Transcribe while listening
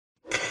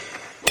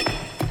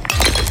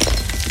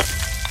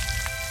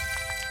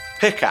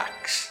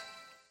Pickaxe.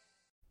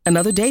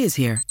 Another day is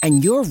here,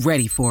 and you're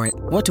ready for it.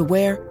 What to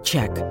wear?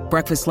 Check.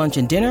 Breakfast, lunch,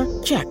 and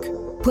dinner? Check.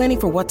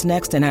 Planning for what's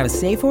next and how to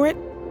save for it?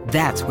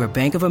 That's where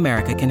Bank of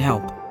America can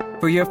help.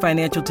 For your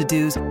financial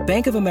to-dos,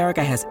 Bank of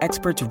America has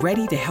experts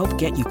ready to help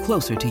get you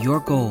closer to your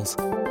goals.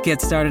 Get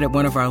started at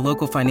one of our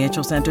local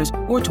financial centers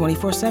or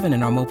 24/7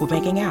 in our mobile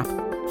banking app.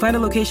 Find a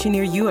location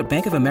near you at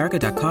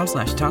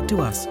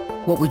bankofamerica.com/talktous.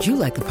 What would you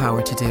like the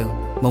power to do?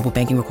 Mobile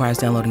banking requires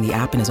downloading the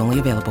app and is only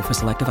available for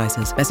select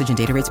devices. Message and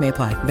data rates may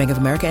apply. Bank of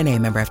America N.A.,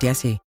 member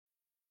FDIC.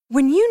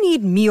 When you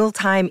need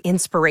mealtime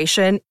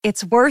inspiration,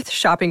 it's worth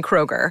shopping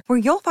Kroger, where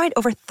you'll find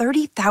over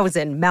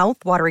 30,000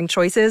 mouth-watering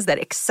choices that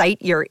excite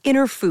your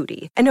inner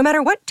foodie. And no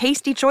matter what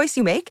tasty choice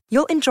you make,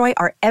 you'll enjoy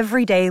our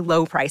everyday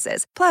low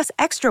prices, plus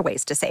extra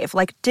ways to save,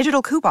 like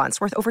digital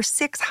coupons worth over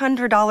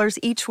 $600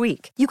 each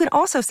week. You can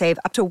also save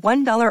up to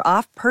 $1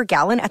 off per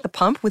gallon at the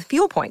pump with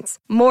fuel points.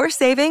 More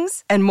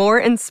savings and more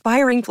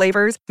inspiring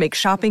flavors make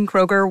shopping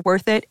Kroger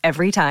worth it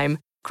every time.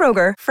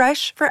 Kroger,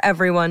 fresh for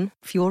everyone.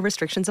 Fuel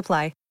restrictions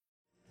apply.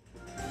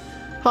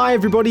 Hi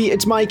everybody,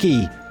 it's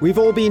Mikey. We've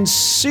all been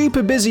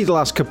super busy the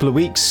last couple of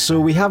weeks,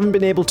 so we haven't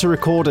been able to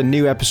record a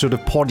new episode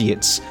of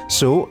Podiots.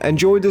 So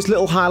enjoy this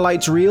little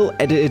highlights reel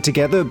edited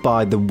together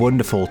by the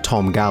wonderful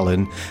Tom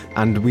Gallen,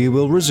 and we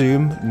will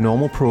resume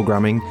normal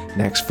programming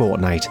next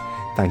fortnight.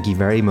 Thank you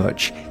very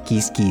much.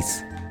 Kiss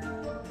kiss.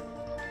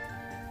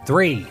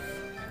 3,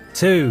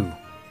 2,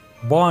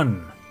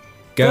 1,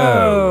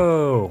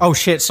 go! Oh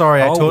shit,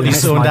 sorry, I totally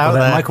zoned out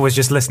there. Michael was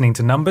just listening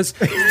to numbers.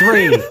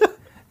 3,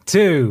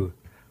 2,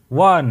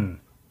 1,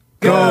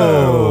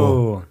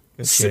 go!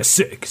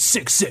 Sick.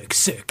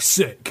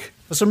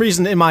 For some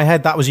reason in my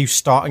head that was you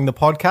starting the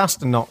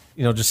podcast and not,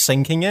 just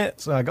syncing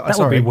it. So that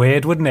would be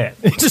weird, wouldn't it?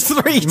 Just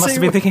 3, You must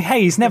have been thinking,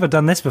 hey, he's never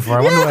done this before.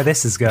 I wonder where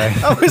this is going.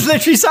 I was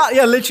literally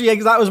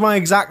that was my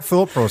exact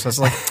thought process.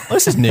 Like, oh,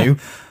 this is new.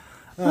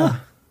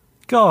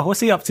 God, what's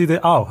he up to?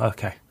 Oh,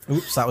 okay.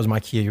 Oops, that was my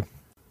cue.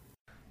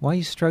 Why are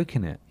you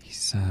stroking it?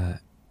 He's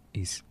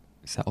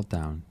settled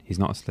down. He's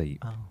not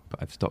asleep,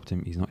 but I've stopped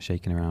him. He's not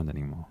shaking around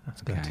anymore.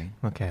 That's good.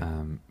 Okay.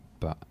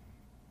 But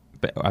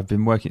I've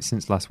been working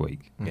since last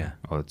week. Yeah.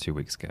 Or 2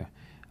 weeks ago.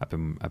 I've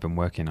been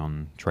working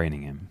on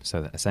training him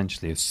so that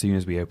essentially as soon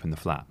as we open the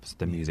flaps,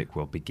 the music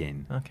will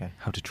begin. Okay.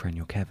 How to train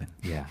your Kevin.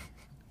 Yeah.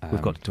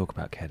 We've got to talk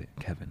about Kevin.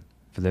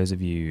 For those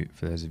of you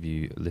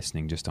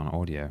listening just on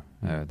audio,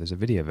 there's a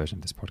video version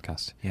of this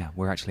podcast. Yeah,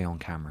 we're actually on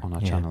camera on our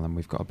channel, and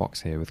we've got a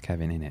box here with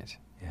Kevin in it.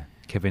 Yeah,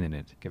 Kevin in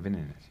it.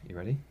 You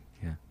ready?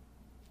 Yeah.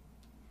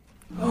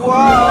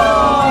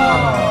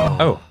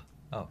 Whoa!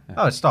 Oh,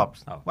 it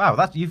stopped. Oh. Wow,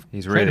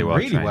 he's really well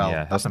trained.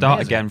 Yeah. I'll start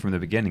amazing. Again from the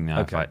beginning now.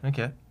 Okay.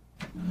 Yeah.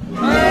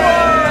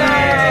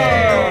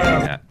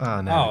 Oh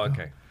no. Oh,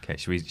 okay. Okay,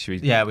 should we?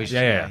 Yeah, we should.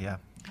 Yeah.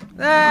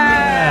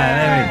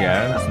 There we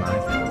go. That's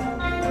nice.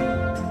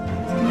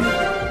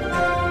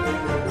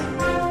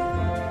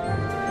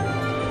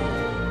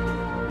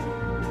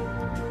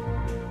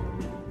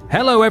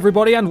 Hello,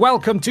 everybody, and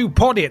welcome to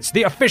Podiots,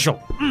 the official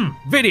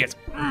Vidiot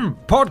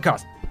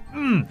podcast.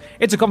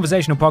 It's a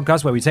conversational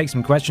podcast where we take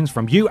some questions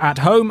from you at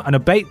home and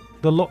obey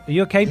the law. Are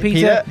you okay,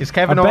 Peter? Is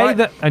Kevin obey all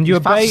right? And you He's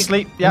obey. fast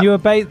asleep. And you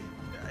obey.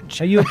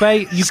 Are you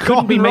obey? You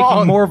couldn't be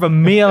making more of a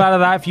meal out of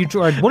that if you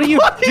tried. What are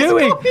you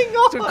doing?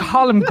 It's a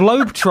Harlem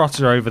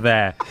Globetrotter over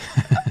there.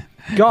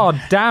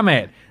 God damn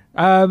it.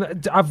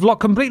 I've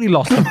completely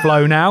lost the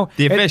flow now.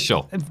 The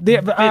official.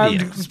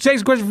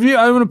 Takes a question from you.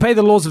 I want to pay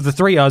the laws of the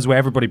 3 R's where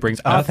everybody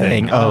brings a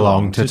thing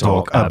along to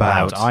talk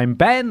about. I'm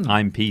Ben.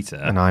 I'm Peter.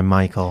 And I'm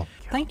Michael.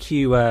 Thank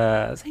you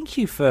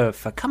for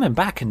coming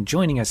back and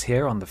joining us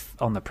here on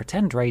the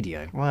Pretend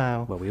Radio.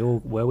 Wow.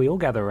 Where we all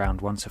gather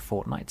around once a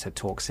fortnight to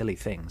talk silly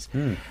things.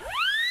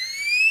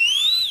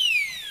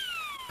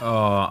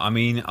 Oh, I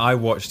mean, I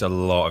watched a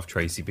lot of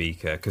Tracy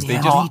Beaker because me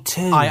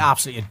too. I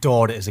absolutely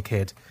adored it as a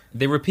kid.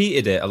 They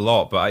repeated it a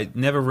lot, but it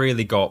never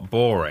really got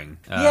boring.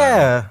 We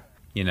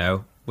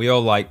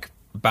all like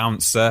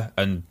Bouncer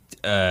and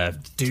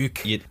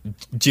Duke.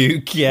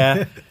 Duke,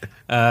 yeah.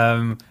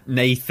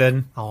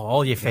 Nathan. Oh,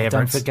 all your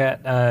favourites. Don't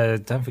forget.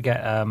 What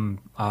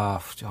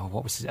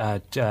was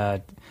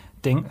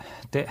Diggle.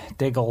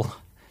 Diggle.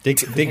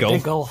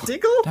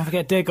 Diggle? Don't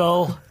forget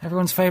Diggle.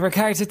 Everyone's favourite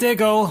character,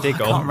 Diggle. I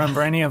can't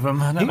remember any of them.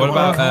 What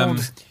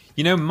about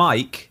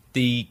Mike,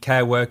 the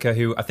care worker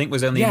who I think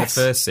was only in the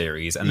first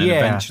series and then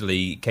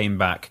eventually came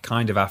back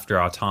kind of after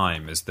our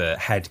time as the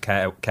head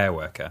care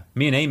worker.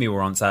 Me and Amy were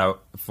once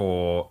out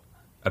for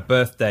a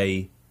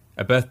birthday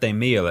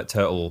meal at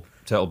Turtle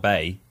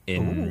Bay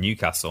in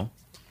Newcastle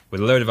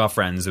with a load of our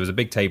friends. There was a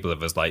big table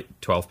of us, like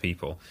 12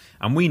 people,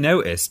 and we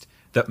noticed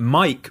that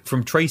Mike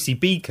from Tracy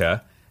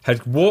Beaker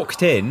had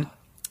walked in.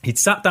 He'd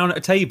sat down at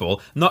a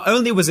table. Not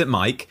only was it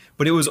Mike,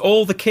 but it was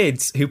all the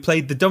kids who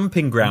played the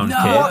Dumping Ground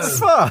kids. What the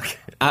fuck?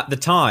 At the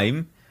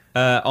time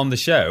on the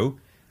show.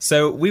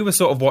 So we were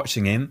sort of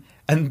watching him,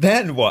 And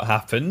then what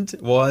happened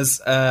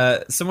was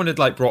someone had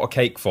like brought a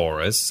cake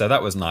for us, so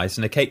that was nice.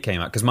 And the cake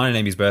came out because mine and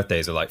Amy's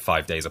birthdays are like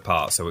 5 days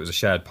apart, so it was a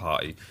shared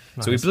party.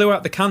 Nice. So we blew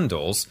out the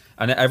candles,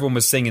 and everyone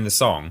was singing the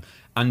song.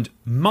 And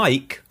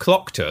Mike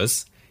clocked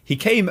us. He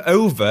came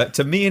over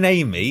to me and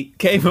Amy,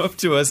 came up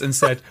to us and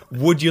said,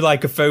 "Would you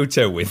like a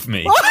photo with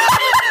me?"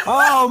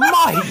 Oh,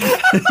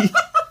 Mike!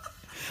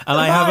 And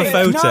I have a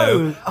photo.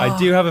 No. I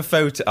do have a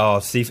photo. Oh,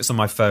 I'll see if it's on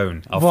my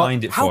phone. I'll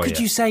find it for you. How could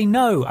you say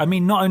no? I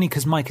mean, not only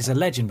because Mike is a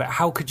legend, but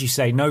how could you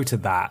say no to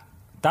that?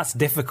 That's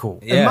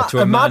difficult. Yeah,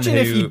 imagine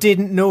if you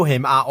didn't know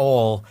him at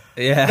all.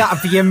 Yeah.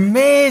 That'd be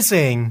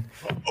amazing.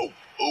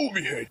 Oh,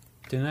 me head.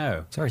 Don't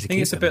know. Sorry to I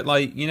think it's a bit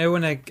like, you know,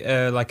 when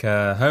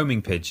a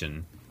homing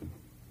pigeon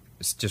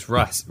just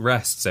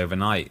rests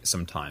overnight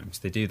sometimes.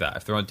 They do that.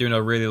 If they're doing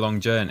a really long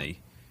journey,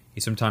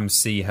 you sometimes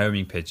see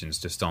homing pigeons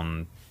just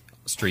on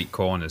street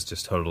corners,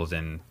 just huddled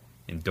in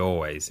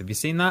doorways. Have you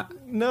seen that?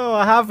 No,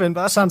 I haven't.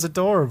 That sounds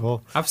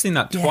adorable. I've seen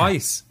that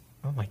twice.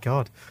 Oh my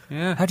god.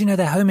 Yeah. How do you know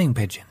they're homing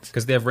pigeons?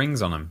 Because they have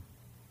rings on them.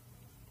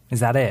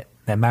 Is that it?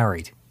 They're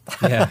married.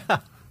 Yeah.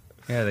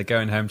 Yeah, they're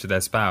going home to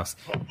their spouse.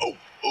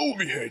 Oh,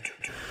 me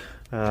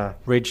head.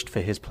 Ridged for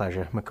his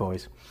pleasure,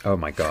 McCoy's. Oh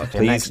my god!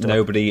 Please,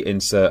 nobody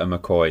insert a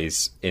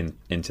McCoy's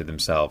into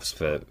themselves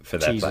for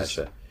their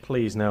pleasure.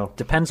 Please, no.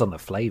 Depends on the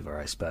flavour,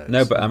 I suppose.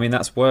 No, but I mean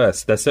that's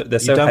worse. They're so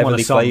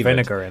heavily flavoured.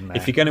 Vinegar in there.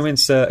 If you're going to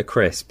insert a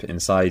crisp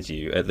inside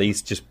you, at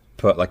least just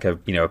put like a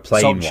plain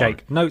salt and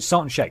shake. No,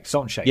 salt and shake.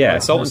 Salt and shake. Yeah,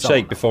 salt and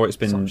shake before it's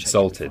been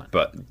salted.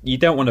 But you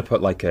don't want to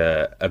put like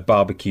a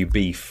barbecue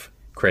beef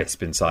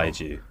crisp inside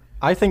you.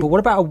 I think. But what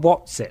about a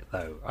What's-It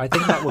though? I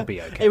think that would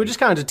be okay. It would just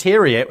kind of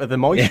deteriorate with the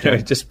moisture. Yeah, it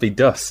would just be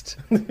dust.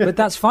 But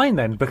that's fine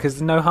then,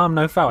 because no harm,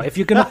 no foul. If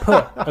you're going to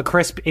put a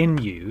crisp in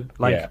you,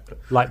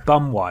 like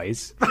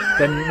bum-wise,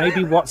 then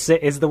maybe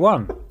What's-It is the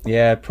one.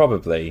 Yeah,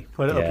 probably.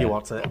 Put it up your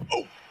What's-It.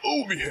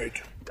 Oh, me head.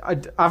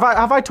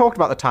 Have I talked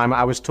about the time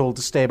I was told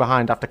to stay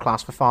behind after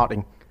class for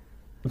farting?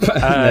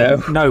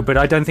 No, but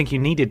I don't think you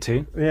needed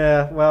to.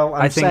 Yeah, well,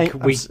 I'm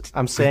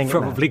saying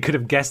probably could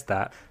have guessed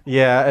that.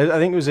 Yeah, I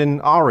think it was in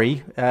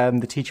RE.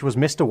 The teacher was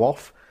Mr.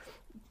 Waff.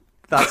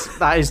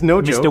 That is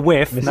no joke. Mr.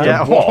 Whiff.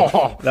 Mr.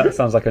 Waff. That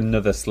sounds like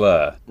another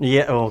slur.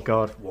 Yeah. Oh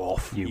God.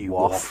 Waff. You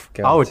waff.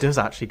 Oh, it does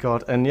actually,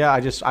 God. And yeah,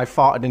 I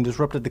farted and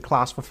disrupted the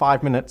class for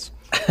 5 minutes,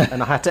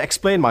 and I had to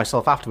explain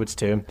myself afterwards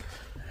to him.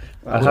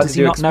 Does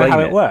he not know how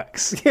it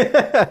works?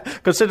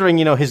 Considering,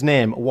 his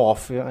name,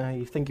 Waff,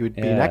 you think he would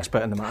be an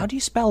expert in the matter. How do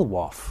you spell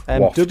Waff?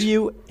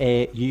 W-A-U-G-H.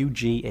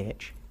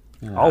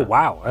 Oh,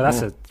 wow.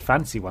 That's a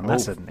fancy one.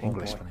 That's an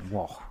English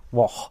one.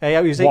 Waff. He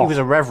was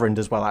a reverend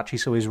as well, actually,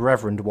 so he's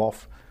Reverend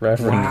Waff.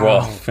 Reverend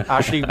Waff.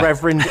 Actually,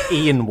 Reverend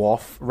Ian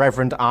Waff.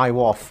 Reverend I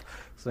Waff.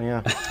 So,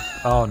 yeah.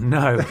 Oh,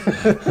 no.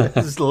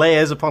 There's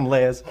layers upon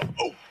layers.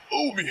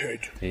 Oh, me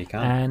head. Here you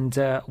can.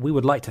 And we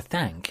would like to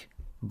thank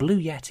Blue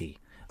Yeti.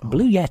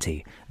 Blue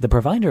Yeti, the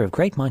provider of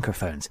great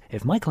microphones.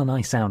 If Michael and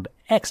I sound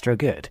extra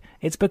good,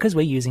 it's because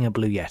we're using a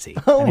Blue Yeti.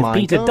 And if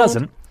Peter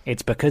doesn't,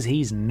 it's because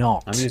he's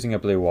not. I'm using a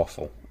Blue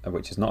Waffle,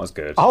 which is not as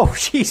good. Oh,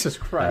 Jesus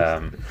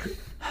Christ.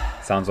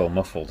 Sounds all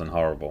muffled and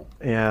horrible.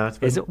 Yeah,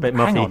 it's a bit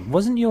muffy. Hang on,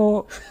 wasn't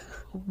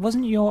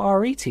your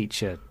RE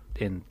teacher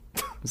in...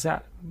 Was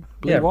that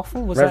Blue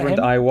Waffle? Was Reverend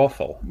that him? I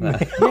Waffle.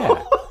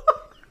 Yeah.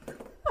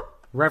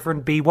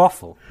 Reverend B.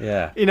 Waffle.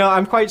 Yeah.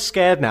 I'm quite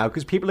scared now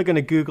because people are going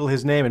to Google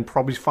his name and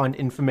probably find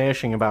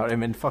information about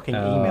him and fucking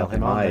email him.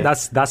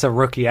 That's a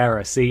rookie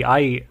error. See,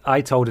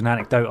 I told an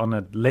anecdote on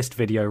a list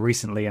video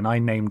recently and I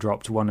name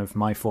dropped one of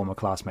my former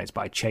classmates,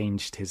 but I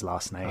changed his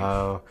last name.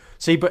 Oh.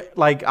 See, but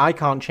I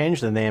can't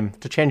change the name.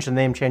 To change the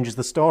name changes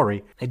the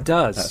story. It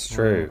does. That's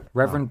true.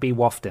 Reverend B.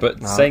 Wafton.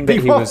 But saying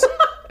that he was...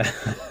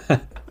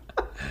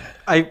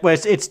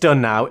 It's done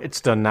now.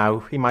 It's done now.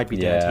 He might be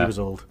dead. He was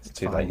old. It's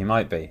too late. He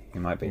might be.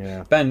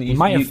 Yeah. Ben, he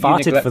might have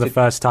farted for the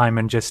first time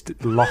and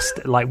just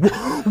lost. Like,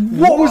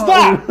 what was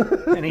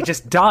that? And he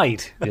just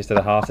died. He just had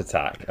a fart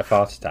attack.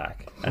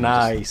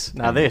 Nice.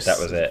 That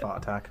was it.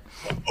 Fart attack.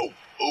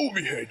 Oh,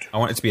 me head. I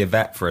wanted to be a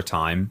vet for a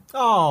time.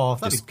 Oh,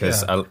 just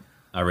because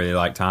I really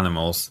liked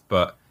animals,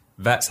 but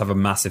vets have a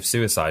massive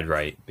suicide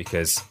rate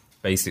because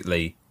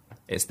basically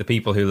it's the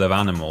people who love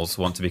animals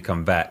want to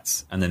become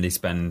vets, and then they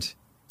spend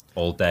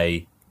all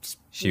day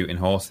shooting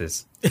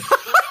horses.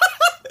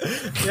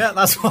 Yeah,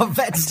 that's what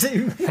vets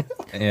do.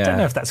 I don't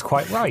know if that's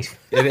quite right.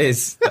 It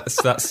is.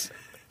 That's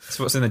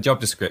what's in the job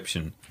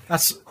description.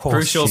 That's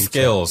crucial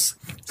skills.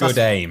 Good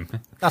aim.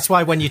 That's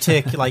why when you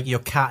take your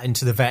cat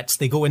into the vets,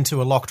 they go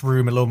into a locked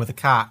room alone with the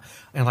cat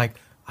and I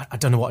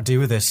don't know what to do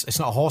with this. It's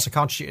not a horse. I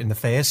can't shoot it in the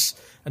face.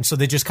 And so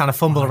they just kind of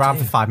fumble around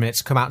for 5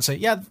 minutes, come out and say,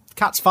 yeah, the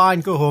cat's fine,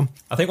 go home.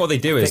 I think what they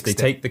do is they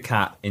take the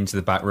cat into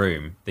the back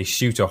room, they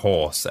shoot a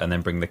horse, and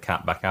then bring the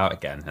cat back out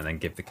again, and then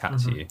give the cat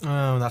to you.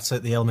 Oh, that's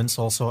it. The ailment's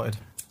all sorted.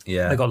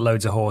 Yeah. They've got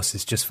loads of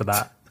horses just for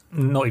that.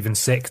 Not even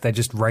sick. They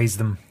just raise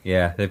them.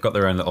 Yeah, they've got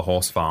their own little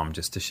horse farm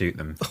just to shoot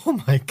them.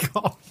 Oh, my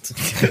God.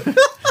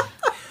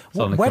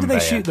 Where do they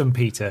shoot them,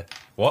 Peter?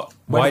 What?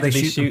 Why do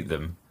they shoot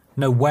them?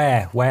 No,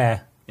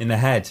 where? In the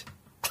head.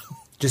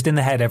 Just in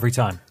the head every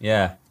time?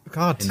 Yeah.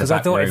 God. Because I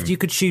thought if you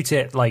could shoot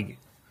it like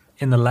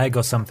in the leg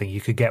or something,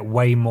 you could get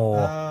way more.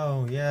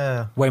 Oh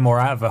yeah, way more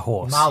out of a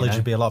horse. Mileage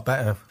would be a lot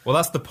better. Well,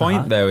 that's the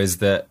point, though, is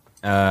that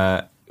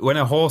when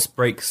a horse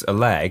breaks a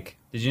leg,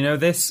 did you know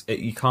this?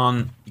 You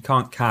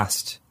can't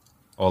cast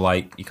or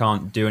like you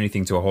can't do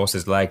anything to a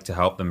horse's leg to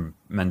help them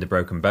mend a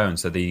broken bone.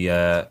 So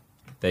they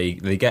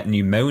get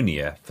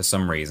pneumonia for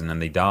some reason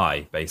and they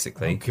die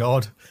basically. Oh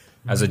God.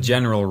 As a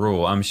general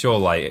rule, I'm sure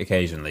like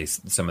occasionally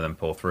some of them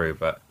pull through,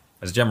 but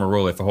as a general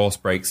rule, if a horse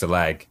breaks a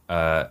leg,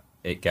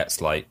 it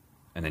gets like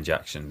an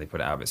injection. They put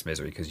it out of its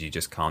misery because you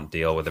just can't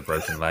deal with a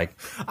broken leg.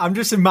 I'm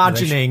just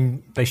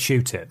imagining they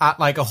shoot it at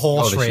like a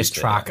horse race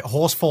track. A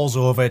horse falls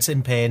over, it's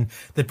in pain.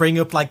 They bring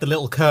up like the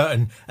little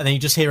curtain, and then you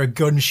just hear a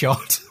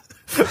gunshot.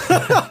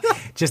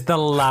 Just the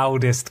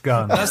loudest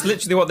gun. That's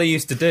literally what they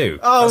used to do.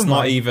 Oh That's my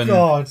not even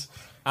God.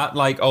 At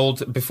like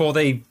before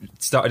they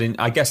started.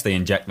 I guess they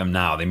inject them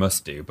now. They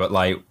must do, but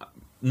like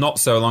not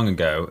so long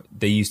ago,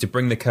 they used to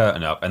bring the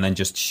curtain up and then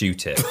just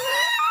shoot it.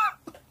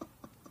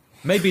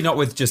 Maybe not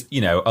with just,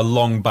 a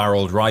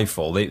long-barreled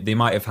rifle. They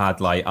might have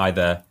had, like,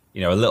 either,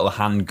 a little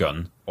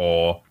handgun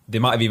or they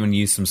might have even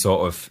used some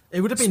sort of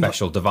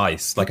special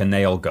device, like a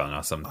nail gun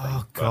or something.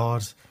 Oh,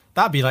 God.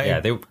 That'd be like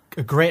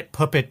a great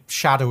puppet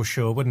shadow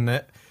show, wouldn't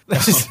it?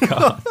 Oh,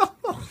 God.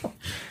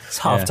 It's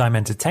halftime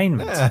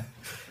entertainment. Yeah.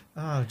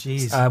 Oh,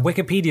 jeez.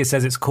 Wikipedia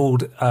says it's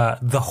called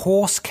the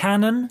horse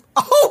cannon.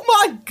 Oh,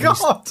 my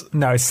God!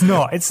 No, it's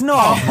not. It's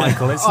not,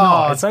 Michael. It's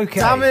not. It's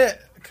okay. Damn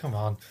it. Come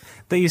on.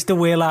 They used to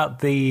wheel out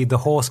the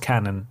horse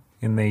cannon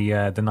in the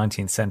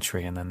 19th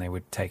century, and then they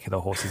would take the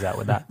horses out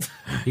with that.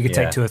 You could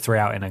take 2 or 3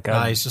 out in a go.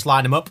 Nice, just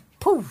line them up.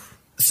 Poof.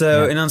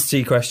 So, in answer to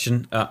your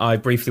question, I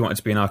briefly wanted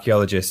to be an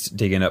archaeologist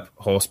digging up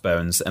horse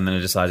bones, and then I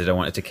decided I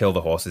wanted to kill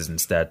the horses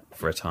instead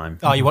for a time.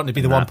 Oh, you wanted to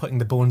be the one putting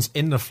the bones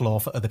in the floor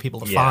for other people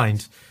to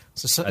find.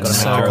 So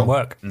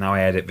now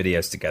I edit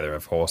videos together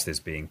of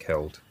horses being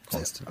killed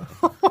constantly.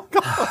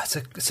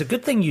 It's a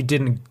good thing you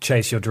didn't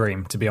chase your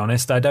dream, to be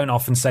honest. I don't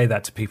often say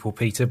that to people,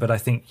 Peter, but I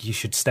think you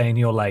should stay in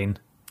your lane.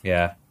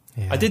 Yeah.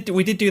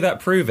 We did do that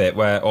Prove It,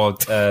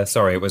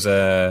 it was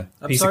a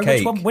piece of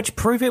cake. Which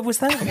Prove It was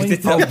that?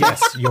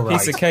 Yes, you're right.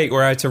 Piece of cake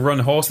where I had to run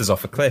horses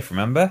off a cliff,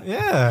 remember?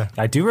 Yeah.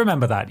 I do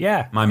remember that,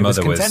 yeah. My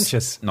mother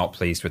was not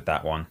pleased with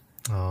that one.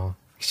 Oh.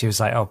 She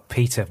was like, "Oh,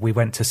 Peter, we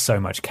went to so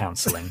much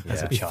counselling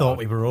as a child. We thought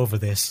we were over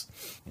this."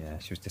 Yeah,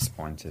 she was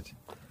disappointed.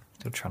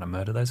 Still trying to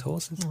murder those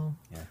horses? Oh.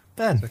 Yeah.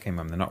 Ben. It's okay,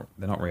 Mum. They're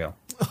not real.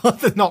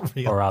 They're not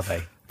real. Or are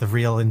they? They're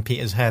real in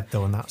Peter's head,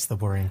 though, and that's the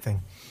worrying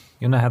thing.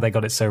 You know how they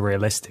got it so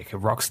realistic? At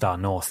Rockstar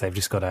North, they've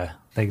just got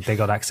they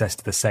got access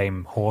to the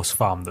same horse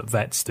farm that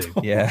vets do.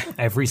 Yeah.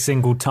 Every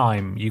single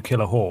time you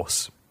kill a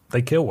horse,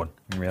 they kill one.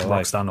 In real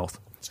life. Rockstar North.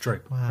 It's true.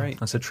 Wow. Great.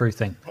 That's a true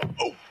thing.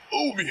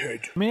 Oh, me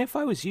head. I mean, if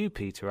I was you,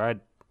 Peter, it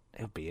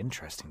would be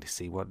interesting to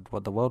see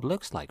what the world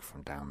looks like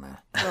from down there.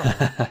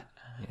 Oh.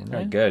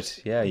 Very good.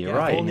 Yeah, you're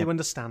right. A whole new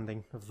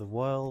understanding of the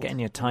world. Get in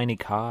your tiny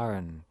car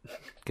and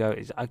go,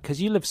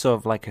 because you live sort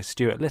of like a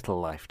Stuart Little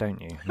life,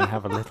 don't you? You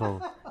have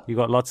you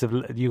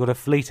got a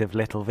fleet of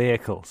little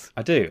vehicles.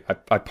 I do.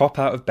 I pop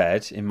out of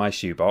bed in my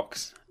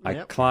shoebox. I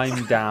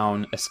climb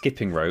down a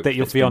skipping rope that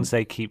your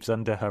fiancée keeps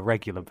under her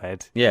regular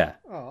bed. Yeah,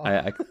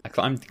 I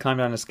climb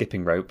down a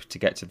skipping rope to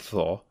get to the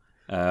floor.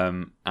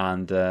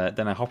 And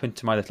then I hop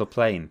into my little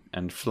plane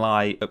and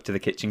fly up to the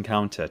kitchen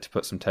counter to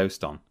put some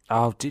toast on.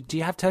 Oh, do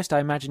you have toast? I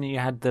imagine you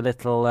had the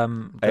little... I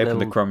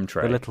opened the crumb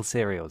tray. The little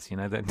cereals,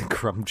 the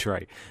crumb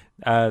tray.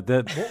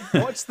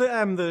 What's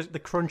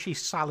the crunchy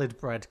salad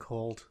bread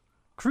called?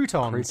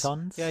 Croutons.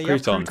 Croutons? Yeah,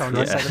 croutons.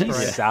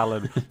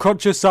 Salad.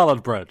 Crunchy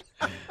salad bread.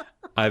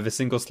 I have a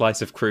single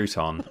slice of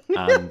crouton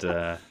and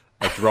a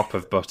drop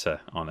of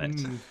butter on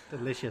it.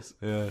 Delicious.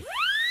 Yeah.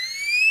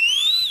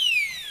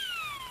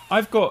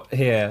 I've got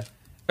here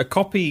a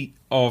copy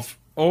of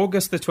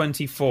August the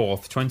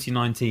 24th,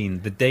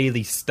 2019, the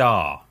Daily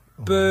Star.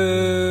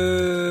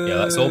 Boo! Yeah,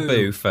 let's all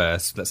boo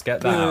first. Let's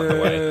get that out of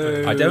the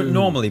way. I don't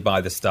normally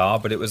buy the Star,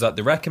 but it was at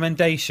the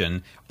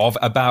recommendation of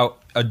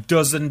about a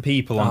dozen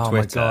people on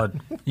Twitter. Oh, my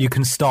God. You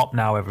can stop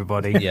now,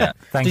 everybody. Yeah.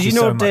 Thank Did you you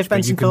know so much, Dave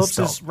Benson Phillips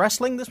stop. is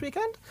wrestling this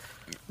weekend?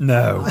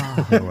 No.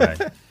 No way.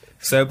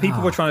 So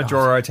people were trying to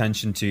draw our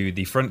attention to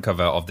the front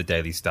cover of the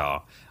Daily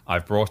Star.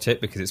 I've brought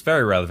it because it's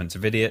very relevant to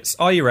Vidiots.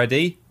 Are you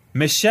ready?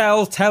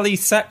 Michelle Telly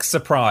sex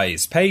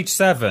surprise, page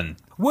 7.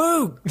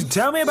 Woo!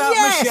 Tell me about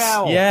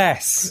Michelle.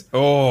 Yes.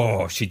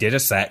 Oh, she did a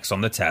sex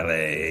on the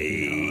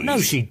telly. No,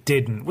 she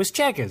didn't. Was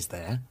Jaggers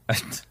there?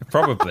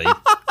 Probably.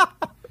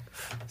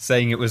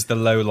 Saying it was the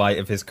low light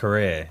of his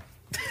career.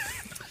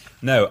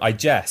 No, I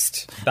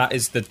jest. That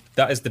is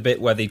the bit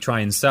where they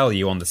try and sell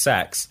you on the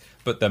sex.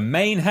 But the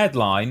main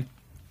headline,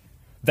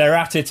 they're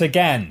at it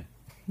again.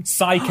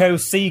 Psycho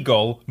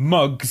Seagull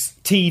mugs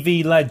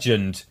TV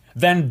legend,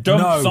 then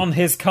dumps on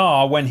his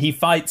car when he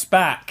fights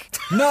back.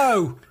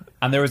 No!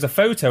 And there is a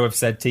photo of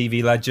said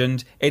TV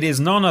legend. It is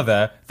none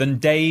other than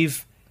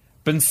Dave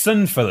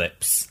Benson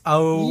Phillips.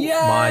 Oh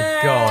my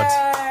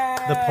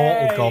God. The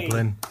Portal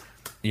Goblin.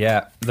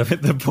 Yeah,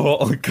 the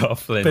Portal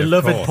Goblin.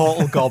 Beloved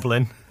Portal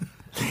Goblin.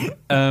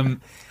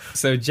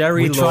 So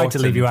Jerry Lawton... We tried to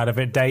leave you out of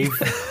it, Dave.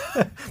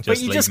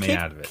 But you just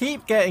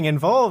keep getting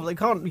involved.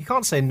 You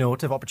can't say no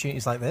to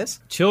opportunities like this.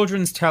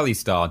 Children's telly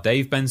star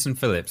Dave Benson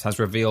Phillips has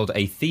revealed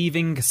a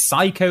thieving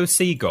psycho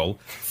seagull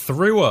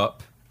threw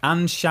up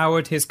and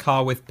showered his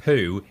car with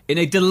poo in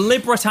a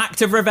deliberate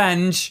act of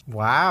revenge.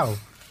 Wow.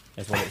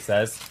 Is what it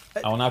says.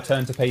 I will now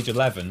turn to page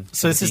 11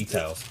 for the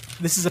details.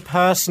 This is a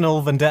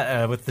personal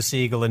vendetta with the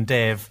seagull and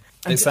Dave.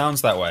 It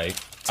sounds that way.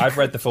 I've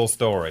read the full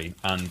story,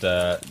 and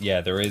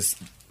there is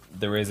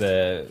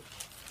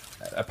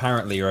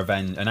apparently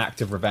an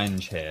act of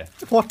revenge here.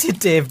 What did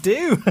Dave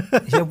do?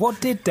 Yeah, what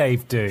did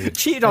Dave do?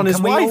 Cheated on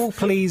his wife. Can we all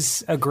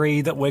please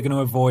agree that we're going to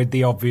avoid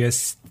the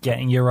obvious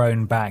getting your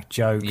own back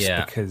jokes?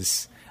 Yeah.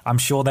 Because I'm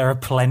sure there are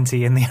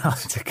plenty in the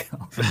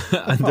article.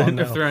 I don't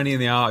know if there are any in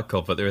the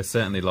article, but there are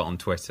certainly a lot on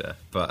Twitter.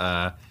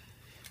 But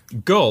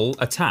Gull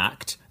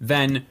attacked,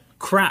 then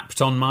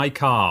crapped on my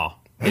car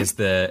is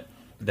the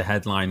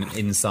headline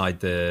inside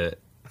the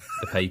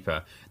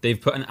paper. They've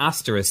put an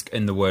asterisk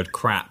in the word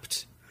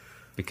crapped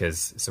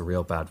because it's a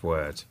real bad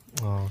word.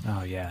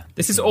 Oh yeah.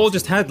 This is all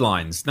just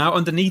headlines. Now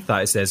underneath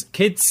that it says,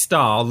 Kids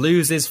star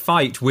loses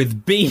fight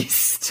with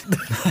Beast.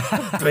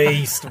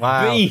 Beast,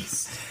 wow.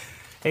 Beast.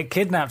 It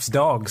kidnaps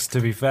dogs, to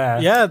be fair.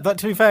 Yeah, but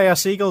to be fair, our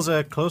seagulls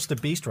are close to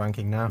Beast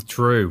ranking now.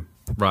 True.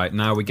 Right,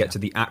 now we get to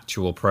the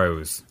actual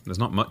prose. There's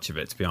not much of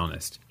it, to be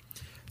honest.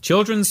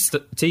 Children's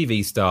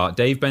TV star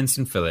Dave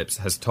Benson Phillips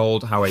has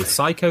told how a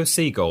psycho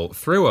seagull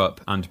threw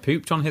up and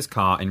pooped on his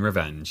car in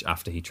revenge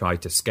after he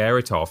tried to scare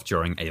it off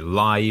during a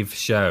live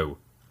show.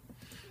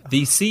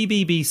 The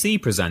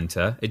CBBC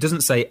presenter, it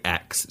doesn't say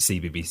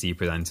ex-CBBC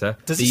presenter.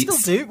 Does he still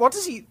do? What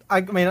does he... I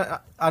mean,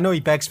 I know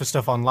he begs for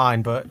stuff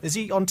online, but is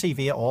he on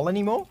TV at all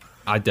anymore?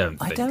 I don't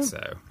think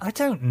so. I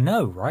don't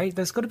know, right?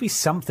 There's got to be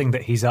something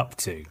that he's up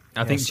to.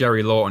 I think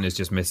Jerry Lawton is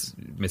just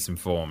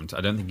misinformed.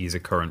 I don't think he's a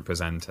current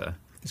presenter.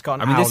 He's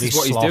got an hourly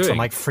slot on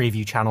like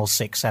Freeview Channel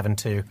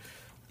 672.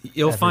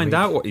 You'll find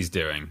out what he's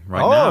doing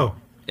now.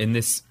 In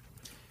this,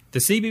 the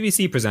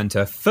CBBC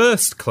presenter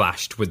first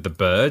clashed with the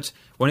bird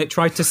when it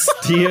tried to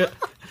steal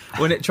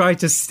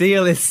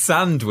his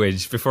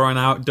sandwich before an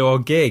outdoor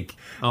gig.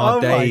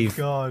 Oh, Dave!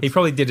 My God. He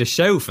probably did a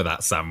show for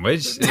that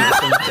sandwich.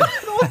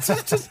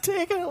 Just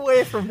take it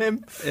away from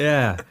him.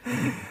 Yeah,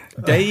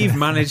 Dave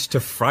managed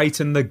to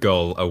frighten the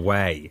gull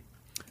away.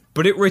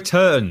 But it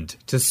returned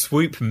to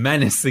swoop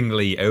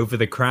menacingly over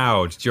the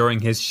crowd during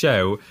his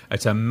show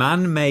at a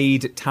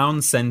man-made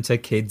town centre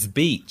kids'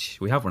 beach.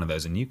 We have one of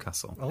those in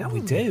Newcastle. Oh,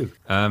 we do.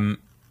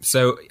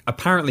 So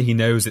apparently he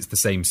knows it's the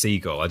same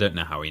seagull. I don't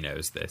know how he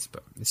knows this,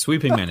 but it's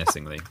swooping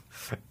menacingly.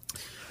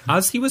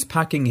 As he was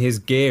packing his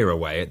gear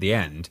away at the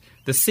end,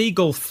 the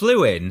seagull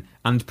flew in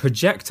and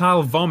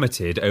projectile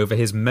vomited over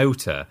his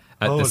motor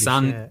at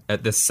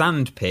the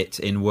sand pit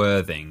in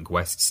Worthing,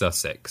 West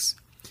Sussex.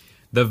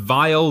 The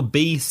vile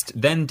beast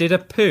then did a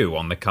poo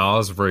on the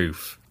car's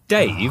roof.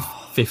 Dave,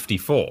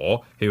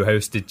 54, who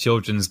hosted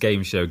children's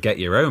game show Get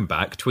Your Own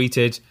Back,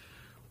 tweeted,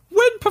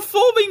 "When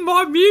performing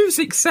my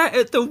music set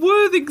at the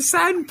Worthing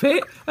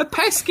Sandpit, a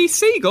pesky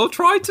seagull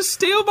tried to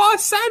steal my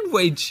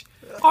sandwich.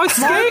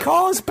 My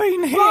car's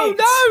been hit.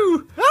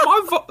 Oh no!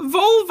 My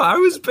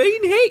Volvo's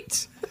been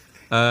hit.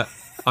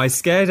 I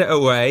scared it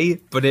away,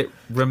 but it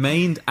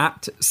remained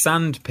at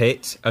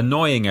Sandpit,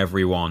 annoying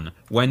everyone.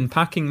 When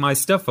packing my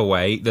stuff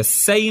away, the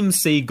same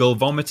seagull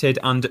vomited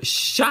and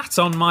shat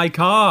on my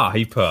car,"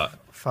 he put.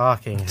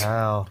 Fucking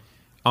hell.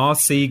 Are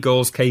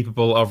seagulls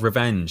capable of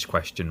revenge?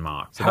 Question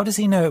mark. How does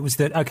he know it was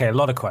the... Okay, a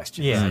lot of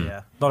questions.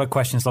 Yeah. A lot of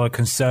questions, a lot of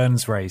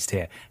concerns raised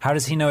here. How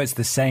does he know it's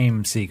the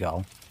same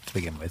seagull to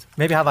begin with?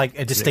 Maybe had like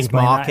a distinct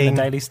marking. In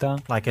the Daily Star?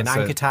 Like an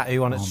anchor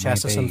tattoo on its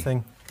chest or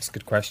something. That's a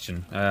good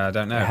question. I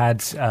don't know. It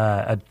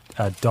had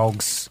a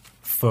dog's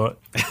foot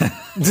in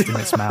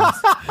its mouth.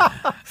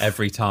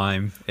 Every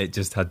time it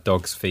just had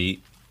dog's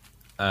feet.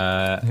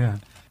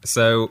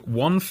 So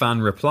one fan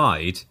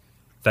replied,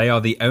 "They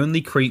are the only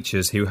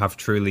creatures who have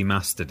truly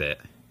mastered it."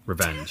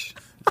 Revenge.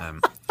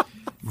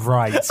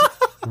 Right.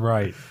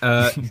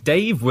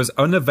 Dave was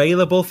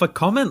unavailable for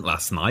comment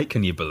last night,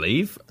 can you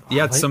believe? He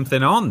had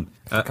something on.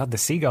 God, the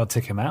seagull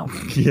took him out.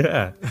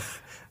 Yeah.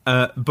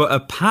 But a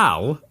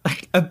pal,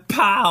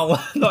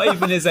 not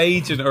even his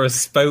agent or a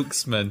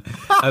spokesman.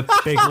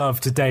 Big love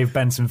to Dave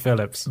Benson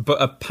Phillips.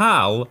 But a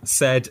pal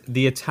said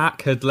the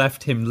attack had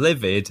left him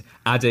livid,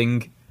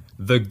 adding,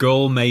 "The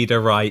gull made a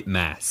right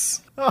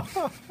mess."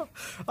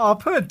 Oh,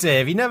 poor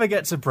Dave. He never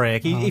gets a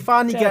break. He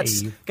finally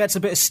gets a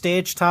bit of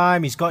stage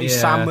time. He's got his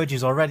sandwich.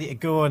 He's all ready to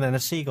go. And then a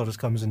seagull just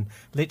comes and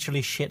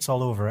literally shits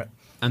all over it.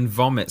 And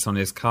vomits on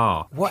his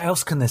car. What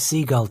else can the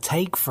seagull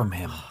take from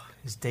him?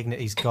 His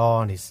dignity's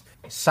gone. His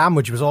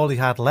sandwich was all he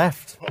had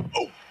left.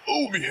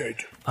 Oh, me head.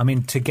 I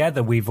mean,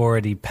 together we've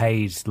already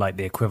paid like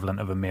the equivalent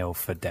of a meal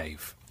for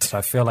Dave. So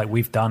I feel like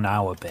we've done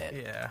our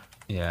bit.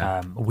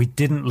 Yeah. We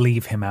didn't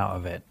leave him out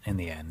of it in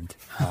the end.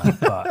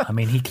 But, I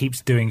mean, he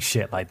keeps doing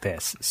shit like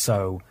this.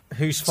 So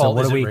whose fault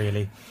is it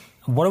really?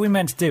 What are we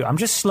meant to do? I'm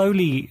just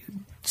slowly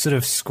sort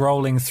of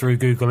scrolling through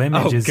Google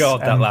Images. Oh,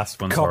 God, that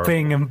last one's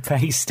copying and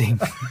pasting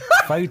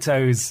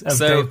photos of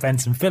Dave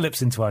Benson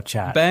Phillips into our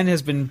chat. Ben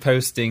has been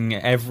posting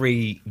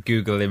every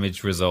Google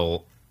image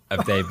result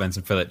of Dave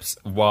Benson Phillips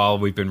while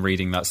we've been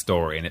reading that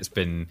story, and it's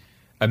been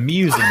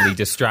amusingly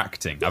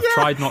distracting. I've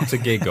tried not to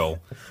giggle.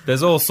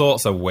 There's all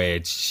sorts of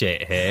weird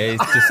shit here.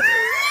 It's just...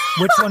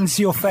 Which one's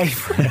your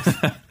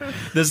favourite?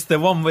 There's the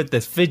one with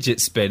the fidget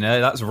spinner.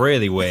 That's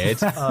really weird.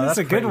 That's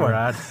a good one.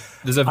 Rad.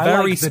 There's a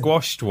very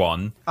squashed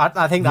one.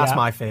 I think that's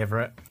my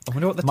favourite. I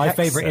wonder what the My text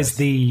favourite says. is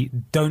the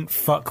 "Don't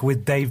fuck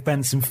with Dave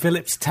Benson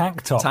Phillips"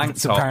 tank top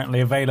that's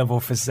apparently available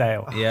for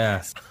sale.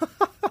 Yes.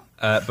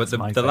 But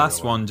the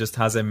last one just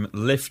has him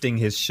lifting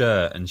his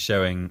shirt and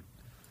showing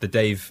the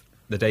Dave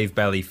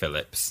Belly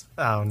Phillips.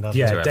 Oh, no.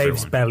 Yeah,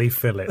 Dave's Belly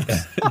Phillips.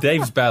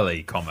 Dave's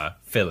Belly,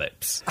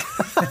 Phillips.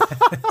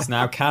 It's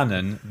now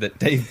canon that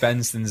Dave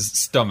Benson's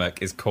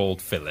stomach is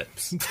called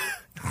Phillips.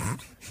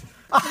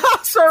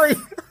 Sorry.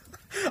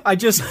 I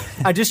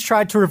just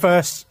tried to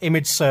reverse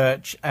image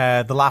search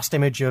the last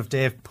image of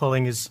Dave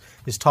pulling his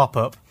top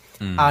up,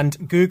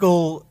 and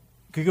Google's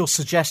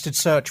suggested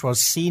search was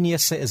senior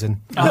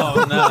citizen.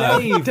 Oh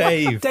no,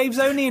 Dave! Dave's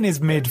only in his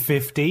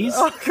mid-50s.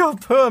 Oh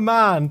God, poor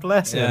man,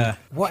 bless him.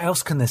 What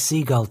else can the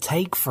seagull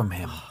take from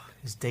him?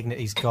 His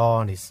dignity's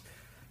gone. His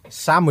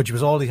sandwich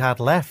was all he had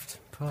left.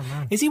 Poor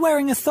man. Is he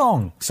wearing a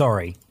thong?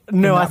 Sorry.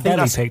 No, in I that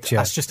think belly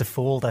that's just a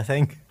fold. I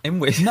think. In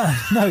which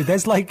no,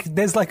 there's like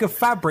a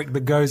fabric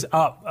that goes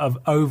up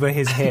over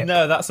his hip.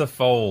 No, that's a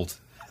fold.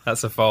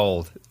 That's a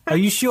fold. Are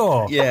you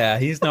sure? Yeah,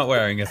 he's not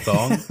wearing a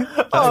thong.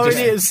 We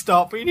need to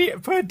stop. We need to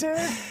put it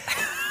down.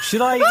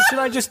 Should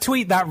I just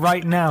tweet that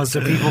right now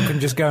so people can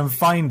just go and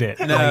find it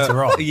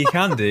later on? You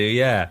can do,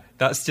 yeah.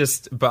 That's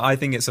just, but I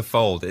think it's a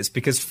fold. It's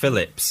because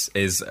Phillips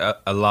is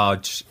a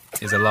large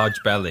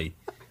belly.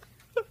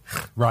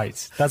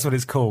 Right, that's what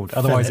it's called.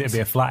 Otherwise, it'd be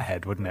a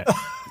flathead, wouldn't it?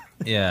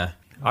 Yeah,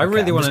 I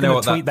really want to know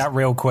what tweet that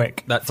real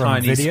quick. That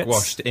tiny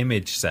squashed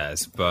image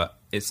says, but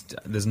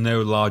there's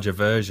no larger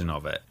version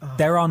of it.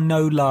 There are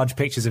no large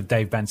pictures of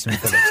Dave Benson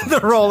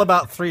Phillips. They're all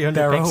about 300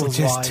 They're pixels all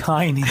just wide.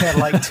 tiny. They're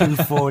like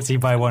 240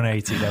 by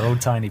 180. They're all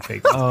tiny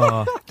pictures.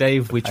 Oh,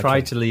 Dave, we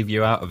tried to leave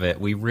you out of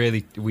it.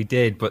 We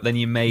did, but then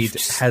you made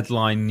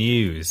headline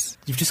news.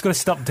 You've just got to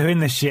stop doing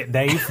this shit,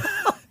 Dave.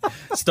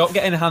 Stop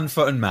getting hand,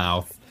 foot, and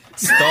mouth.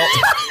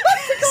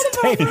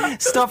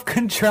 Stop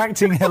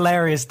contracting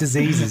hilarious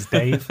diseases,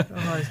 Dave.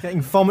 Oh, he's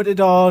getting vomited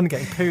on,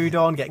 getting pooed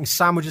on, getting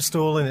sandwiches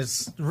stolen.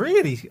 It's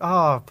really,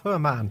 poor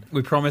man.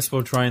 We promise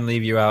we'll try and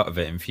leave you out of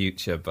it in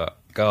future, but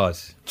God.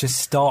 Just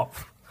stop.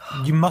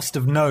 You must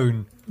have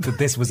known that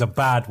this was a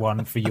bad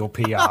one for your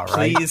PR,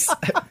 right?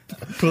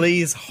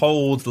 Please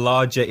hold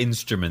larger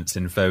instruments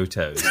in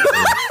photos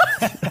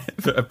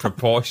that are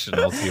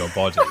proportional to your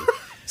body.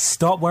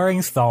 Stop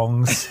wearing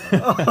thongs.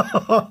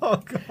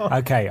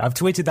 Okay, I've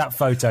tweeted that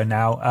photo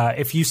now.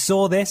 If you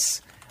saw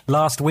this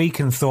last week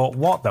and thought,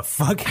 what the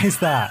fuck is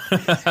that?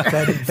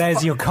 Then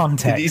there's your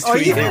context.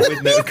 Did he tweet it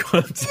with no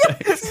context?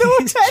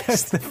 It's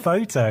just the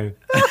photo.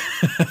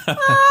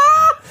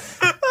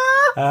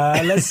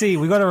 Let's see.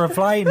 We got a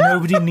reply.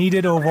 Nobody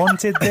needed or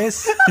wanted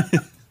this.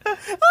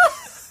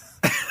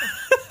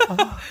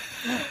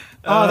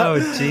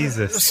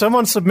 Jesus.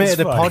 Someone submitted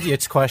a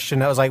Podiots question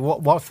that was like,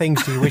 what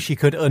things do you wish you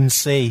could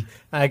unsee?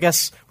 And I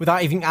guess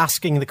without even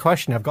asking the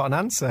question, I've got an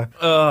answer.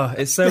 Oh,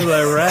 it's so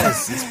low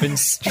res. It's been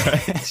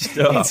stretched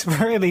up. It's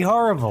really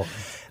horrible.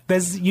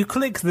 You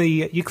click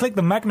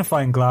the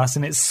magnifying glass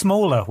and it's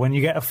smaller when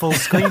you get a full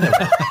screen of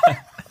it.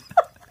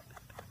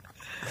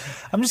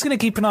 I'm just going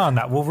to keep an eye on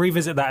that. We'll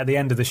revisit that at the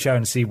end of the show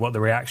and see what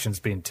the reaction's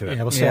been to it.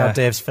 Yeah, we'll see how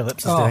Dave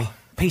Phillips is doing.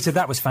 Peter,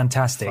 that was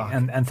fantastic,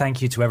 and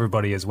thank you to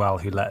everybody as well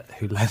who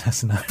let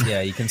us know.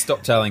 Yeah, you can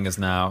stop telling us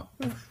now.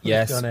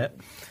 Yes, done it.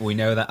 We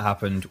know that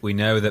happened. We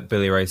know that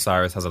Billy Ray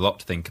Cyrus has a lot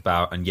to think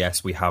about, and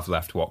yes, we have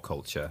left What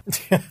Culture.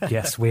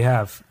 Yes, we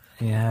have.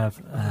 We have.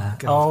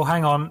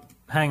 Hang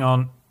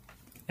on.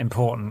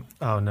 Important.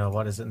 Oh no,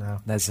 what is it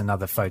now? There's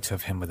another photo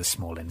of him with a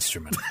small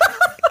instrument.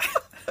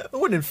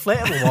 Oh, an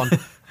inflatable one.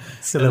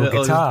 It's a little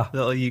guitar.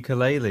 Little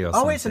ukulele or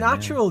something. Oh, it's an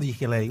actual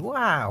ukulele.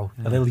 Wow.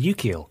 A little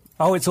ukulele.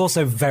 Oh, it's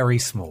also very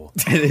small.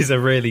 It is a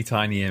really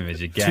tiny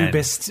image again.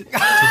 Tubist,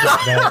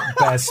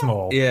 they're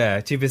small.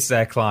 Yeah,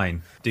 Tubist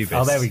Klein.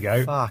 Dubist. Oh, there we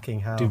go. Fucking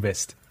hell.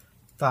 Dubist.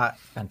 That.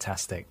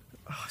 Fantastic.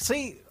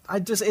 See,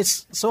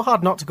 it's so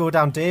hard not to go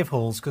down Dave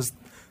holes because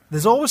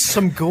there's always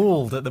some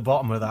gold at the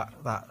bottom of that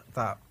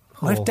hole.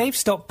 Well, if Dave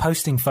stopped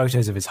posting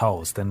photos of his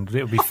holes, then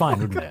it would be fine,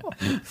 wouldn't it?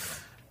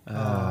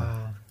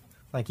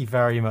 Thank you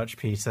very much,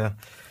 Peter.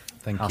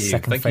 Thank Our you.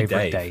 second Thank you,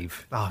 favourite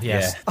Dave. Oh,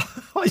 yes. Yeah.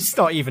 It's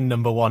not even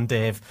number one,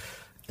 Dave.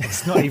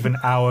 It's not even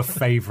our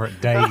favourite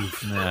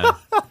Dave. No.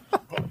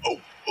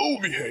 Oh,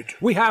 me head.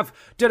 We have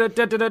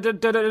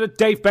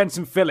Dave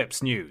Benson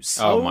Phillips news.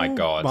 Oh, my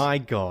God. My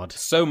God.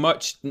 So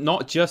much,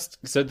 not just...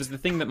 So there's the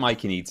thing that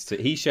Mikey needs to...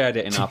 He shared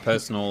it in our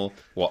personal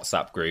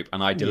WhatsApp group,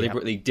 and I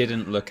deliberately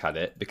didn't look at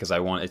it because I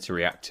wanted to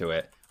react to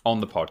it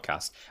on the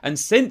podcast. And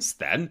since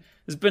then,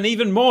 there's been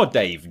even more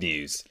Dave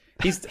news.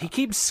 He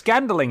keeps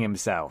scandaling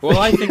himself. Well,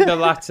 I think the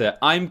latter.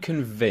 I'm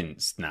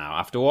convinced now,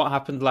 after what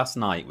happened last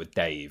night with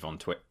Dave on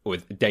Twitter.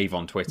 Dave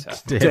on Twitter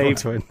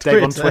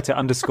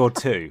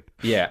 _2.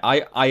 Yeah,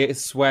 I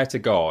swear to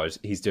God,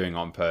 he's doing it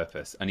on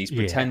purpose, and he's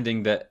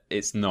pretending that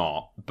it's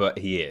not, but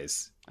he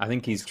is. I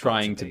think he's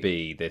trying to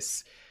be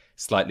this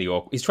slightly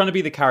awkward. He's trying to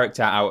be the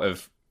character out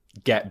of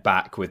Get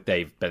Back with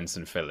Dave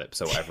Benson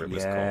Phillips or whatever it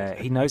was called. Yeah,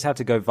 he knows how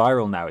to go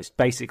viral now. It's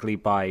basically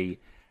by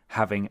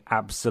having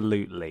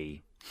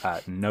absolutely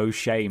no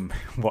shame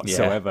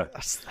whatsoever.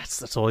 Yeah.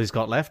 That's all he's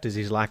got left is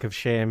his lack of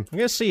shame. I'm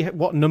going to see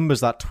what numbers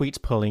that tweet's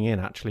pulling in,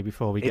 actually,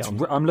 before we get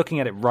on. I'm looking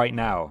at it right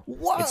now.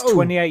 Whoa! It's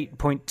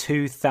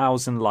 28.2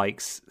 thousand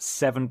likes,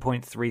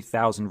 7.3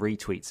 thousand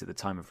retweets at the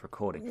time of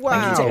recording. Wow.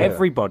 Thank you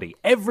to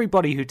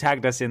everybody who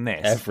tagged us in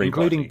this,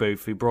 including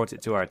Booth, who brought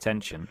it to our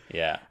attention.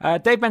 Yeah.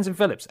 Dave Benson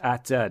Phillips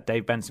at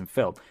Dave Benson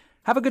Phil.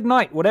 Have a good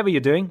night, whatever you're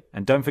doing,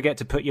 and don't forget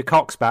to put your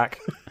cocks back.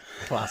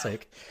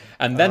 Classic.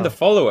 And then the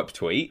follow-up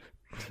tweet.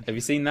 Have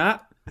you seen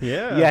that?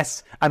 Yeah.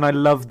 Yes, and I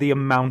love the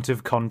amount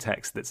of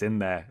context that's in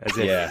there, as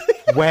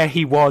if where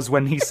he was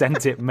when he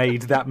sent it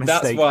made that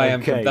mistake.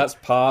 That's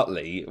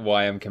partly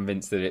why I'm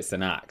convinced that it's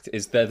an act.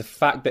 Is the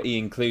fact that he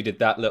included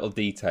that little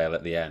detail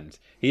at the end.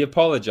 He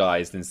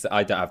apologized, and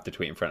I don't have the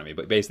tweet in front of me,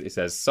 but basically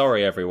says,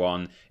 "Sorry,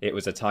 everyone, it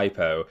was a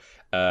typo.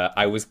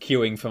 I was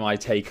queuing for my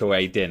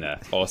takeaway dinner,"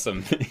 or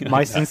something.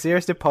 My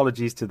sincerest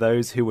apologies to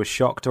those who were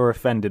shocked or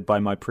offended by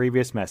my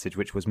previous message,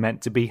 which was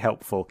meant to be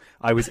helpful.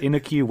 I was in a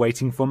queue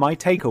waiting for my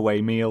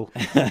takeaway meal.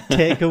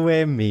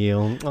 Takeaway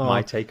meal. Oh.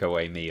 My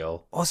takeaway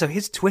meal. Also,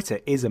 his Twitter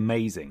is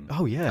amazing.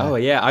 Oh, yeah. Oh,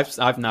 yeah.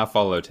 I've now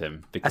followed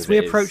him. Because as we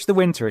approach the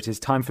winter, it is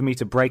time for me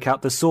to break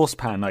out the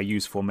saucepan I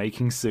use for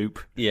making soup.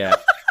 Yeah.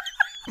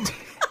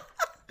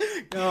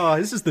 Oh,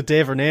 this is the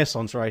Dave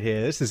Renaissance right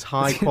here. This is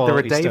high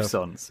quality the stuff.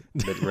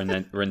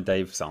 The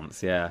Dave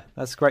Sons, yeah.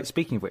 That's great.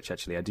 Speaking of which,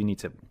 actually, I do need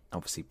to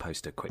obviously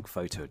post a quick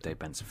photo of Dave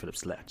Benson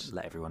Phillips to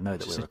let everyone know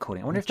that we're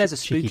recording. I wonder if there's a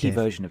spooky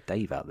version of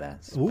Dave out there.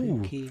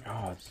 Spooky. Ooh.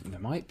 Oh, there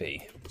might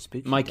be.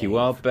 Spooky Mikey, Dave.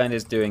 while Ben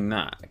is doing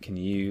that, can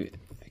you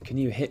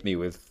hit me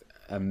with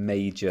a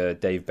major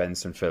Dave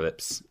Benson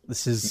Phillips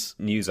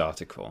news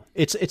article?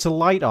 It's a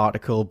light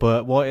article,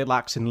 but what it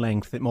lacks in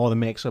length, it more than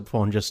makes up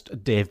for on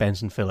just Dave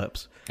Benson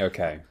Phillips.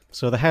 Okay.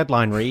 So the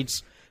headline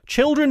reads,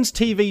 Children's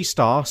TV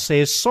star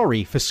says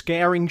sorry for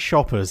scaring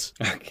shoppers.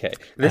 Okay.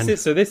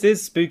 This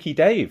is Spooky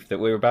Dave that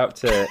we're about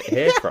to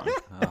hear from.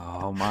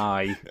 Oh,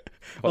 my.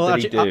 What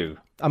did he do?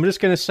 I'm just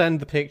going to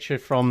send the picture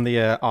from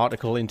the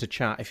article into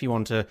chat if you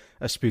want a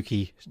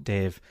Spooky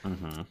Dave.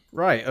 Mm-hmm.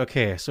 Right,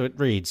 okay, so it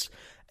reads,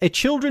 a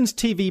children's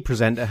TV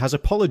presenter has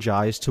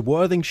apologised to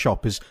Worthing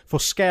shoppers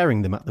for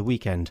scaring them at the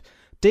weekend.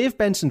 Dave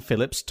Benson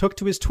Phillips took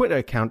to his Twitter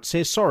account to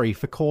say sorry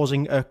for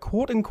causing a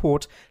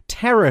quote-unquote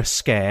terror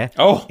scare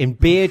in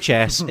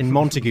BHS in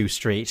Montague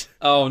Street.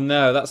 Oh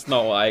no, that's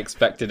not what I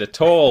expected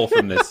at all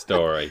from this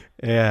story.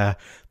 Yeah.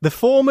 The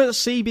former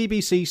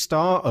CBBC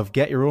star of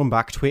Get Your Own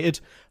Back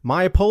tweeted,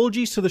 my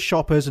apologies to the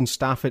shoppers and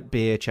staff at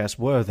BHS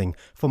Worthing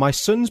for my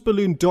son's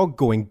balloon dog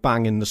going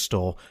bang in the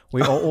store.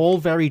 We are all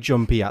very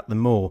jumpy at the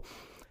mo.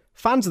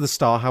 Fans of the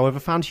star, however,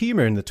 found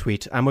humour in the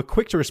tweet and were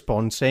quick to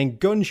respond, saying,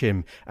 gunge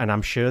him, and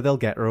I'm sure they'll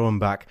get their own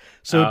back.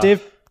 So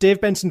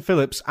Dave Benson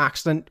Phillips'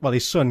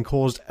 his son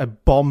caused a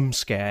bomb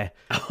scare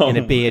in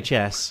a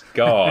BHS.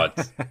 God.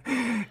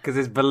 Because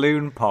his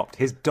balloon popped.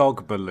 His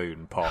dog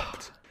balloon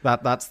popped.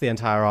 That's the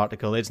entire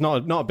article. It's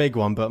not a big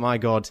one, but my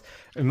God,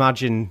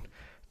 imagine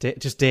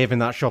just Dave in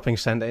that shopping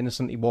centre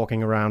innocently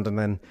walking around and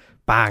then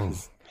bang.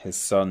 His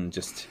son,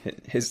 just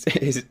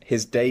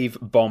his Dave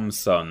bomb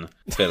son,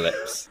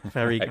 Phillips.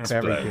 Very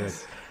good.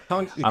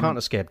 You can't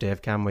escape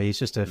Dave, can we? He's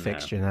just a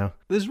fixture now.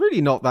 There's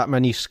really not that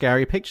many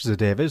scary pictures of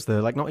Dave, is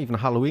there? Like, not even a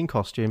Halloween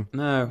costume.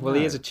 No, well,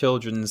 he is a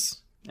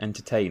children's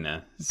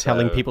entertainer.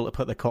 Telling people to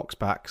put their cocks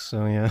back,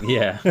 so yeah.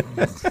 Yeah.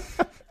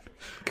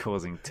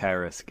 Causing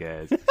terror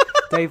scares.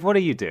 Dave, what are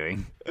you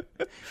doing?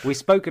 We've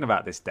spoken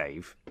about this,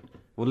 Dave.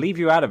 We'll leave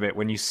you out of it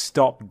when you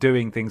stop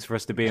doing things for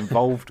us to be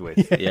involved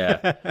with.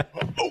 Yeah.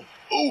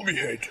 Oh, me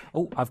head.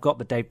 Oh, I've got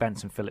the Dave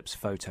Benson Phillips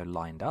photo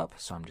lined up,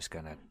 so I'm just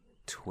going to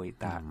tweet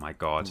that. Oh, my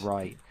God.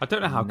 Right. I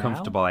don't know how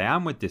comfortable I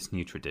am with this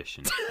new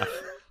tradition.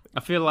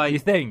 I feel like... You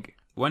think?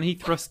 When he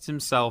thrusts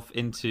himself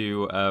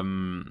into,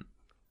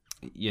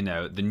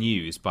 the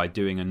news by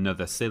doing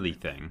another silly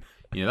thing,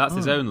 that's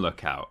his own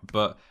lookout.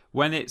 But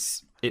when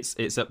it's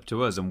up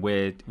to us and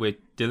we're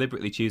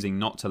deliberately choosing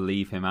not to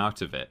leave him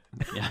out of it,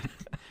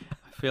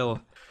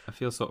 I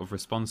feel sort of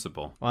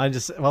responsible.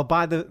 Well,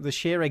 by the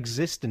sheer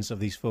existence of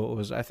these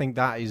photos, I think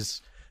that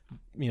is,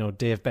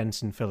 Dave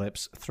Benson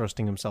Phillips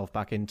thrusting himself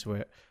back into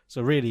it.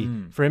 So really,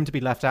 for him to be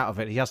left out of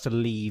it, he has to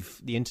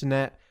leave the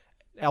internet.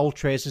 All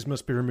traces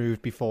must be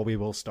removed before we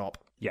will stop.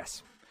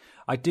 Yes.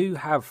 I do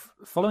have,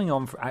 following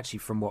on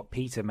from what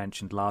Peter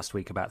mentioned last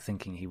week about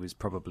thinking he was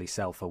probably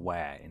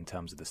self-aware in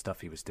terms of the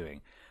stuff he was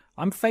doing,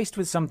 I'm faced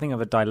with something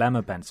of a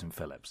dilemma, Benson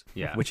Phillips,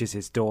 which is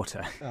his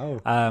daughter.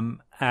 Oh.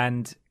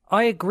 And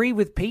I agree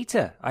with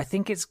Peter. I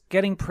think it's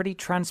getting pretty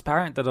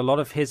transparent that a lot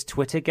of his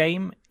Twitter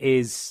game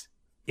is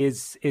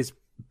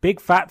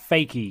big fat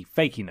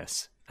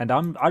fakiness, and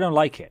I don't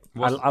like it.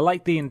 I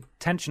like the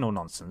intentional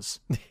nonsense,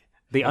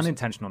 the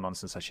unintentional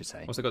nonsense, I should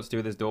say. What's it got to do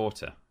with his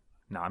daughter?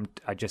 No,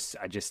 I just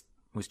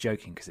was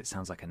joking because it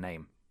sounds like a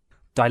name.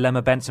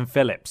 Dilemma Benson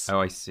Phillips. Oh,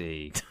 I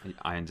see.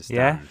 I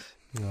understand.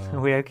 Yeah? Are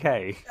we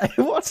okay?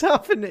 What's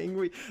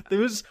happening? There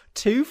was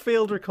 2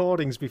 failed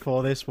recordings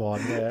before this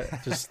one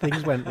where just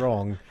things went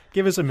wrong.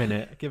 Give us a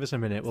minute.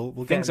 We'll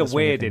get things are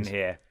weird in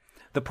here.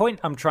 The point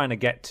I'm trying to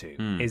get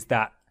to is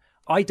that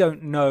I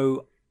don't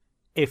know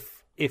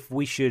if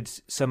we should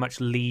so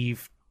much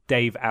leave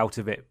Dave out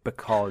of it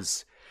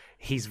because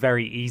he's a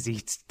very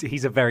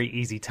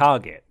easy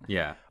target.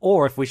 Yeah.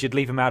 Or if we should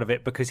leave him out of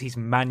it because he's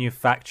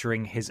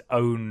manufacturing his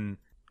own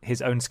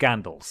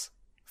scandals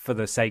for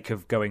the sake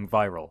of going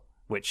viral,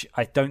 which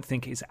I don't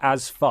think is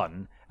as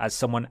fun as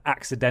someone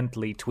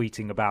accidentally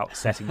tweeting about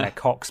setting their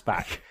cocks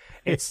back.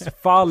 It's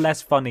far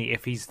less funny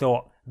if he's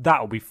thought,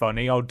 that'll be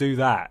funny, I'll do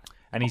that.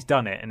 And he's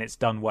done it, and it's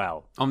done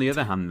well. On the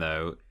other hand,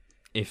 though,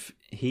 if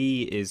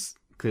he is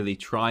clearly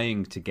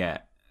trying to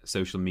get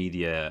social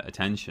media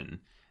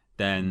attention,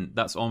 then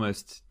that's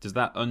almost... Does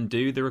that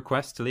undo the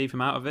request to leave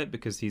him out of it?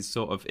 Because he's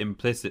sort of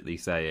implicitly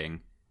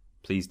saying,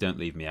 please don't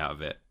leave me out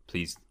of it.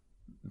 Please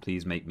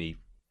make me...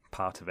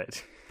 part of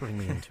it. Bring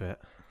me into it.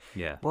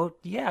 Yeah. Well,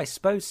 yeah, I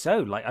suppose so.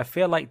 Like, I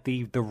feel like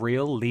the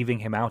real leaving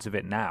him out of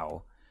it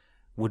now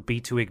would be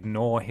to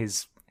ignore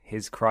his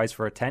cries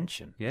for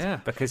attention. Yeah.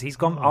 Because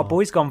our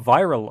boy's gone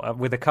viral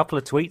with a couple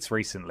of tweets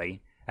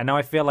recently, and now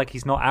I feel like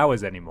he's not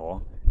ours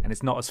anymore, and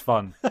it's not as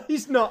fun.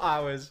 He's not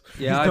ours.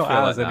 Yeah, I feel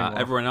like that. Anymore.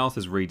 Everyone else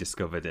has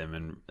rediscovered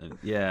him, and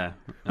yeah.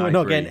 We're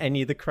not getting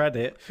any of the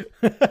credit.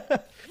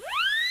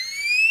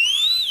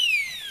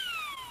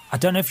 I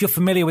don't know if you're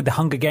familiar with the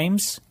Hunger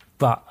Games,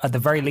 but at the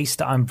very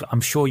least,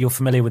 I'm sure you're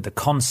familiar with the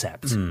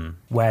concept,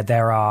 where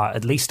there are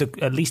at least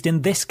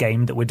in this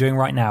game that we're doing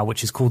right now,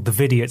 which is called the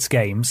Vidiots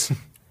Games,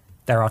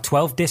 there are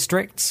 12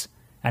 districts,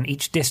 and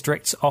each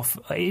district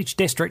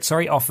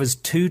offers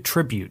 2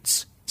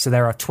 tributes. So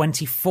there are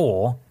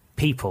 24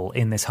 people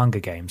in this Hunger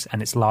Games,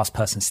 and it's last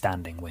person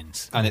standing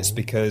wins. And it's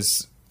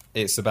because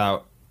it's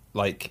about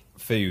like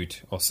food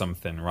or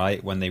something,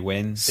 right? When they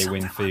win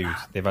food.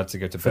 They've had to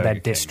go to for Burger their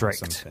King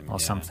district or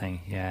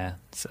something. Yeah,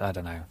 I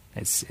don't know.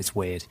 It's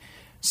weird.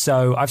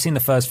 So I've seen the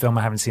first film.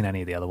 I haven't seen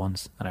any of the other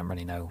ones. I don't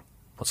really know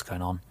what's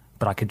going on,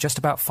 but I could just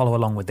about follow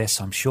along with this.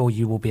 So I'm sure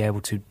you will be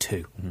able to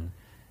too. Mm-hmm.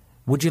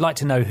 Would you like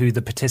to know who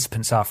the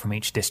participants are from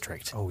each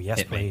district? Oh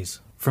yes,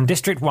 please. From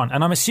District 1,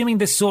 and I'm assuming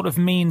this sort of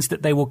means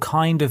that they will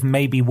kind of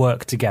maybe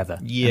work together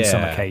on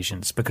some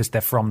occasions because they're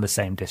from the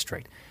same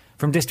district.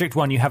 From District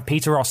 1, you have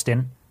Peter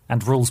Austin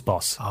and Rules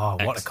Boss. Oh,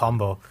 what a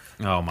combo.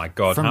 Oh my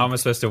God, how am I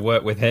supposed to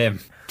work with him?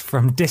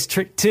 From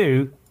District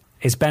 2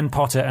 is Ben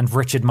Potter and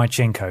Richard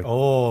Mychinko.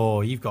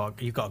 Oh, you've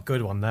got a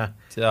good one there.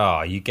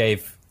 Oh, you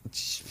gave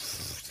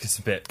just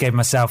a bit.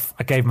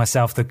 I gave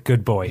myself the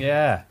good boy.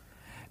 Yeah.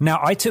 Now,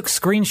 I took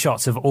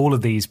screenshots of all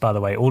of these, by the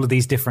way, all of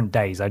these different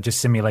days. I just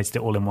simulated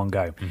it all in one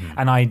go. Mm-hmm.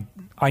 And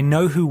I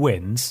know who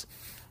wins,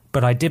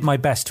 but I did my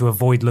best to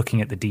avoid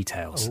looking at the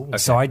details. Okay.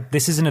 So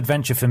this is an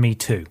adventure for me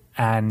too.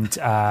 And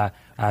so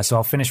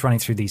I'll finish running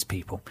through these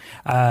people.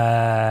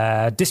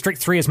 District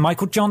 3 is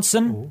Michael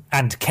Johnson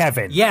and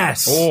Kevin.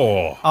 Yes.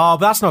 Oh,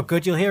 that's not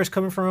good. You'll hear us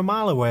coming from a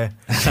mile away.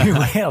 You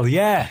will,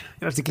 yeah.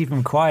 You have to keep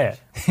him quiet.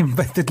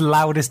 But the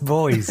loudest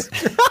boys.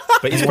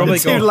 But he's probably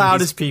the 2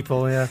 loudest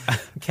people, yeah.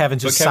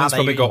 Kevin's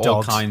probably got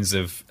all kinds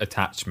of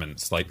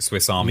attachments, like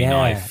Swiss Army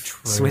knife.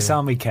 True. Swiss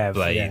Army Kev.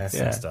 Blades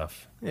and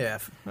stuff. Yeah,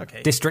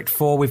 okay. District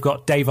 4, we've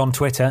got Dave on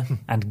Twitter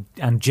and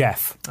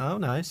Jeff. Oh,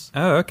 nice.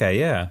 Oh, okay,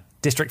 yeah.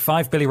 District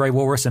 5, Billy Ray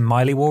Walrus and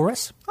Miley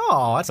Walrus.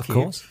 Oh, that's cute.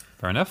 Of course.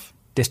 Fair enough.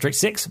 District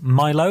 6,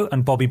 Milo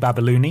and Bobby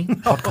Babalooni,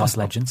 podcast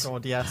legends.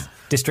 God, yes.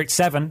 District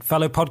 7,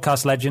 fellow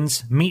podcast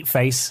legends,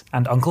 Meatface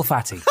and Uncle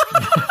Fatty.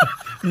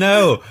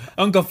 No,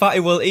 Uncle Fatty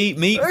will eat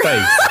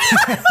Meatface.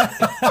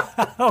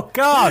 Oh,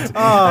 God.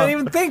 I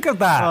didn't even think of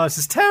that. Oh, this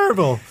is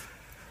terrible.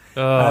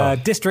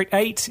 District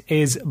 8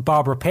 is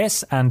Barbara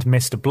Piss and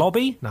Mr.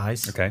 Blobby.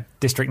 Nice. Okay.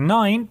 District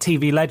 9,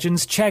 TV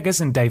legends Cheggers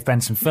and Dave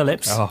Benson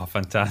Phillips. Oh,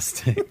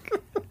 fantastic.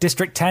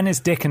 District 10 is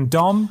Dick and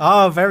Dom.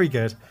 Oh, very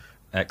good.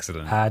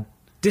 Excellent.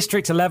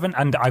 District 11,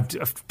 and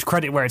I've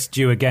credit where it's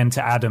due again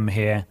to Adam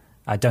here.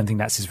 I don't think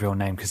that's his real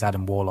name because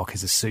Adam Warlock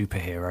is a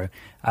superhero.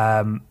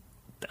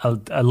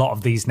 A lot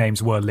of these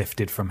names were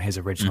lifted from his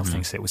original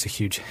thing, so it was a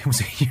huge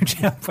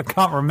help. I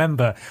can't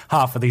remember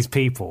half of these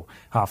people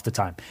half the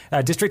time.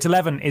 District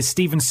 11 is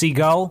Steven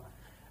Seagal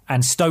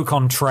and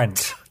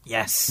Stoke-on-Trent.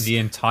 Yes. The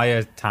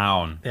entire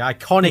town. The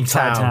iconic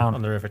town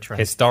on the River Trent.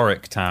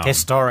 Historic town.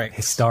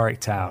 Historic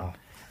town. Oh.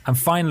 And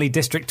finally,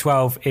 District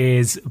 12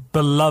 is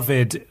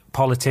beloved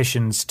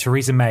politicians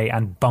Theresa May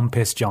and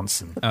Bumpus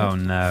Johnson. Oh,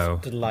 no.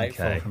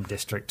 Delightful. Okay. From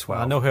District 12.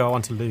 I know who I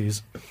want to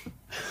lose.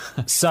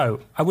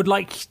 So, I would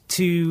like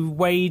to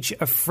wage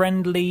a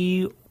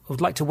friendly...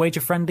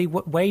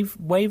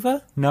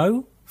 waiver?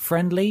 No?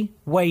 Friendly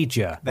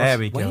wager. There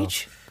we go.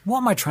 Wage? What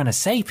am I trying to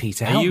say,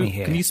 Peter? Help me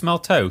here. Can you smell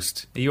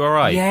toast? Are you all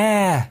right?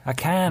 Yeah, I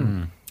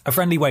can. A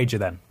friendly wager,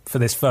 then, for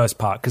this first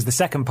part, because the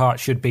second part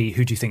should be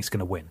who do you think's going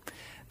to win.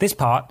 This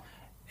part,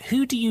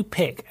 who do you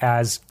pick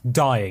as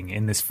dying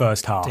in this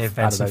first half? Dave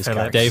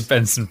Benson-Phillips. Dave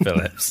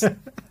Benson-Phillips.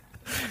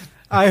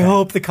 I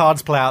hope the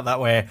cards play out that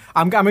way.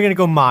 I'm going to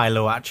go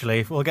Milo,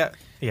 actually. We'll get...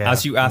 Yeah,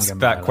 as you asked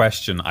that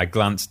question, I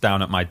glanced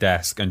down at my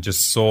desk and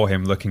just saw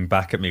him looking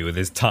back at me with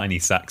his tiny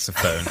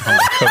saxophone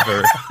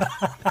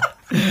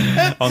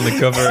on the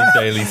cover of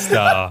Daily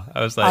Star.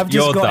 I was like,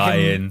 "You're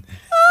dying."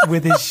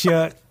 With his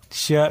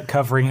shirt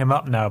covering him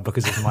up now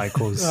because of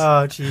Michael's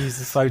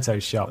Jesus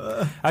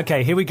Photoshop.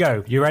 Okay, here we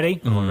go. You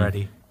ready? I'm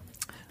ready.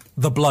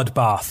 The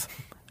bloodbath.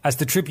 As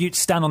the tributes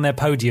stand on their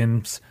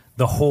podiums,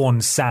 the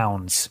horn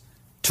sounds.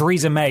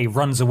 Theresa May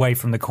runs away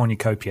from the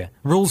cornucopia.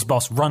 Rules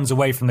Boss runs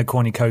away from the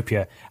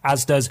cornucopia,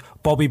 as does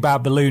Bobby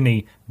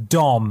Babaluni,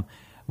 Dom.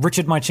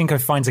 Richard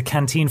Mychinko finds a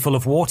canteen full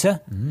of water.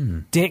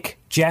 Dick,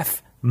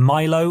 Jeff,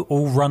 Milo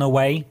all run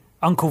away.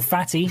 Uncle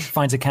Fatty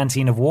finds a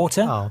canteen of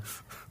water. Oh.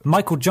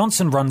 Michael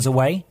Johnson runs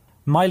away.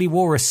 Miley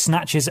Walrus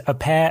snatches a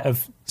pair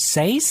of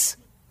sais.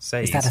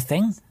 Is that a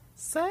thing?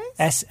 Sais?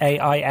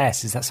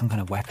 S-A-I-S. Is that some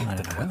kind of weapon? I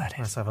don't know what that is.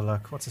 Let's have a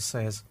look. What's it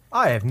says?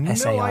 I have no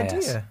S-A-I-S.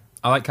 idea.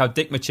 I like how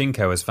Dick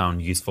Machinko has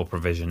found useful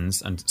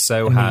provisions, and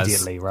so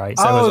Immediately, has right?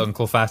 So has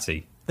Uncle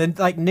Fatty. They're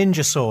like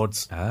ninja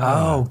swords.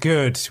 Oh,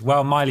 good.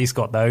 Well, Miley's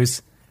got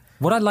those.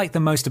 What I like the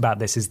most about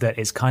this is that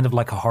it's kind of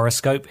like a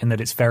horoscope in that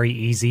it's very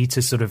easy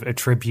to sort of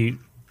attribute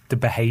the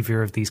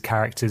behaviour of these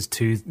characters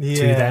to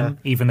them,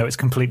 even though it's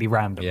completely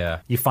random.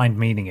 Yeah. You find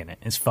meaning in it.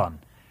 It's fun.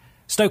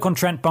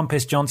 Stoke-on-Trent,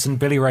 Bumpus Johnson,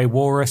 Billy Ray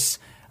Walrus,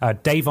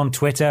 Dave on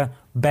Twitter,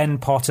 Ben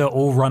Potter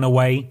all run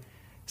away.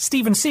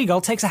 Steven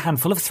Seagal takes a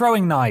handful of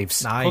throwing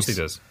knives. Nice. Of course he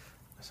does.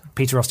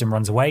 Peter Austin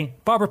runs away.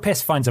 Barbara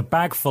Piss finds a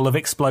bag full of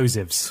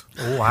explosives.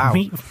 Oh, wow.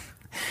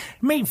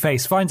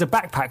 Meatface finds a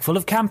backpack full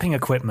of camping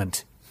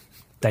equipment.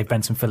 Dave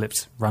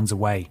Benson-Phillips runs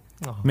away.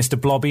 Mr.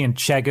 Blobby and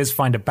Cheggers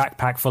find a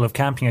backpack full of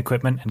camping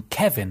equipment, and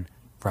Kevin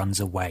runs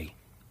away.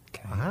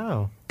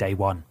 Wow. Day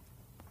 1.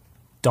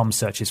 Dom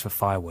searches for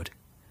firewood.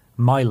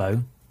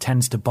 Milo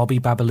tends to Bobby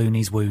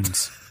Babaluni's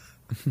wounds.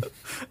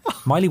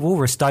 Miley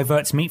Walrus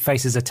diverts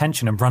Meatface's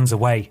attention and runs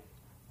away.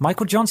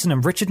 Michael Johnson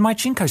and Richard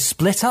Mychinko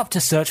split up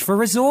to search for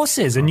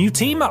resources. A new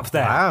team up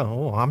there. Wow.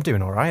 Oh, I'm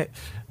doing all right.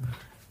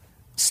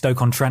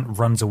 Stoke-on-Trent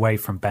runs away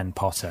from Ben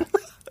Potter.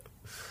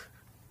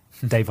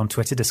 Dave on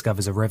Twitter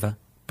discovers a river.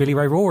 Billy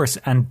Ray Walrus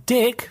and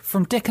Dick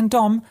from Dick and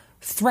Dom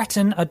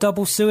threaten a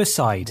double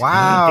suicide.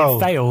 Wow. It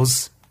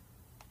fails,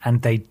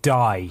 and they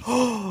die.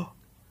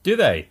 Do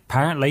they?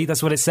 Apparently,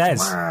 that's what it says.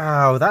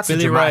 Wow, that's a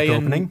dramatic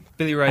opening.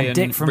 Billy Ray and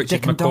Dick from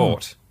Richard Dick and Dom.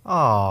 McCourt.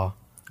 Oh,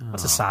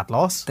 that's a sad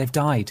loss. They've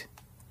died.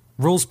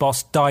 Rules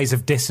Boss dies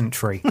of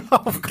dysentery.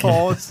 Of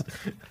course.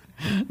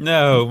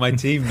 No, my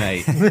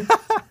teammate.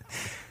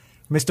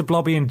 Mr.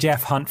 Blobby and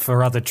Jeff hunt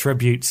for other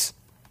tributes.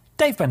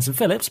 Dave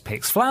Benson-Phillips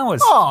picks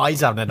flowers. Oh,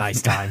 he's having a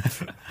nice time.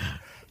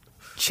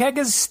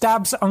 Cheggers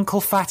stabs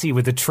Uncle Fatty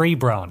with a tree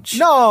branch.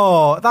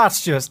 No,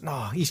 that's just...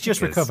 No, he's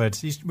just recovered.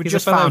 We He's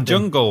just a found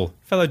him.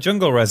 fellow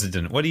jungle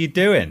resident. What are you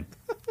doing?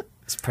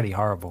 It's pretty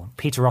horrible.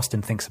 Peter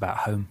Austin thinks about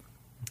home.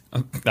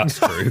 That's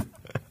true.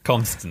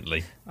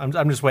 Constantly. I'm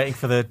just waiting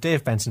for the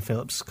Dave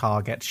Benson-Phillips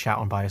car gets shot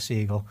on by a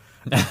seagull.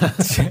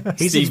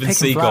 He's Steven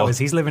picking Seagal. flowers.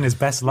 He's living his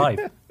best life.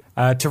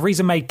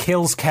 Theresa May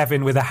kills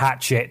Kevin with a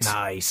hatchet.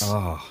 Nice.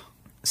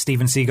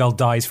 Steven Seagal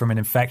dies from an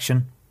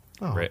infection.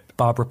 Rip.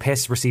 Barbara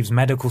Piss receives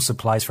medical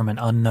supplies from an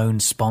unknown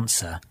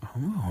sponsor.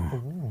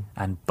 Oh.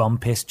 And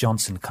Bumpus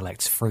Johnson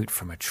collects fruit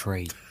from a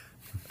tree.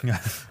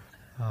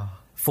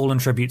 Fallen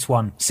Tributes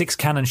 1. 6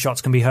 cannon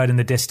shots can be heard in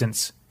the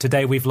distance.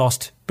 Today we've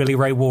lost Billy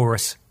Ray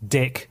Walrus,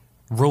 Dick,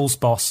 Rules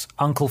Boss,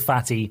 Uncle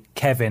Fatty,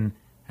 Kevin,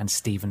 and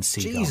Steven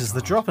Seagal. Jesus,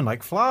 they're dropping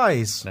like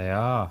flies. They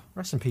are.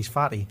 Rest in peace,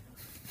 Fatty.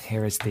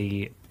 Here is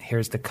the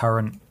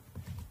current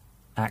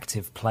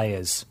active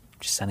players.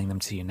 Just sending them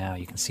to you now.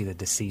 You can see the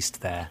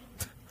deceased there.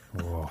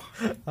 Oh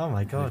my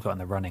We've God. got in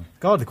the running.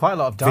 God, quite a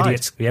lot have died.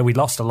 Vidiots, yeah, we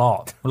lost a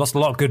lot. We lost a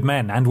lot of good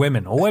men and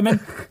women. All women.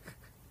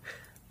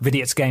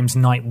 Vidiots Games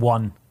Night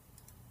 1.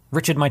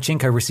 Richard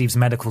Mychinko receives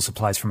medical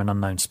supplies from an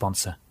unknown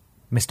sponsor.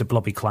 Mr.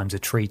 Blobby climbs a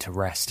tree to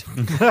rest.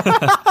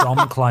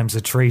 Dom climbs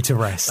a tree to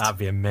rest. That'd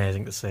be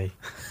amazing to see.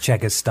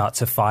 Cheggers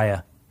starts a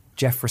fire.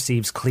 Jeff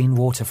receives clean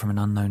water from an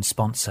unknown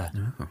sponsor.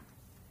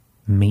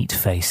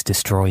 Meatface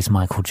destroys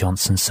Michael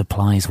Johnson's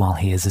supplies while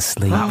he is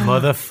asleep. That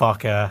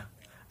motherfucker.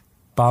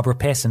 Barbara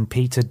Piss and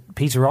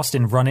Peter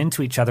Austin run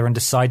into each other and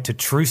decide to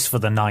truce for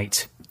the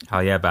night. Oh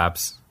yeah,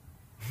 Babs.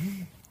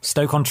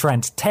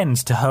 Stoke-on-Trent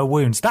tends to her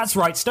wounds. That's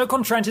right,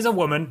 Stoke-on-Trent is a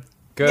woman.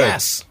 Good.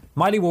 Yes.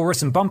 Miley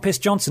Walrus and Bumpus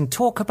Johnson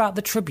talk about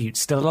the tribute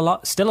still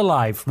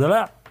alive.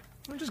 Blah.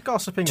 We're just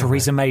gossiping.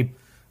 Theresa May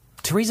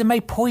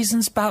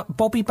poisons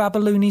Bobby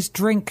Babaluni's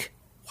drink.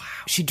 Wow.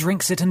 She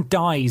drinks it and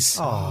dies.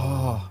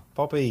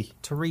 Bobby.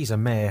 Theresa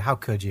May, how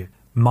could you?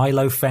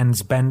 Milo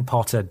fends Ben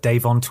Potter,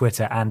 Dave on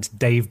Twitter, and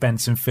Dave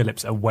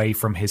Benson-Phillips away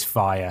from his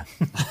fire.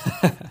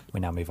 We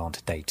now move on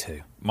to day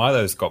 2.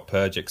 Milo's got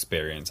purge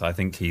experience. I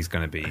think he's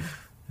going to be...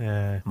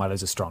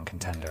 Milo's a strong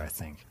contender, I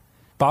think.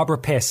 Barbara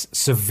Piss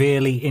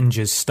severely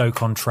injures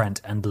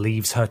Stoke-on-Trent and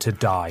leaves her to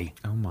die.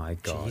 Oh my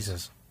God.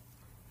 Jesus.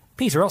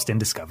 Peter Austin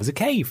discovers a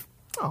cave.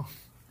 Oh.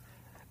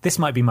 This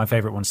might be my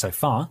favourite one so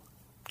far,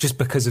 just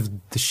because of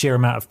the sheer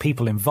amount of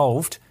people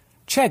involved.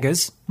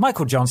 Cheggers,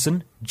 Michael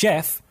Johnson,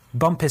 Jeff,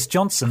 Bumpus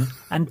Johnson,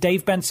 and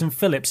Dave Benson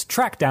Phillips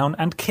track down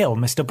and kill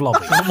Mr.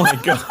 Blobby. Oh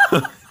my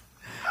God.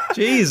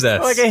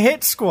 Jesus. Like a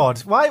hit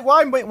squad. Why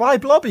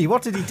Blobby?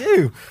 What did he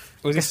do?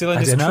 Was he still in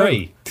his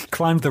tree? He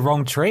climbed the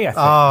wrong tree, I think.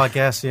 Oh, I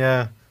guess,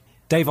 yeah.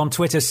 Dave on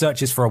Twitter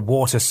searches for a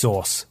water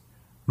source.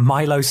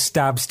 Milo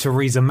stabs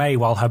Theresa May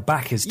while her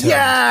back is turned.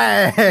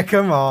 Yeah,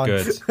 come on.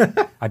 Good.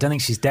 I don't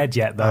think she's dead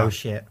yet, though. Oh,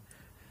 shit.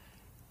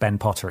 Ben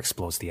Potter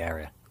explores the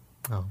area.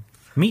 Oh.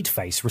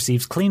 Meatface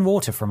receives clean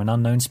water from an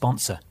unknown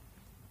sponsor.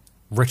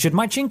 Richard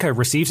Mychinko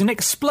receives an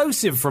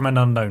explosive from an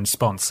unknown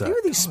sponsor. Who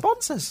are these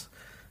sponsors?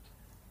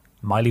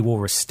 Miley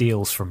Walrus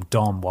steals from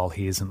Dom while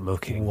he isn't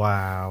looking.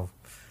 Wow.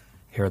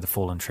 Here are the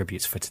fallen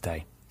tributes for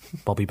today.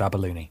 Bobby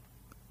Babalooni,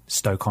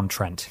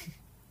 Stoke-on-Trent,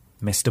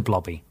 Mr.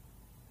 Blobby,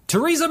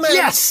 Theresa May.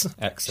 Yes!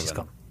 Excellent. She's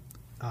gone.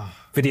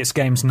 Vidiots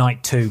Games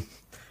Night 2.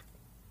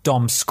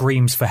 Dom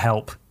screams for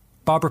help.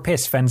 Barbara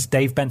Piss fends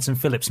Dave Benson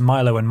Phillips,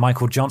 Milo and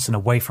Michael Johnson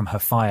away from her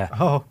fire.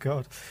 Oh,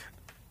 God.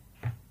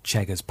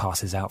 Cheggers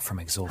passes out from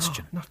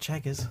exhaustion. Not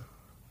Cheggers.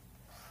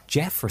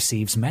 Jeff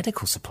receives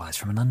medical supplies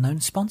from an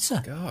unknown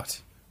sponsor. God.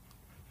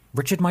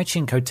 Richard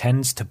Mychinko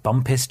tends to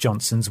Bumpus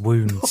Johnson's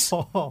wounds.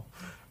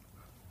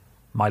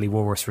 Miley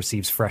Walrus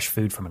receives fresh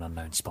food from an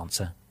unknown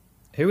sponsor.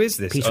 Who is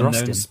this Peter unknown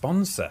Austin.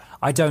 sponsor?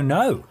 I don't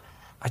know.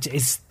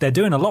 They're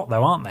doing a lot,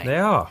 though, aren't they? They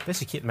are.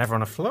 Basically keeping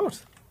everyone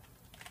afloat.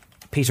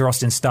 Peter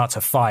Austin starts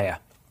a fire.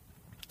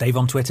 Dave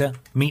on Twitter,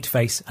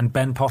 Meatface, and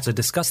Ben Potter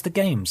discuss the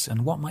games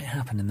and what might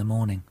happen in the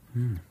morning.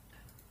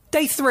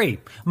 Day 3.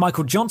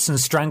 Michael Johnson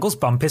strangles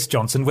Bumpus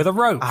Johnson with a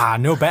rope. Ah,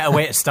 no better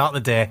way to start the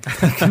day.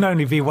 There can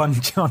only be one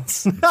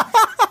Johnson.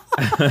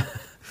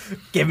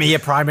 Give me your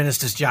Prime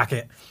Minister's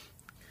jacket.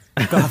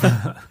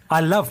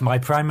 I love my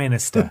Prime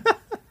Minister.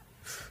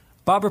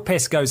 Barbara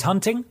Piss goes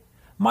hunting.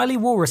 Miley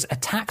Walrus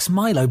attacks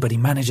Milo, but he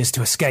manages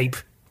to escape.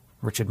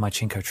 Richard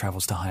Mychinko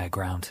travels to higher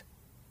ground.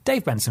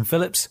 Dave Benson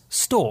Phillips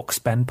stalks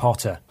Ben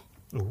Potter.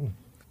 Ooh.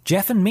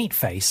 Jeff and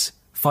Meatface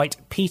fight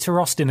Peter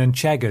Austin and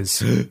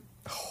Cheggers.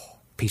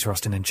 Peter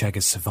Austin and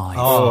Cheggers survive.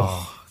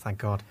 Oh, thank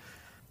God.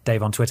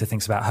 Dave on Twitter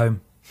thinks about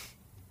home.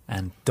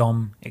 And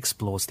Dom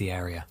explores the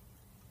area.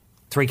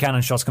 3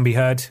 cannon shots can be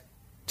heard.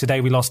 Today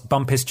we lost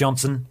Bumpus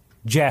Johnson,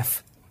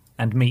 Jeff,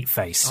 and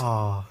Meatface.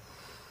 Oh,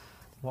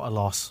 what a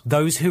loss.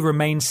 Those who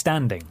remain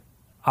standing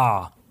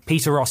are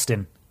Peter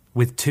Austin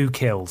with 2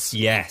 kills.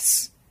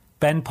 Yes.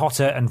 Ben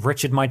Potter and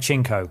Richard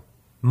Mychinko.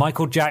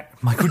 Michael Jackson.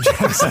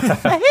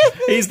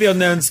 He's the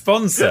unknown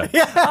sponsor.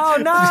 Oh,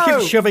 no!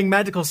 Just keep shoving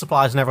medical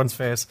supplies in everyone's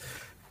face.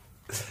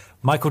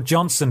 Michael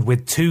Johnson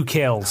with 2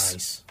 kills.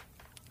 Nice.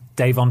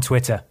 Dave on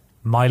Twitter.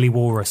 Miley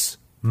Walrus.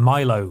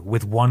 Milo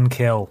with 1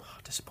 kill. Oh,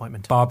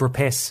 disappointment. Barbara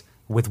Piss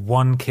with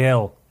 1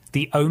 kill.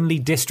 The only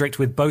district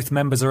with both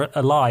members are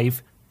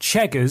alive,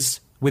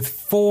 Cheggers with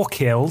 4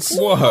 kills.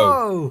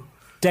 Whoa.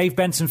 Dave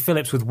Benson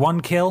Phillips with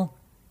 1 kill.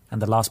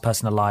 And the last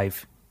person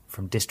alive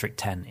from District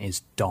 10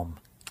 is Dom.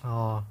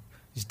 Oh,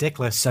 he's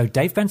dickless. So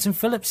Dave Benson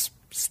Phillips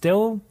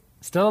still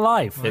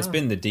alive. It's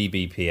been the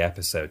DBP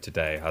episode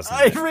today, hasn't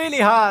It it? really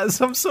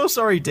has. I'm so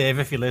sorry, Dave,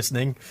 if you're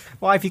listening.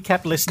 Why have you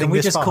kept listening Can we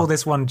this just far? call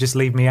this one Just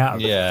Leave Me Out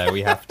of It? Yeah,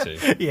 we have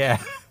to.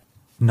 Yeah.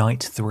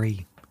 Night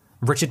 3.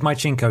 Richard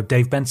Mychinko,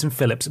 Dave Benson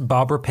Phillips,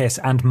 Barbara Piss,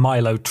 and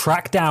Milo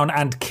track down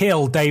and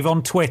kill Dave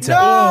on Twitter.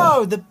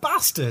 No, the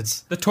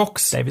bastards. The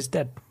Tux. Dave is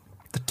dead.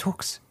 The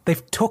Tooks.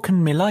 They've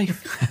taken me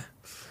life.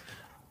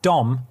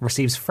 Dom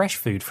receives fresh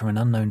food from an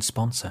unknown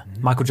sponsor.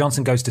 Michael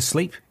Johnson goes to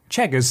sleep.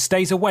 Cheggers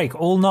stays awake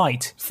all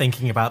night.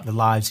 Thinking about the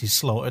lives he's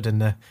slaughtered in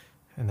the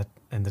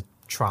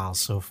trials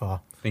so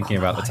far. Thinking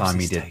about the time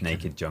he he's did taken.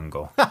 Naked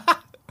Jungle.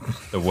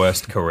 The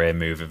worst career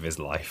move of his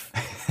life.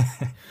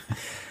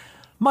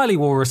 Miley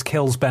Walrus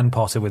kills Ben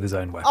Potter with his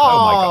own weapon.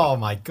 Oh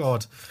my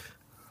God.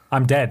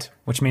 I'm dead,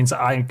 which means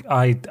I'm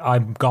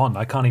gone.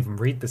 I can't even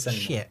read this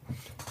anymore. Shit.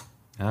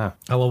 Oh.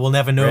 Oh, well, we'll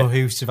never know Rip.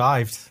 who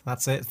survived.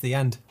 That's it. It's the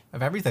end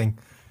of everything.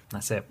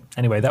 That's it.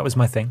 Anyway, that was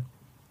my thing.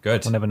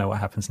 Good. We'll never know what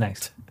happens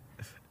next.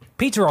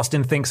 Peter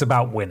Austin thinks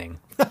about winning.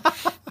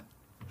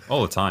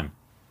 All the time.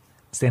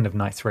 It's the end of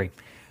night 3.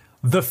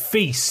 The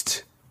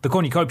feast. The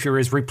cornucopia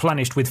is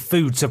replenished with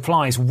food,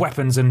 supplies,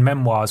 weapons, and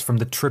memoirs from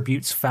the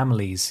tributes'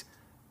 families.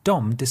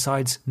 Dom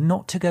decides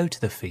not to go to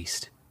the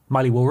feast.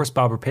 Miley Walrus,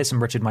 Barbara Piss,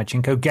 and Richard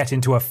Mychinko get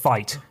into a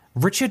fight.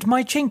 Richard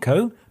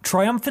Mychinko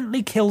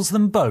triumphantly kills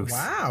them both.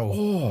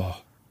 Wow.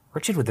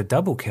 Richard with a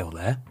double kill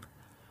there.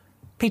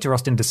 Peter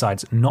Austin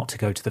decides not to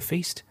go to the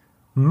feast.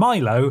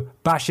 Milo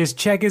bashes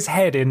Cheggers'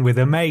 head in with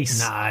a mace.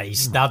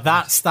 Nice. Now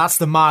that's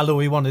the Milo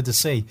we wanted to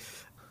see.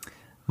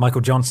 Michael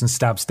Johnson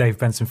stabs Dave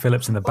Benson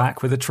Phillips in the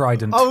back with a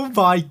trident. Oh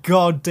my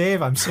God,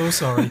 Dave, I'm so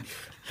sorry.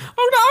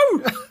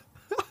 Oh no!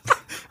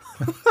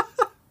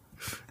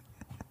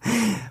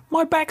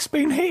 My back's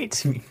been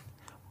hit.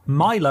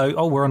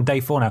 Milo, we're on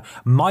day 4 now.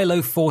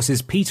 Milo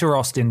forces Peter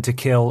Austin to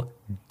kill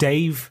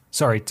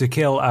to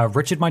kill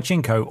Richard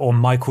Mychinko or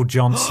Michael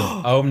Johnson.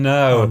 Oh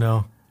no. Oh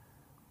no.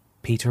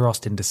 Peter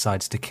Austin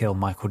decides to kill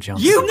Michael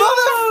Johnson. You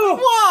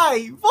mother!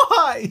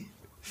 Why?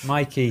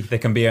 Mikey, there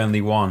can be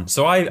only one.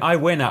 So I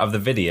win out of the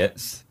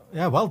Vidiots.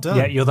 Yeah, well done.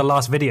 Yeah, you're the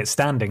last Vidiot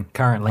standing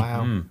currently.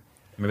 Wow.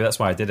 Maybe that's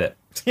why I did it.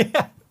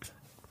 Yeah.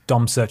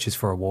 Dom searches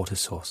for a water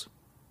source.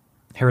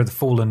 Here are the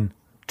fallen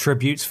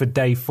tributes for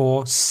day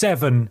 4.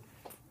 7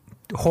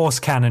 horse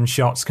cannon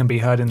shots can be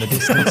heard in the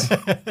distance.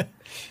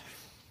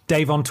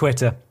 Dave on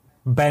Twitter,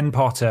 Ben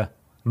Potter,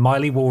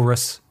 Miley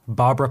Walrus,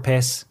 Barbara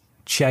Piss,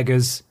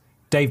 Cheggers,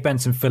 Dave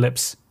Benson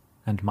Phillips,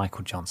 and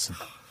Michael Johnson.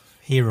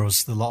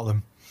 Heroes, the lot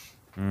of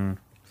them.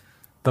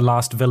 The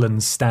last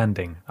villains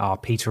standing are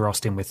Peter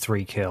Austin with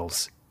 3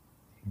 kills,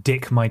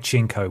 Dick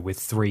Mychinko with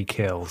 3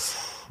 kills,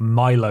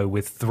 Milo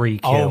with 3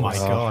 kills, Oh my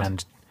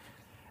God.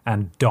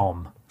 and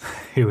Dom,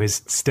 who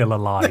is still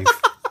alive.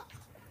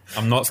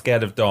 I'm not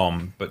scared of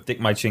Dom, but Dick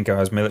Mychinko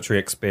has military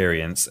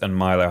experience and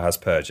Milo has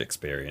purge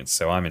experience,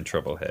 so I'm in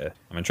trouble here.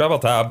 I'm in trouble,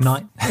 Tab.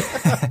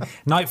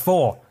 Night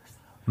 4.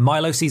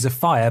 Milo sees a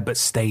fire but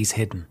stays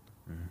hidden.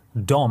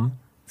 Dom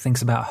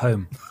thinks about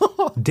home.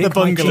 Dick The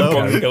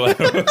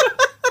bungalow.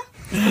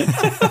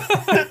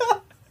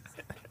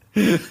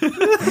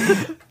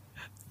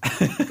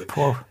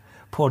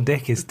 Poor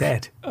Dick is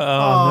dead.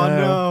 Oh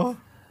no.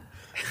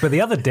 But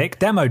the other Dick,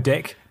 Demo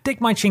Dick, Dick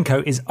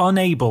Mychinko is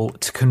unable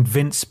to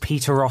convince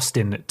Peter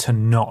Austin to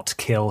not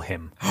kill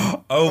him.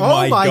 Oh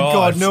my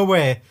God. No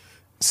way.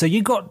 So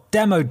you got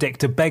Demo Dick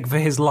to beg for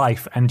his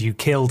life and you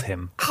killed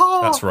him.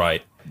 That's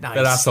right. Nice.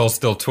 That asshole's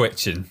still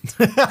twitching.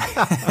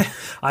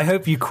 I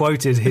hope you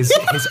quoted his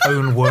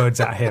own words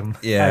at him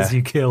as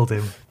you killed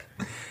him.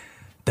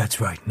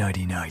 That's right,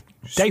 nighty-night.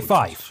 Day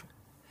 5.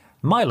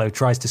 Milo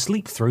tries to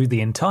sleep through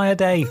the entire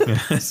day.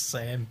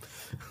 Same.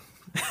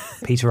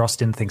 Peter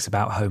Austin thinks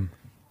about home.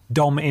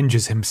 Dom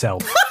injures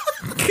himself.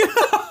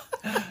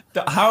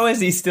 How is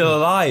he still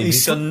alive?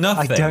 He's done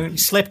nothing. He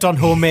slipped on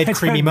homemade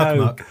creamy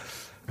muck.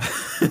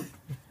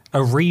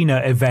 Arena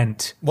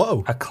event.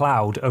 Whoa. A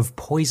cloud of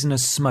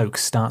poisonous smoke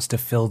starts to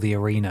fill the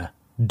arena.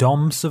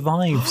 Dom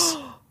survives.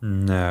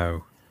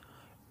 No.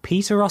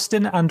 Peter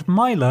Austin and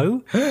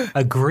Milo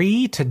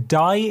agree to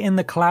die in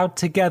the cloud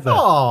together.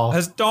 Oh.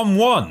 Has Dom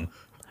won?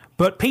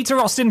 But Peter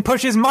Austin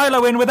pushes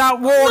Milo in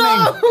without warning.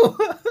 No.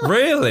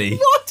 Really?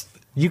 What?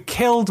 You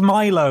killed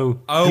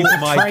Milo. Oh you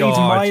my betrayed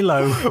God.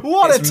 Milo.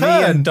 What It's a me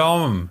turn. and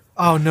Dom.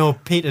 Oh no,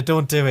 Peter,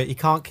 don't do it. You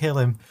can't kill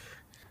him.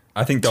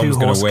 I think Dom's 2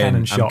 going horse to win.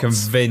 cannon I'm shots.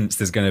 convinced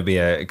there's going to be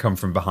a come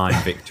from behind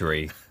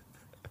victory.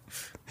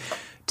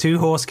 2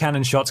 horse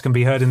cannon shots can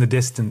be heard in the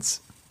distance.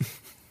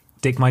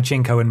 Dick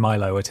Mychinko and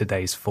Milo are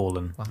today's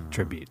fallen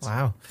tributes.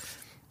 Wow.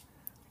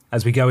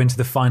 As we go into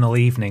the final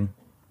evening,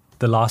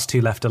 the last 2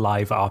 left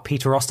alive are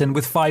Peter Austin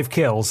with 5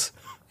 kills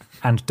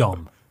and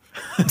Dom,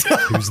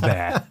 who's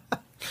there.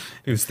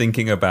 Who's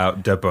thinking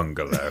about the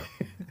bungalow?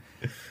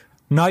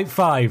 Night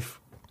 5.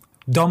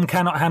 Dom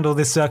cannot handle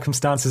the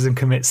circumstances and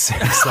commits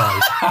suicide.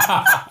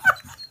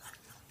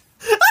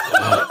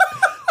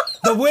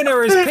 The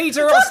winner is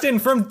Peter Austin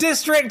from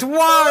District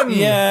 1!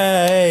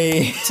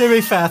 Yay! To be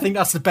fair, I think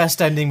that's the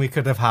best ending we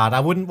could have had. I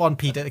wouldn't want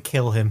Peter to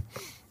kill him.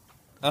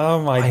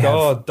 Oh my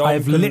God. Dom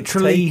I've couldn't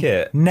literally take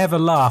it. never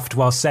laughed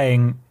while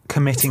saying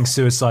committing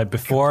suicide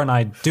before, and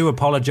I do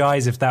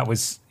apologise if that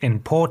was in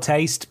poor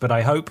taste, but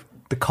I hope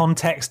the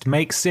context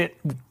makes it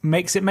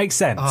make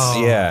sense.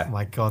 Oh Yeah.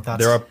 my God,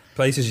 that's... There are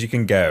places you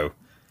can go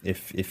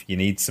if you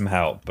need some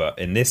help, but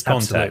in this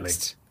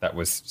context, that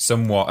was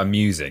somewhat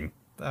amusing.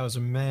 That was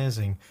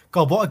amazing.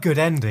 God, what a good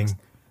ending.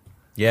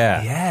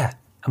 Yeah. Yeah.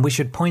 And we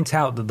should point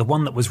out that the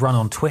one that was run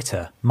on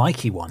Twitter,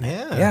 Mikey won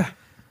it. Yeah.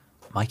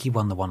 Mikey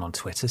won the one on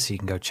Twitter, so you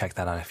can go check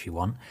that out if you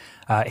want.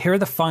 Here are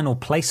the final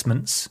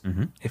placements.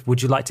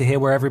 Would you like to hear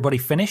where everybody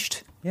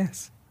finished?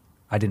 Yes.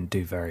 I didn't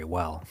do very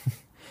well.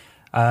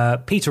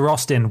 Peter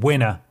Austin,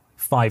 winner,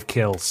 5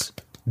 kills.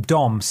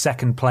 Dom,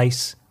 2nd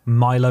place.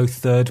 Milo,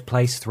 3rd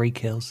place, 3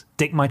 kills.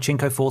 Dick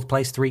Mychinko, 4th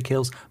place, 3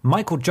 kills.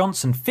 Michael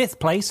Johnson, 5th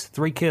place,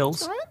 3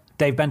 kills.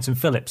 Dave Benson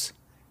Phillips,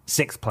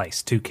 6th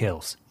place, 2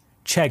 kills.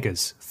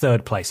 Cheggers,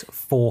 3rd place,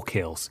 4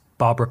 kills.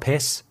 Barbara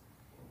Piss,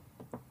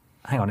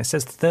 hang on, it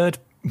says 3rd.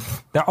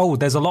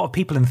 There's a lot of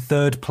people in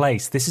 3rd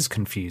place. This is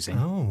confusing.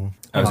 Oh.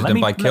 Was it done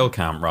by kill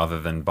count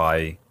rather than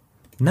by...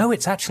 No,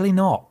 it's actually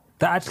not.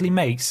 That actually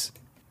makes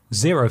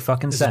 0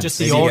 fucking Is sense. it just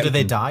the Maybe you order get-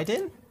 they died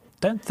in?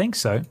 Don't think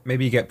so.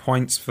 Maybe you get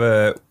points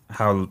for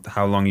how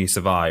long you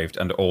survived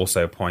and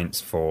also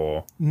points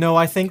for... No,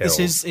 I think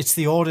Kills. it's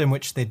the order in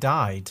which they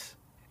died.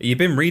 You've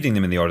been reading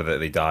them in the order that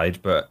they died,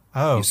 but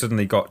you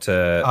suddenly got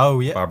to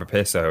Barbara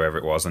Pierce or whoever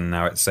it was, and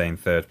now it's saying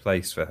 3rd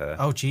place for her.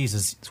 Oh,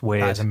 Jesus. It's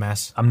weird. That is a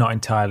mess. I'm not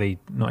entirely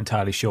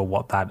sure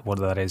what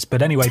that is.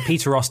 But anyway,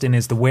 Peter Austin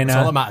is the winner.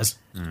 That's all that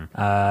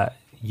matters.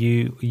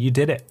 You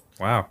did it.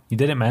 Wow. You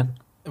did it, man.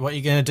 What are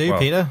you going to do, Well-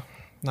 Peter?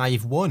 Now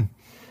you've won.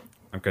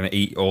 I'm going to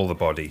eat all the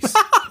bodies.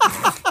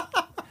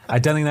 I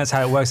don't think that's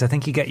how it works. I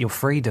think you get your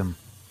freedom.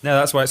 No,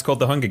 that's why it's called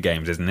the Hunger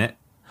Games, isn't it?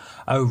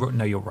 Oh,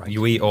 no, you're right.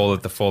 You eat all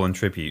of the fallen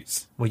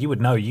tributes. Well, you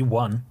would know. You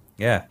won.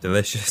 Yeah,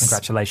 delicious.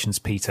 Congratulations,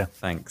 Peter.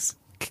 Thanks.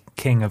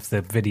 King of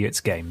the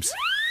Vidiots games.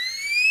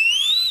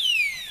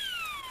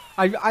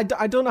 I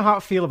don't know how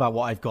to feel about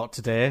what I've got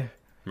today.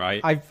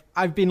 Right.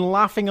 I've been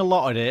laughing a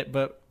lot at it,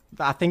 but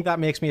I think that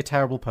makes me a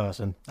terrible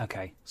person.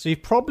 Okay. So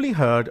you've probably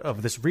heard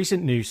of this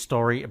recent news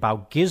story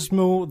about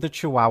Gizmo the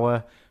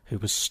Chihuahua who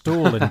was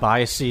stolen by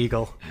a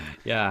seagull.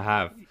 Yeah, I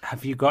have.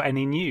 Have you got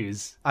any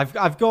news?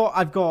 I've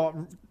got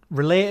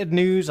related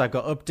news, I've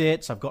got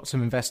updates, I've got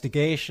some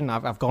investigation.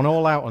 I've gone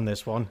all out on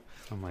this one.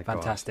 Oh my God.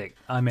 Fantastic.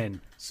 I'm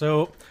in.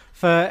 So,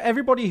 for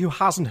everybody who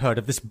hasn't heard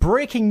of this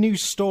breaking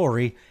news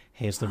story,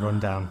 here's the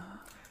rundown.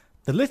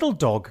 The little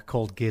dog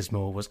called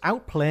Gizmo was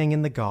out playing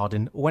in the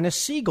garden when a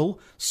seagull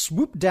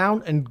swooped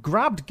down and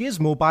grabbed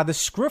Gizmo by the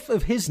scruff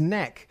of his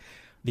neck.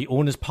 The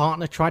owner's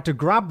partner tried to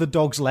grab the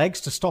dog's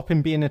legs to stop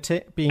him being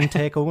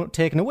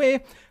taken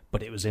away,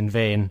 but it was in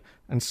vain.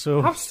 And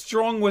so, how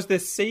strong was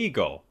this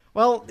seagull?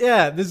 Well,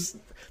 yeah, there's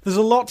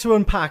a lot to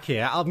unpack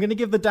here. I'm going to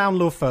give the down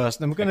low first,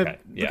 and then we're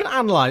going to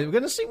analyze. We're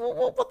going to see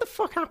what the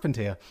fuck happened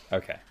here.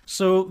 Okay.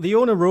 So the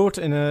owner wrote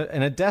in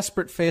a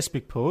desperate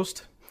Facebook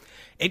post,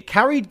 "It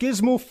carried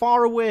Gizmo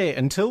far away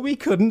until we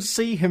couldn't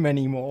see him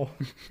anymore."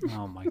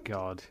 Oh my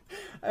God.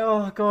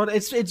 Oh God,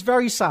 it's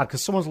very sad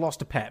because someone's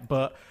lost a pet,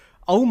 but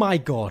oh my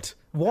God,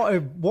 what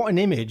an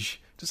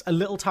image! Just a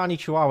little tiny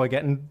chihuahua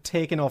getting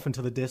taken off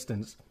into the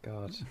distance.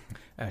 God.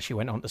 She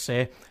went on to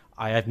say,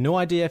 "I have no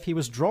idea if he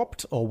was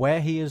dropped or where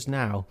he is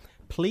now.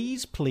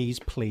 Please, please,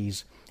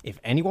 please, if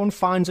anyone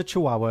finds a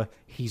chihuahua,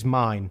 he's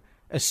mine.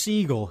 A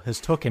seagull has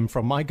took him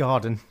from my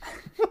garden."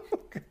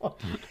 God.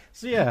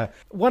 So yeah,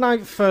 when I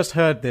first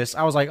heard this,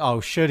 I was like, oh,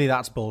 surely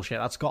that's bullshit.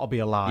 That's got to be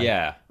a lie.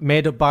 Yeah.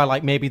 Made up by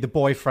like maybe the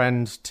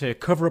boyfriend to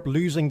cover up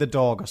losing the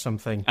dog or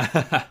something.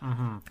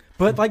 Mm-hmm.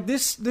 But like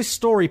this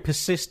story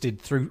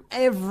persisted through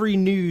every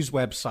news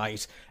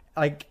website,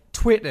 like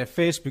Twitter,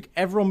 Facebook,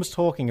 everyone was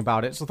talking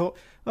about it. So I thought,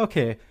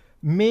 okay,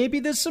 maybe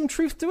there's some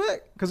truth to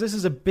it, because this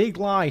is a big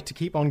lie to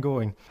keep on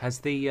going. Has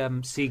the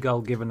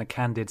seagull given a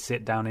candid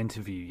sit-down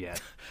interview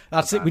yet?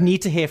 That's it. We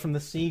need to hear from the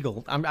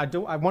seagull. I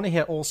want to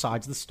hear all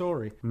sides of the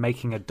story.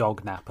 Making a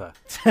dog napper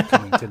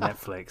coming to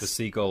Netflix. The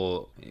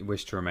seagull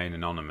wished to remain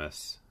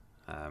anonymous.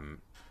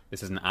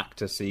 This is an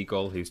actor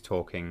seagull who's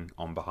talking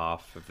on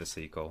behalf of the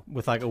seagull.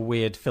 With like a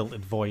weird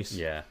filtered voice.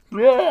 Yeah.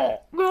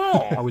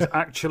 I was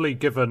actually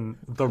given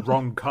the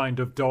wrong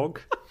kind of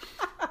dog.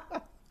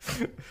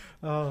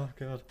 Oh,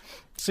 God.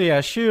 So,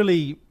 yeah,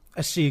 surely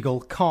a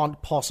seagull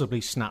can't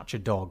possibly snatch a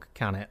dog,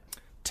 can it?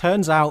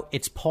 Turns out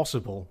it's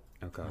possible.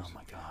 Oh, God. Oh,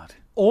 my God.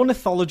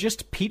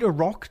 Ornithologist Peter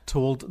Rock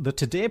told the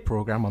Today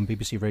programme on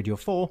BBC Radio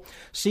 4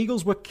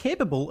 seagulls were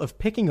capable of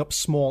picking up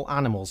small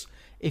animals.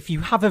 If you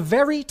have a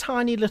very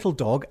tiny little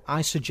dog,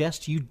 I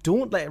suggest you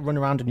don't let it run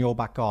around in your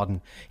back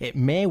garden. It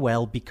may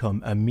well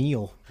become a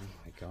meal.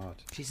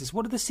 God. Jesus,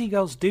 what do the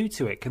seagulls do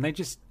to it? Can they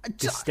just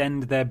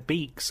distend their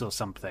beaks or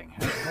something?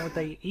 How would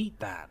they eat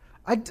that?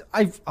 I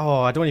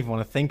don't even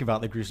want to think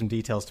about the gruesome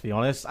details, to be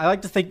honest. I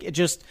like to think it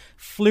just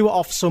flew it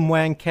off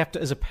somewhere and kept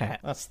it as a pet.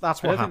 That's what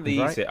happened, right? I don't think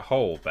they eat it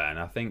whole, Ben.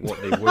 I think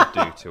what they would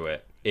do to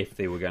it, if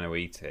they were going to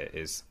eat it,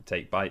 is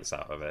take bites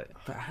out of it.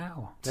 But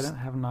how? They don't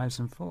have knives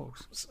and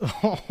forks.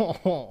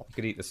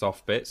 Could eat the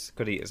soft bits.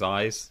 Could eat its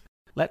eyes.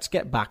 Let's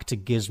get back to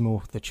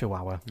Gizmo the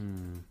Chihuahua.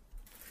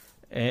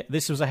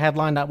 This was a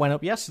headline that went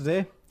up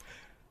yesterday.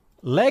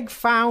 Leg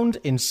found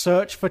in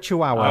search for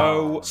Chihuahua.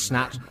 Oh,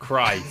 snatched.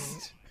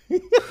 Christ.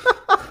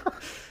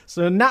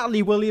 So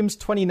Natalie Williams,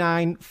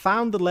 29,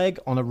 found the leg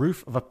on a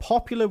roof of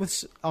popular with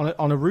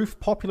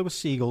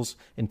seagulls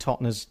in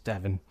Totnes,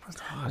 Devon.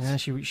 Yeah,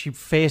 she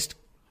faced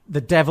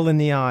the devil in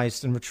the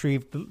eyes and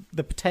retrieved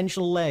the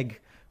potential leg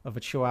of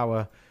a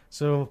Chihuahua.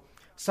 So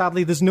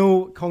sadly, there's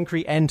no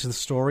concrete end to the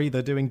story.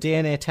 They're doing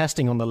DNA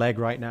testing on the leg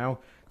right now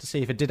to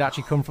see if it did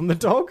actually come from the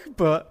dog.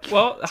 But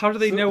well, how do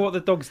they know what the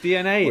dog's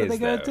DNA is? What are they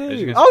going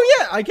to do? Oh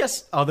yeah, I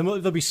guess. Oh,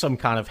 there'll be some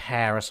kind of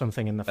hair or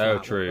something in the flat. Oh,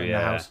 true. The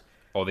house.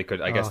 Or they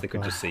could. I guess they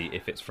could just see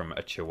if it's from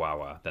a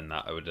Chihuahua. Then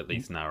that would at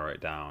least narrow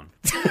it down.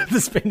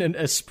 There's been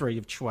a spree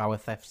of Chihuahua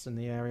thefts in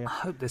the area. I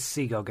hope this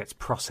seagull gets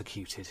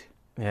prosecuted.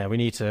 Yeah, we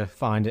need to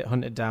find it,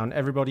 hunt it down.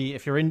 Everybody,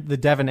 if you're in the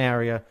Devon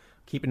area,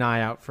 keep an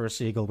eye out for a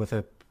seagull with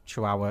a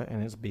Chihuahua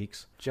in its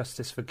beaks.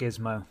 Justice for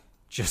Gizmo.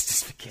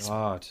 Justice for Gizmo.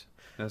 God,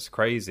 that's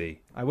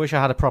crazy. I wish I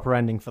had a proper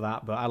ending for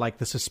that, but I like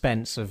the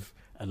suspense of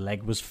a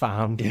leg was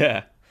found.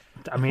 Yeah.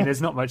 I mean,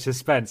 there's not much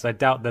suspense. I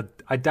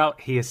doubt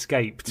he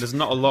escaped. There's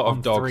not a lot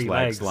of dog's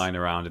legs lying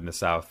around in the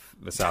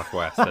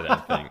southwest. I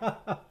don't think.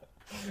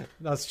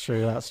 That's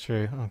true.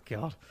 Oh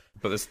God!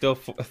 But there's still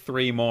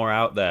 3 more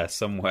out there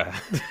somewhere.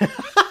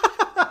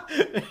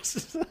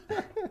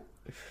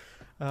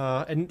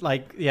 And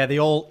they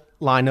all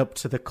line up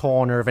to the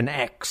corner of an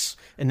X,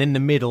 and in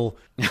the middle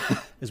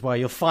is where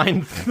you'll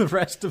find the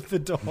rest of the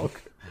dog.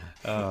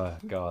 Oh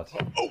God!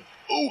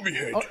 Oh, me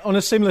head. On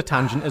a similar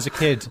tangent, as a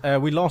kid,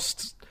 we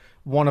lost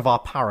one of our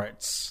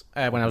parrots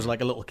when I was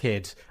like a little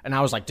kid, and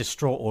I was like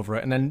distraught over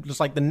it. And then just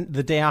like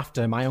the day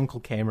after, my uncle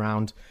came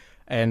around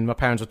And my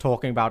parents were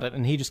talking about it,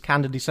 and he just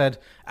candidly said,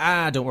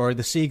 don't worry,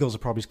 the seagulls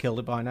have probably killed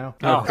it by now.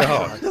 Oh,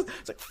 God.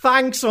 It's like,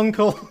 thanks,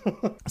 Uncle.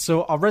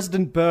 So our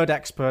resident bird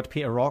expert,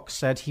 Peter Rock,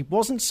 said he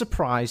wasn't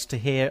surprised to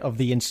hear of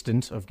the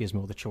incident of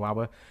Gizmo the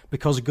Chihuahua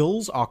because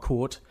gulls are,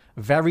 quote,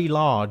 very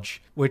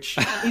large, which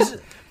is...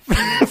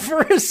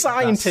 for a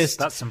scientist...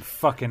 That's some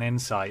fucking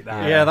insight,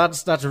 that. Yeah,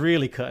 that's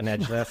really cutting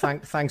edge there.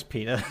 Thanks,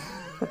 Peter.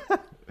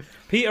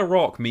 Peter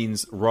Rock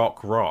means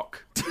rock.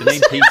 The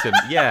name Peter...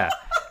 Yeah.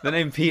 The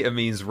name Peter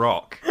means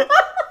rock.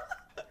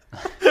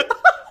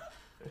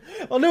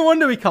 Well, no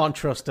wonder we can't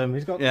trust him.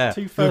 He's got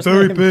two first They're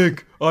very names.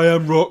 big. I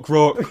am rock.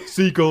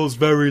 Seagulls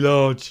very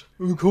large.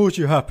 Of course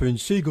you happen.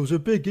 Seagulls are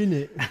big,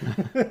 innit?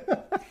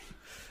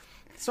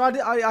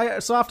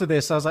 So after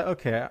this, I was like,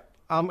 okay,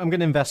 I'm going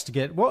to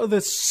investigate. What are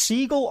the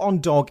seagull on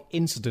dog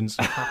incidents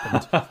that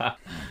happened?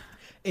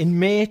 In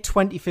May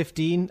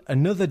 2015,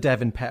 another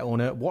Devon pet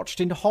owner watched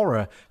in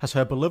horror as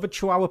her beloved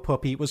Chihuahua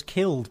puppy was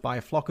killed by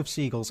a flock of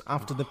seagulls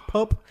after the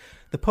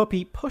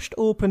puppy pushed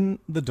open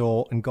the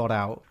door and got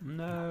out.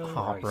 No.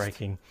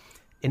 Heartbreaking.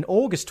 In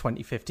August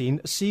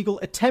 2015, a seagull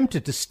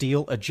attempted to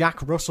steal a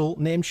Jack Russell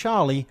named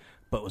Charlie,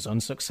 but was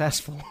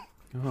unsuccessful.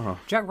 Oh.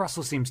 Jack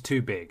Russell seems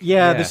too big.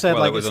 Yeah, they said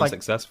it was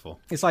unsuccessful.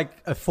 It's like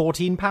a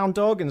 14-pound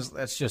dog, and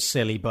it's just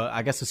silly, but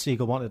I guess the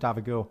seagull wanted to have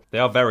a go. They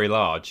are very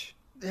large.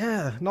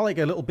 Yeah, not like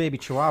a little baby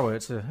Chihuahua.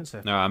 It's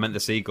a... No, I meant the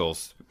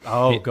seagulls.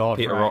 Oh, God.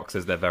 Peter right. Rock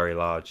says they're very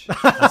large.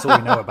 That's all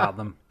we know about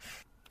them.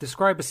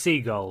 Describe a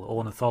seagull,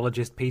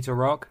 ornithologist Peter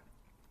Rock.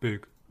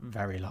 Big.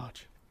 Very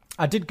large.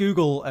 I did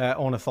Google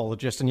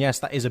ornithologist, and yes,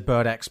 that is a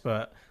bird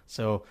expert.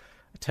 So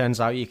it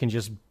turns out you can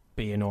just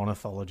be an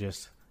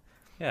ornithologist.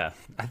 Yeah.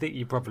 I think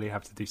you probably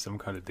have to do some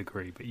kind of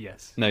degree, but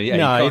yes. No, you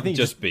can't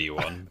just be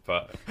one,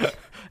 but...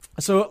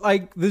 So,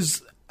 like,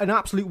 there's an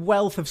absolute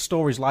wealth of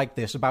stories like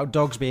this about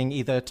dogs being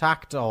either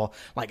attacked or,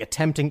 like,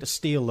 attempting to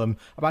steal them.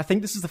 But I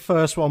think this is the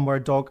first one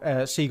where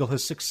a seagull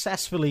has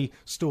successfully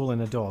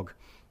stolen a dog.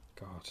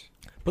 God.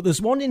 But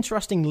there's one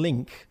interesting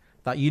link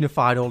that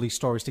unified all these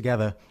stories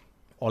together,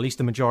 or at least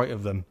the majority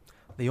of them.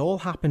 They all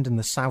happened in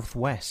the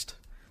Southwest.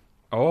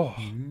 Oh.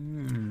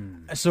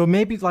 So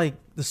maybe, like,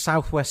 the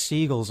Southwest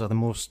seagulls are the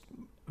most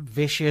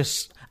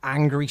vicious,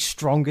 angry,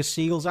 strongest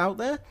seagulls out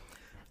there.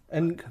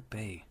 And could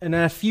be. And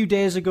a few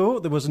days ago,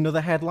 there was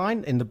another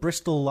headline in the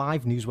Bristol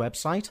Live news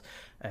website.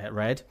 It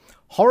read,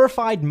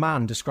 "Horrified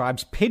man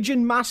describes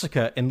pigeon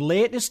massacre in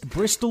latest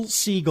Bristol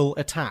seagull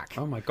attack."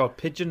 Oh my God,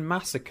 Pigeon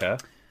Massacre.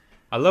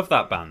 I love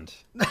that band.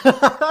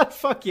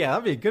 Fuck yeah,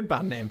 that'd be a good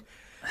band name.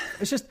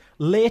 It's just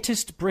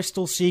latest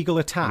Bristol seagull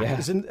attack,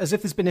 as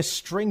if there's been a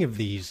string of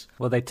these.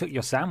 Well, they took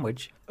your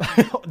sandwich.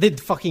 They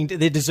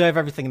deserve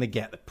everything they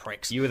get, the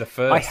pricks. You were the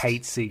first. I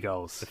hate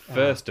seagulls. The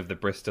first of the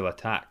Bristol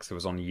attacks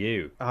was on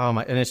you. Oh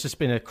my! And it's just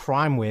been a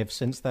crime wave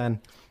since then.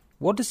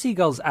 What do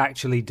seagulls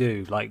actually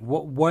do? Like,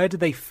 where do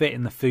they fit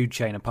in the food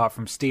chain apart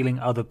from stealing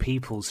other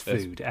people's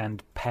food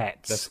and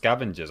pets? They're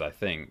scavengers, I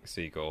think,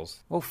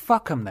 seagulls. Well,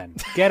 fuck them then.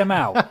 Get them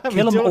out.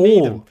 Kill them don't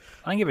need all. 'em.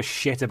 I don't give a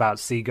shit about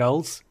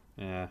seagulls.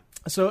 Yeah.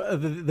 So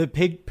the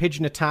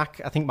pigeon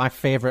attack, I think my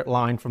favourite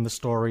line from the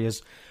story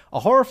is, "A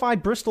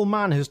horrified Bristol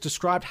man has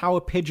described how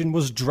a pigeon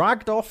was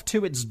dragged off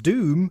to its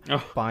doom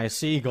by a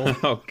seagull."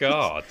 Oh,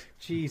 God.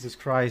 Jesus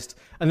Christ.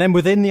 And then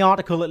within the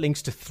article, it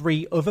links to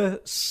 3 other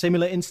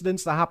similar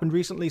incidents that happened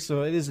recently,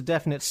 so it is a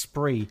definite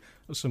spree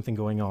of something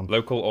going on.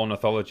 Local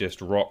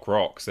ornithologist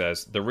Rock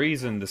says, the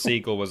reason the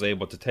seagull was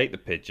able to take the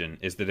pigeon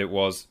is that it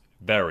was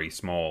very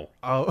small.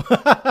 Oh,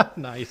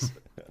 nice.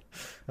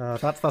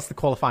 That's the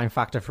qualifying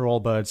factor for all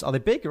birds. Are they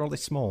big or are they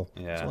small?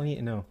 Yeah. That's all you need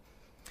to know.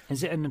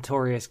 Is it a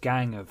notorious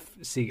gang of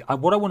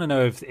seagulls? What I want to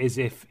know is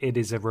if it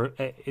is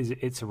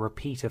it's a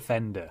repeat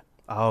offender.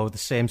 Oh, the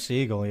same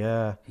seagull,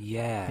 yeah.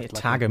 Yeah. Like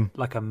tag him.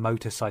 Like a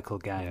motorcycle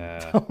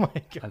gang Oh,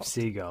 my God. of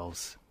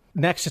seagulls.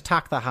 Next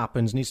attack that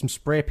happens, need some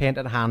spray paint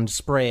at hand,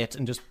 spray it,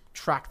 and just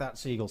track that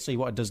seagull, see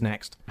what it does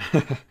next.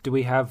 Do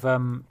we have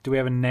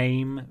a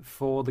name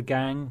for the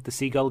gang, the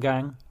seagull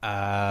gang?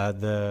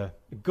 The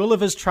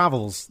Gulliver's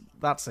Travels.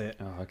 That's it.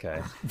 Oh,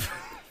 okay.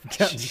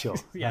 Sure.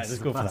 Yeah, let's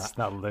go for that.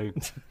 That'll do.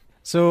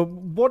 So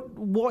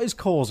what is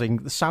causing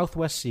the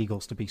Southwest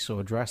seagulls to be so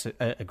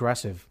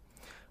aggressive?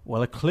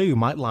 Well, a clue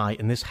might lie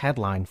in this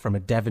headline from a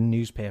Devon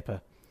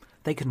newspaper.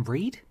 They can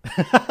read?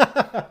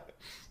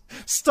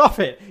 Stop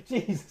it!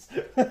 Jesus.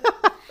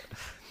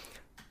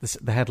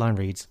 The headline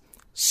reads,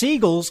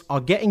 "Seagulls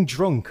are getting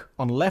drunk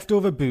on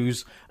leftover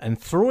booze and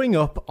throwing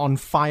up on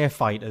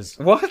firefighters."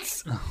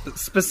 What?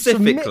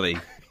 Specifically?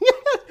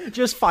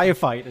 Just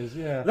firefighters,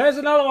 yeah. There's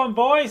another one,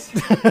 boys!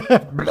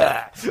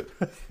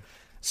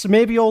 So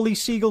maybe all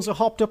these seagulls are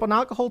hopped up on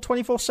alcohol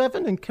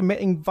 24/7 and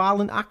committing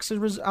violent acts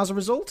as a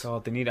result?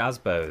 God, they need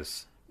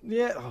ASBOs.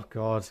 Yeah. Oh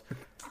God.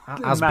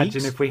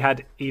 Imagine if we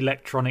had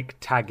electronic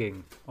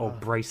tagging or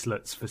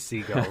bracelets for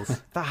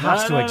seagulls. That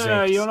has to exist.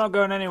 No, you're not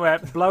going anywhere.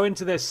 Blow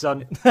into this,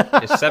 son.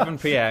 It's 7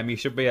 p.m. You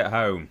should be at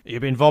home.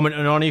 You've been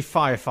vomiting on your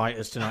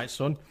firefighters tonight,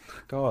 son.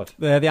 God.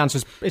 The answer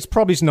is it's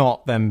probably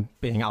not them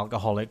being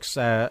alcoholics.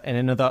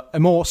 In a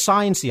more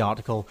sciencey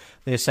article,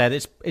 they said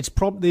it's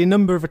probably the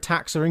number of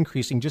attacks are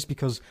increasing just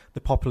because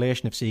the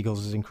population of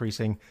seagulls is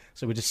increasing.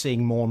 So we're just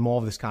seeing more and more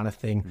of this kind of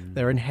thing.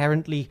 They're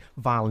inherently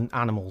violent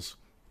animals.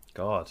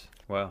 God.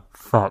 Well.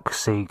 Fuck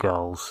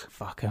seagulls.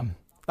 Fuck them.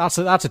 That's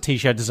a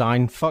t-shirt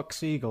design. Fuck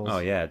seagulls. Oh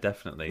yeah,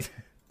 definitely.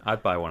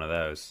 I'd buy one of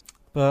those.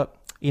 But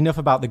enough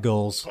about the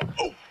gulls.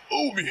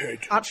 Oh, me head.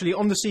 Actually,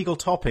 on the seagull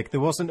topic, there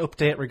was an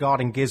update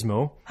regarding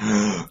Gizmo.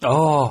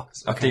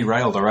 I've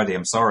derailed already,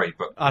 I'm sorry,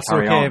 but That's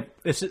carry okay.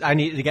 on. I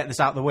needed to get this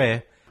out of the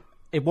way.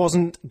 It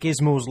wasn't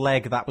Gizmo's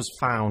leg that was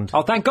found.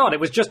 Oh, thank God, it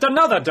was just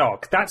another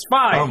dog. That's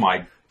fine. Oh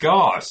my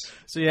God.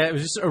 So yeah, it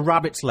was just a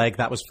rabbit's leg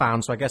that was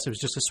found. So I guess it was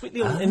just a sweet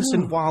little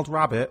innocent wild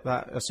rabbit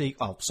that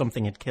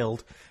something had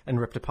killed and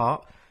ripped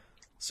apart.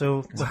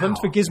 So the hunt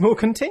for Gizmo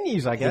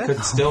continues, I guess. He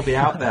could still be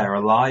out there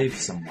alive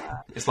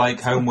somewhere. It's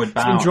like Homeward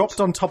Bound. He's been dropped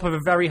on top of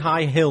a very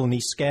high hill and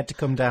he's scared to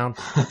come down.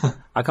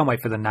 I can't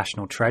wait for the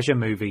National Treasure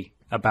movie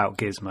about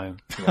Gizmo.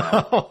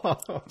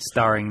 Yeah.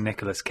 Starring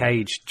Nicolas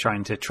Cage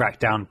trying to track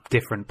down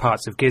different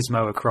parts of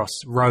Gizmo across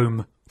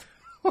Rome.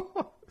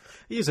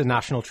 He is a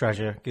national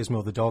treasure,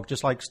 Gizmo the dog,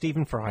 just like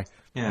Stephen Fry.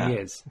 Yeah. He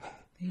is.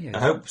 I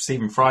hope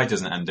Stephen Fry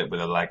doesn't end up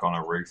with a leg on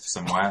a roof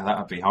somewhere. That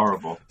would be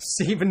horrible.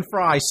 Stephen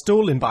Fry,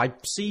 stolen by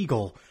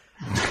Seagull.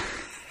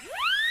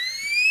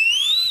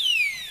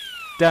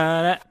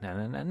 This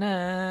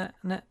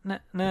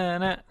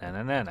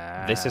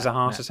is a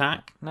heart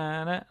attack?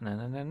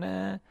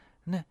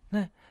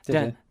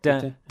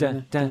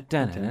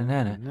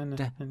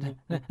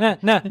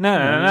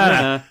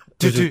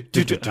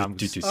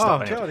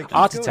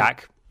 Art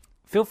Attack.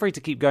 Feel free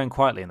to keep going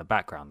quietly in the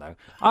background, though.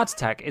 Art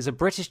Attack is a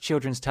British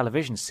children's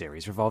television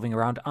series revolving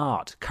around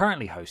art,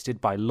 currently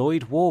hosted by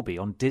Lloyd Warby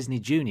on Disney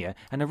Junior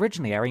and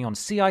originally airing on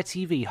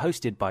CITV,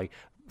 hosted by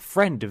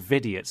friend of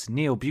Vidiots,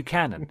 Neil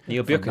Buchanan,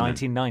 Neil from Buchanan.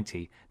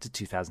 1990 to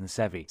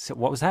 2007. So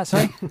what was that,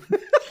 sorry?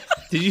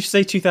 Did you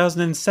say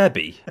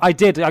 2007? I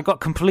did. I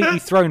got completely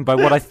thrown by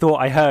what I thought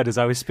I heard as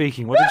I was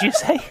speaking. What did you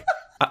say?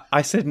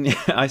 I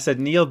said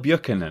Neil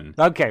Buchanan.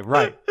 Okay,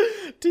 right.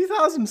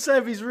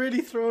 2007's really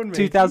thrown me.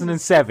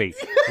 2007,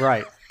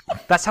 right.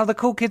 That's how the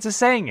cool kids are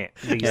saying it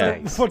these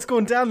days. What's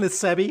going down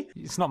this, Sebi?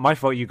 It's not my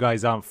fault you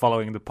guys aren't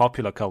following the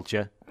popular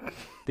culture.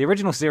 The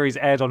original series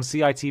aired on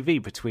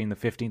CITV between the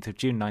 15th of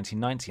June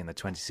 1990 and the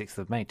 26th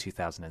of May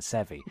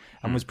 2007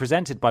 and was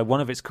presented by one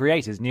of its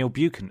creators, Neil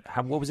Buchanan.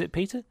 What was it,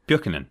 Peter?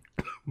 Buchanan.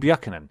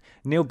 Buchanan.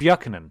 Neil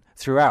Buchanan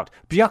throughout.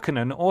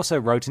 Buchanan also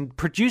wrote and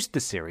produced the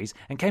series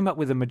and came up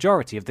with a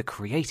majority of the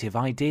creative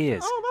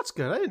ideas. Oh, that's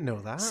good. I didn't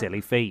know that.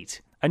 Silly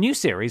feet. A new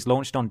series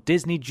launched on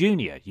Disney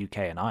Junior, UK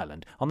and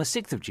Ireland, on the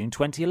 6th of June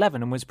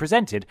 2011 and was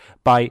presented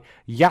by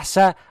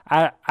Yasser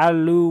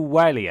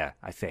Aluwalia,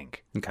 I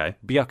think. Okay.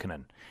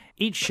 Buchanan.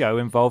 Each show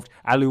involved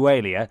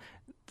Aluwalia,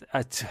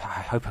 I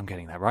hope I'm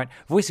getting that right,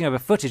 voicing over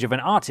footage of an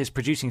artist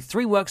producing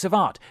 3 works of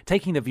art,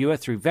 taking the viewer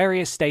through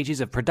various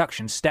stages of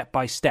production step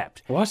by step.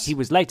 What? He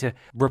was later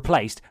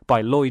replaced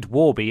by Lloyd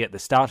Warby at the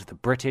start of the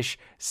British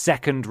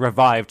second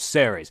revived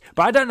series.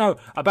 But I don't know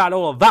about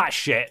all of that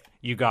shit,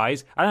 you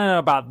guys. I don't know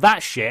about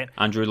that shit.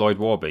 Andrew Lloyd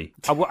Warby.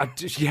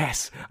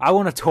 Yes, I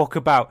want to talk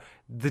about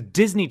the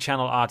Disney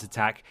Channel Art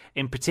Attack,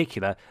 in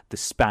particular, the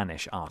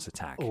Spanish Art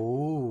Attack.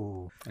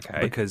 Ooh.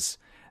 Okay. Because,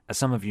 as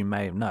some of you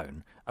may have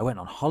known, I went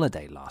on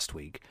holiday last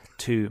week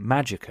to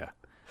Magica,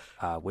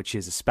 which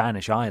is a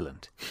Spanish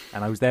island,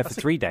 and I was there for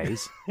 3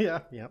 days. Yeah.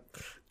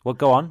 Well,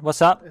 go on.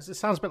 What's up? It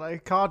sounds a bit like a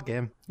card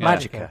game.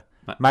 Magica.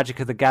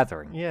 Magica the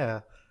Gathering.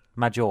 Yeah.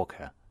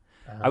 Majorca.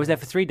 I was there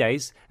for 3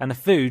 days, and the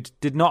food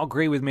did not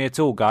agree with me at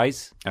all,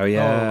 guys. Oh,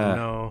 yeah. Oh,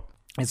 no.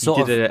 It's You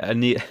sort did of...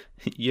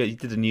 you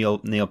did a Neil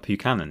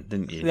Buchanan,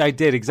 didn't you? I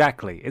did,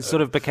 exactly. It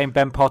sort of became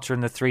Ben Potter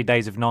and the 3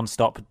 days of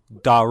non-stop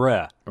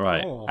diarrhea.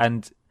 Right. Oh.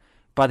 And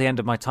by the end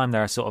of my time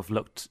there, I sort of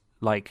looked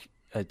like...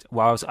 I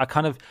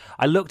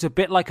looked a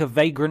bit like a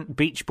vagrant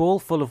beach ball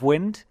full of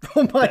wind.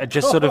 Oh my that had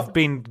just sort of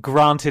been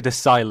granted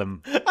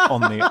asylum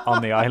on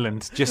the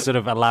island, just sort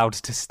of allowed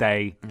to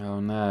stay. Oh,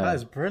 no. That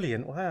is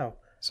brilliant. Wow.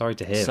 Sorry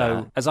to hear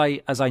So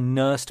that. as I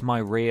nursed my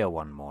rear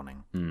one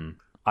morning,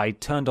 I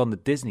turned on the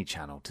Disney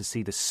Channel to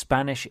see the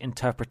Spanish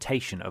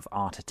interpretation of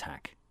Art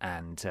Attack.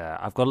 And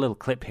I've got a little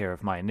clip here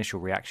of my initial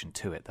reaction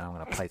to it that I'm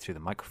going to play through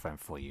the microphone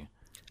for you.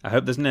 I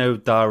hope there's no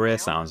diarrhea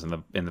sounds in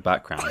the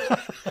background.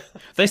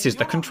 This is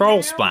the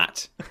control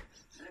splat.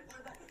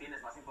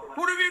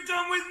 What have you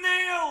done with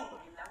Neil?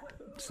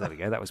 So there we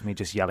go. That was me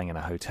just yelling in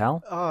a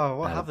hotel. Oh,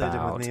 what at have they done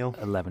about with Neil?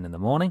 11 in the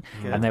morning.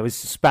 And there was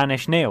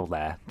Spanish Neil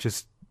there,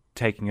 just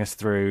taking us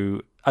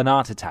through an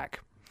art attack.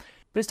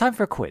 But it's time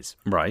for a quiz.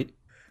 Right.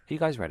 Are you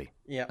guys ready?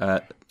 Yeah.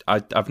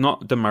 I've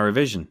not done my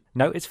revision.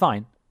 No, it's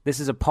fine. This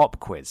is a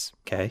pop quiz.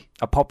 Okay.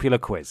 A popular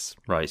quiz.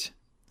 Right.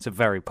 It's a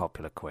very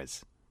popular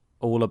quiz.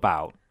 All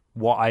about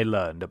what I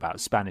learned about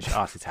Spanish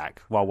Art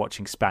Attack while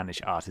watching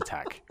Spanish Art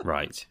Attack.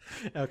 Right.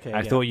 Okay.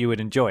 I thought you would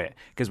enjoy it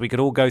because we could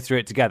all go through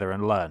it together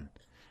and learn.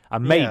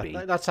 And maybe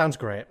that sounds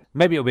great.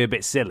 Maybe it'll be a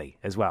bit silly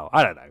as well.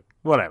 I don't know.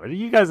 Whatever.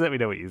 You guys let me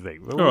know what you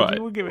think.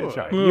 We'll give it a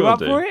try. You up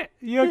for it?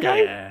 You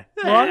okay?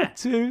 Yeah. 1,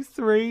 2,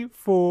 3,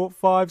 4,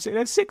 5, 6.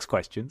 There's 6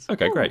 questions.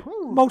 Okay, great.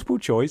 Multiple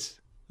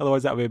choice.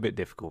 Otherwise, that'll be a bit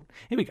difficult.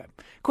 Here we go.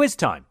 Quiz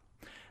time.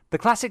 The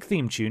classic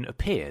theme tune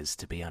appears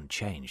to be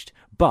unchanged,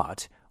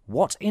 but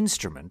what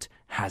instrument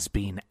has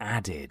been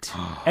added?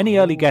 Any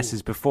early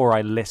guesses before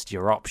I list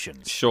your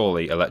options?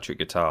 Surely electric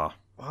guitar.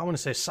 I want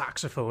to say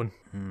saxophone.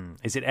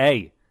 Is it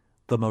A,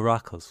 the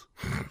maracas,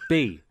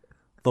 B,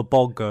 the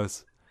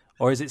bongos,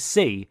 or is it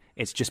C,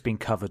 it's just been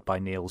covered by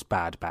Neil's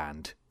bad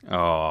band?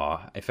 Oh,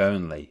 if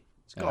only.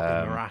 It's got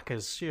to be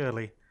maracas,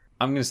 surely.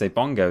 I'm going to say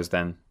bongos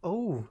then.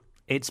 Oh.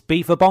 It's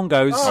B for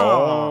bongos.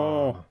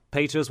 Oh.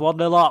 Peter's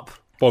 1-0 up.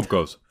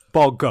 Bongos.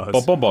 Bongos.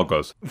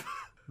 Bongos.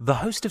 The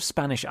host of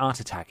Spanish Art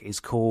Attack is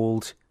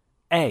called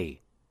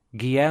A,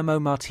 Guillermo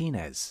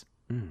Martinez,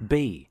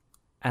 B,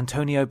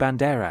 Antonio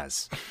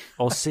Banderas,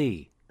 or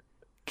C,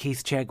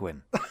 Keith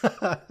Chegwin.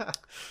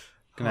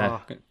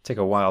 Gonna take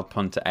a wild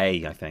punt to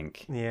A, I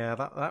think. Yeah,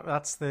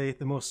 that's the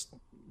most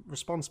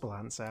responsible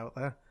answer out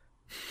there.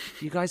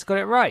 You guys got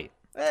it right.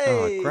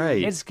 Hey! Oh,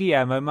 great. It's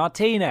Guillermo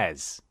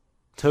Martinez.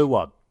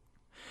 2-1.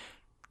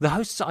 The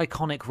host's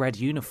iconic red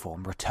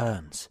uniform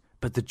returns,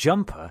 but the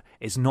jumper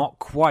is not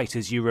quite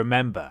as you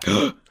remember.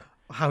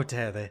 How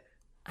dare they?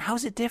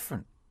 How's it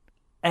different?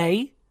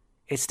 A,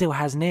 it still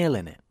has Neil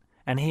in it,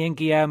 and he and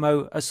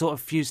Guillermo are sort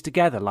of fused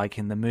together like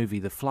in the movie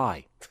The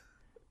Fly.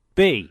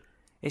 B,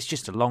 it's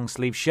just a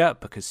long-sleeve shirt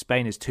because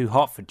Spain is too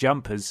hot for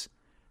jumpers.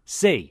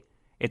 C,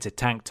 it's a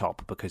tank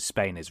top because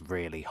Spain is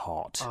really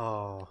hot.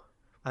 Oh,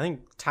 I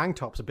think tank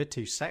top's a bit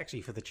too sexy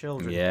for the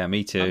children. Yeah,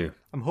 me too.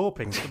 I'm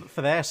hoping,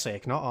 for their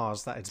sake, not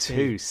ours, that it's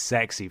too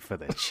sexy for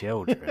the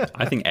children.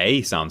 I think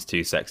A sounds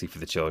too sexy for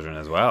the children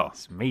as well.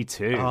 It's me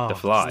too. The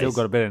Fly. Still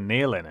got a bit of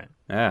Neil in it.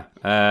 Yeah,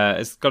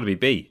 it's got to be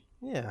B.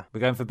 Yeah. We're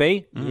going for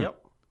B?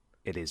 Yep.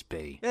 It is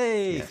B.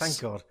 Hey, Yes. thank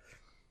God.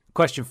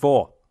 Question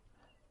 4.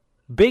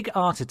 Big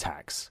Art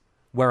Attacks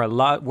were a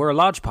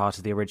large part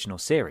of the original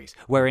series,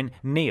 wherein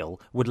Neil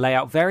would lay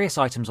out various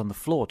items on the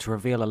floor to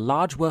reveal a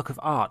large work of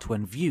art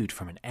when viewed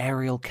from an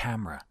aerial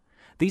camera.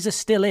 These are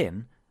still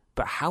in,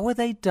 but how are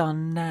they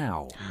done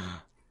now?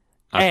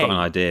 I've got an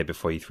idea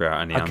before you throw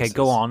out any answers. Okay,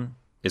 go on.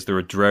 Is there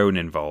a drone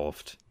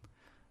involved?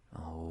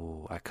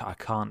 Oh, I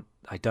can't.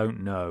 I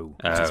don't know.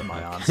 That's my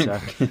answer.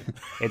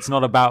 It's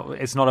not about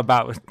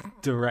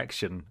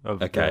direction of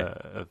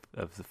the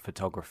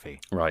photography.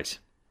 Right.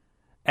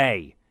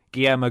 A,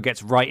 Guillermo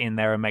gets right in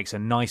there and makes a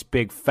nice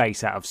big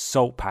face out of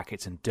salt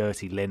packets and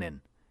dirty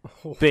linen.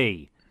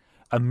 B,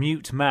 a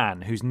mute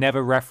man who's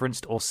never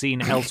referenced or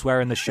seen elsewhere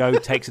in the show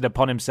takes it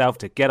upon himself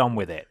to get on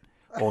with it.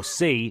 Or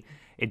C,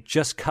 it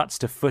just cuts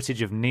to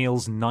footage of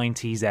Neil's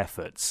 90s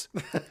efforts.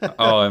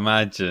 Oh,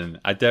 imagine.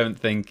 I don't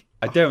think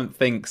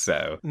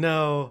so.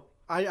 No,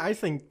 I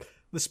think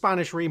the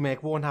Spanish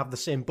remake won't have the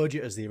same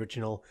budget as the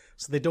original,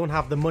 so they don't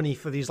have the money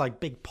for these like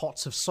big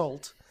pots of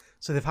salt.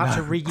 So they've had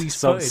to reuse footage.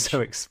 Salt's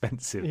so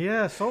expensive.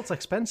 Yeah, salt's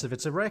expensive.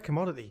 It's a rare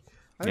commodity.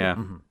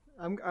 I'm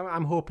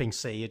hoping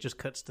C. It just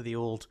cuts to the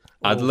old.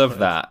 I'd love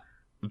that,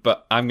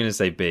 but I'm going to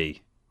say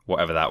B.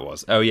 Whatever that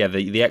was. Oh yeah,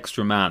 the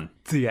extra man.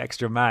 The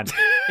extra man.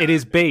 It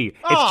is B.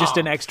 It's just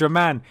an extra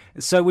man.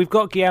 So we've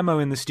got Guillermo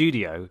in the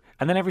studio,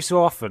 and then every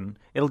so often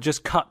it'll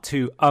just cut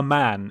to a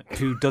man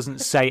who doesn't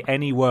say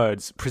any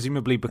words,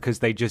 presumably because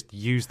they just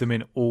use them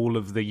in all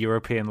of the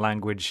European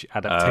language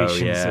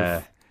adaptations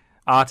of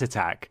Art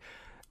Attack.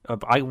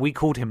 We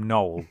called him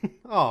Noel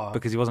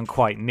because he wasn't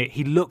quite.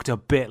 He looked a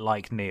bit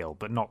like Neil,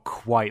 but not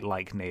quite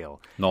like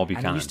Neil. Noel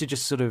Buchanan. And he used to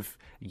just sort of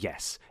he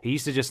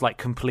used to just like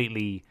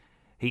completely.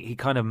 He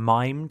kind of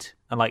mimed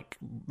and like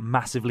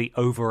massively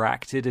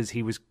overacted as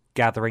he was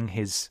gathering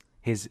his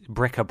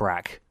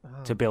bric-a-brac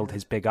to build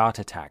his big art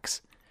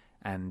attacks.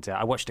 And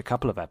I watched a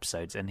couple of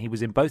episodes, and he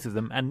was in both of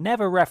them and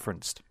never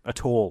referenced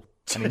at all.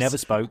 And he never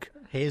spoke.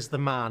 Here's the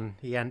man.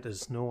 He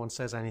enters. No one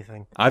says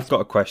anything. I've got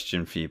a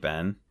question for you,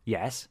 Ben.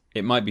 Yes.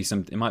 It might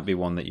be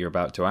one that you're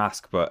about to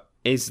ask, but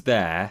is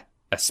there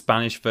a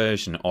Spanish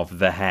version of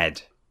The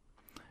Head?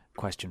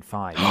 Question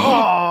 5.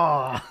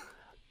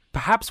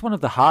 Perhaps one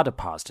of the harder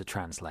parts to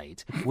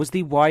translate was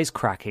the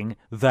wisecracking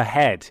The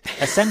Head,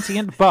 a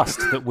sentient bust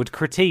that would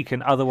critique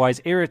and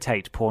otherwise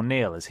irritate poor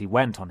Neil as he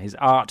went on his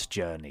art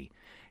journey.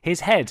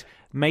 His head has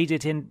made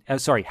it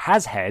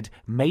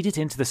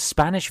into the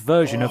Spanish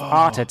version of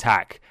Art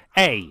Attack.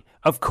 A,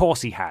 of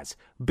course he has.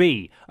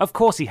 B, of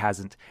course he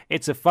hasn't.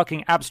 It's a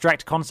fucking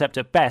abstract concept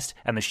at best,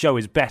 and the show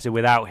is better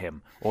without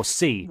him. Or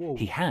C,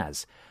 he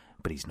has,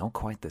 but he's not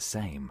quite the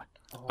same.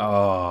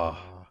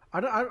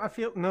 I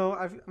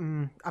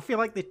feel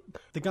like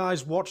the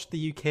guys watched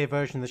the UK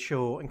version of the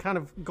show and kind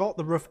of got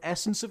the rough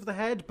essence of The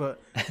Head,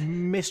 but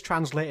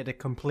mistranslated it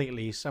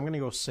completely. So I'm going to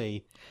go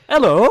C.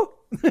 Hello.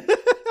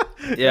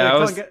 Yeah,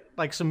 I can't get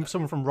like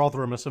someone from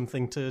Rotherham or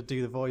something to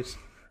do the voice.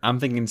 I'm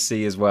thinking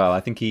C as well. I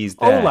think he's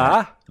there.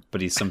 Hola.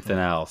 but he's something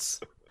else.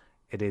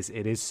 It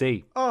is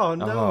C. Oh,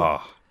 no.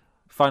 Oh.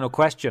 Final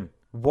question.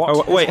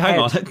 Hang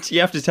on. You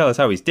have to tell us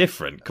how he's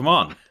different. Come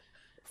on.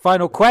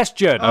 Final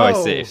question. Oh, I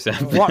see.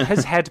 What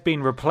has head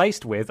been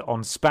replaced with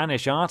on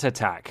Spanish Art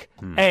Attack?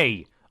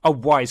 A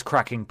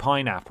wisecracking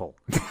pineapple.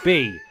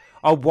 B,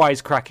 a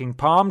wisecracking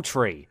palm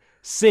tree.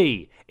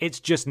 C, it's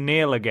just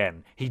Neil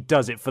again. He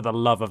does it for the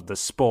love of the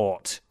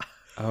sport.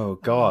 Oh,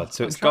 God.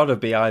 So it's got to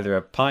be either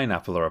a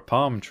pineapple or a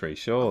palm tree,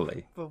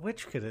 surely. But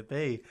which could it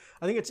be?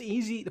 I think it's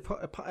easy to put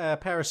a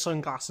pair of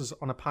sunglasses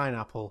on a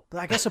pineapple. But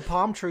I guess a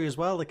palm tree as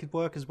well. They could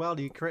work as well.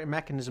 You create a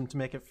mechanism to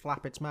make it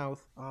flap its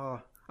mouth. Oh,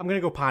 I'm going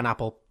to go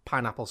pineapple.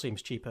 Pineapple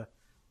seems cheaper.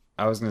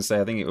 I was going to say,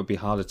 I think it would be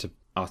harder to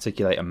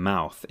articulate a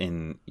mouth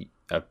in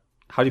a...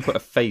 How do you put a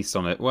face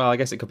on it? Well, I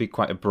guess it could be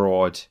quite a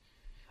broad...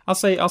 I'll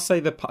say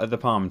the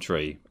palm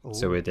tree,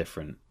 so we're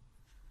different.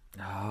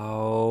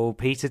 Oh,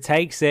 Peter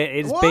takes it.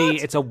 It's What? B.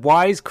 It's a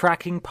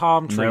wisecracking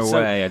palm tree. No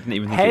way. I didn't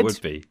even think it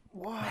would be.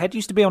 Head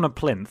used to be on a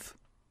plinth,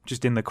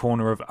 just in the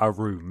corner of a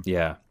room.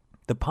 Yeah.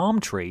 The palm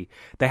tree,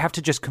 they have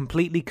to just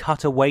completely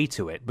cut away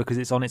to it because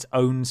it's on its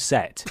own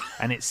set.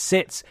 And it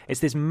sits,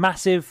 it's this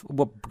massive,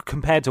 well,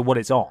 compared to what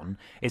it's on,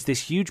 it's this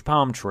huge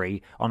palm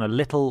tree on a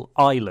little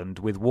island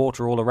with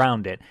water all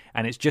around it.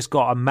 And it's just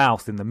got a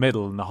mouth in the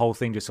middle and the whole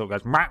thing just sort of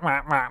goes, mah,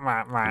 mah, mah,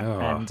 mah,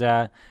 mah.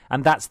 Oh.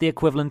 And that's the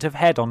equivalent of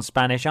head on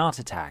Spanish Art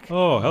Attack.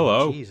 Oh,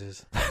 hello.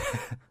 Jesus.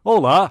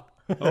 Hola.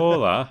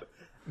 Hola.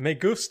 Me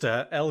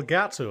gusta el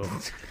gato.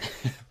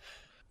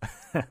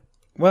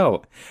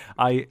 Well,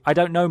 I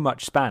don't know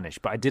much Spanish,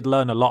 but I did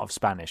learn a lot of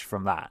Spanish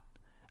from that,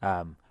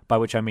 by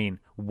which I mean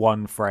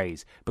one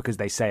phrase, because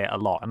they say it a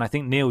lot. And I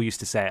think Neil used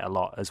to say it a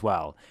lot as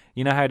well.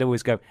 You know how I'd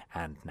always go,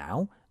 and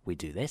now we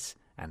do this,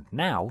 and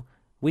now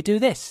we do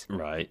this.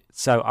 right.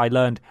 So I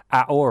learned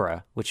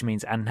ahora, which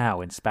means and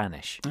now in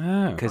Spanish.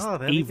 Because Oh,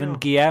 there we even go.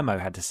 Guillermo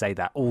had to say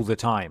that all the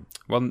time.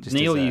 Well, Just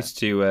Neil as a- used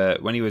to,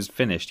 when he was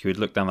finished, he would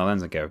look down the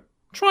lens and go,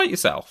 try it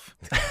yourself.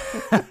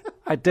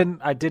 I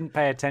didn't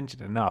pay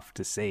attention enough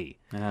to see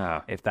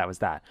Ah. if that was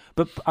that.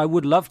 But I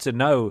would love to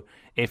know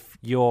if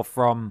you're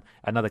from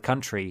another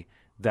country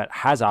that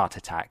has Art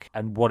Attack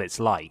and what it's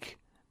like,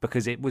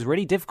 because it was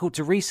really difficult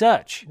to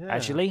research,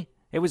 actually.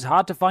 It was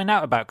hard to find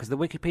out about because the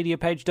Wikipedia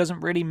page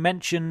doesn't really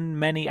mention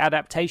many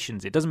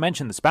adaptations. It doesn't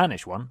mention the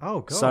Spanish one.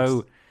 Oh, God.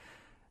 So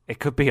it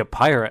could be a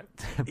pirate.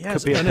 Yeah, could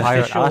it's be a an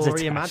pirate official Art Attack.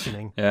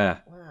 reimagining. Yeah.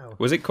 Wow.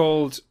 Was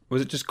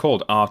it just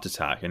called Art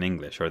Attack in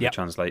English, or had Yep. they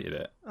translated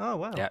it? Oh,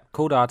 wow. Yeah,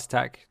 called Art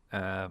Attack.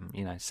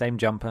 Same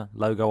jumper,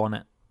 logo on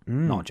it.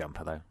 Not a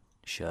jumper though.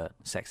 Shirt,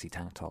 sexy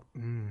tank top.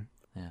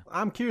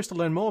 I'm curious to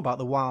learn more about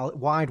the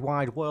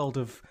wide world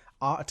of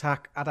Art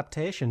Attack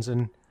adaptations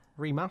and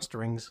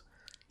remasterings.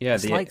 Yeah,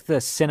 It's like the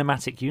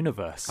cinematic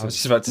universe. I was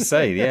just about to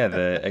say, yeah,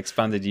 the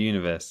expanded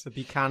universe. The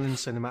Buchanan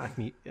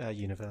Cinematic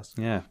Universe.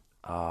 Yeah,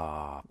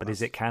 But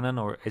is it canon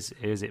or is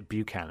it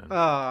Buchanan?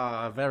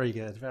 Ah, very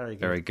good, very good.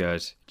 very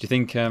good. Do you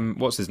think,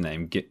 what's his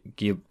name?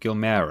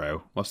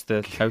 Gilmero? What's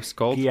the host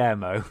called?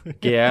 Guillermo.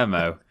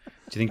 Guillermo.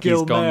 Do you think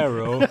he's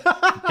gone?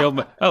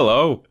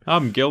 Hello,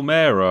 I'm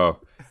Gilmero.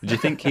 Do you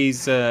think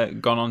he's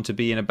gone on to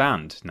be in a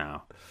band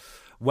now?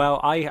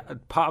 Well,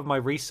 part of my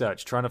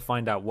research trying to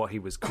find out what he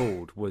was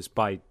called was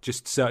by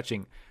just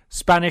searching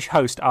Spanish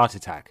host Art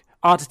Attack,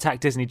 Art Attack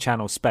Disney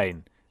Channel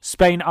Spain,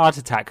 Spain Art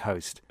Attack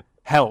host,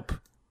 help,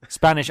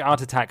 Spanish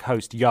Art Attack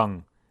host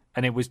Young,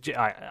 and it was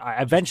I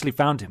eventually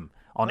found him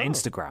on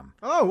Instagram.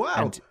 Oh, wow.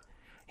 And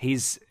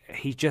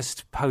he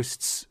just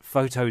posts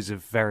photos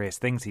of various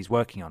things he's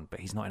working on, but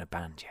he's not in a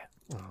band yet.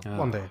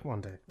 One day.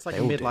 It's like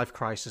a all do. midlife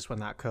crisis when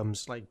that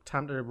comes. Like,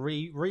 time to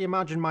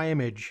reimagine my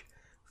image.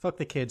 Fuck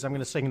the kids, I'm going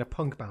to sing in a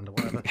punk band or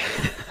whatever.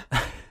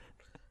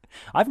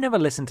 I've never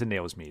listened to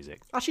Neil's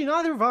music. Actually,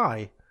 neither have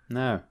I.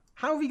 No.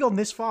 How have you gone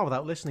this far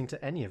without listening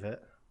to any of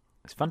it?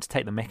 It's fun to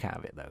take the mick out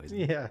of it, though, isn't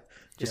it? Yeah.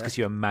 Just because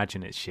you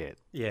imagine it's shit.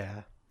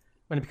 Yeah.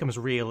 When it becomes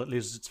real, it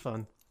loses its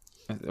fun.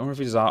 I wonder if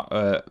he does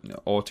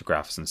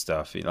autographs and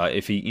stuff. Like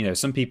if he,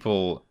 some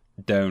people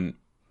don't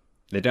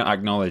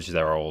acknowledge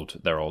their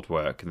old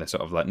work, and they're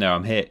sort of like, no,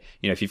 I'm here.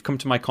 If you've come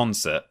to my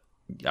concert,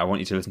 I want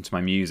you to listen to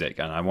my music,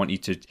 and I want you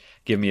to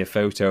give me a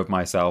photo of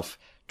myself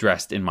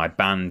dressed in my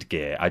band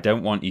gear. I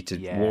don't want you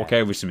to walk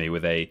over to me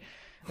with a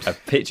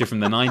picture from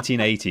the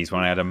 1980s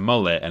when I had a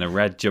mullet and a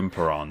red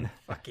jumper on.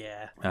 Fuck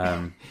yeah.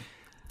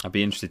 I'd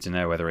be interested to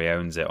know whether he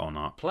owns it or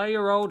not. Play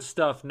your old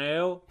stuff,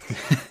 Neil.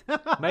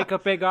 Make a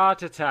big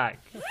Art Attack.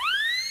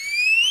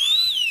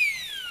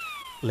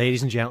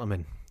 Ladies and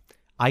gentlemen,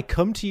 I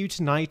come to you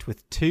tonight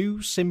with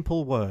two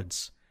simple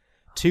words.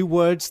 Two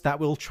words that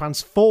will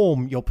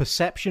transform your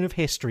perception of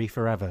history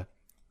forever.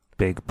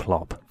 Big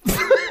plop.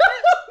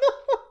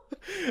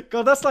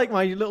 God, that's like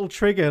my little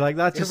trigger. Like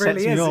that just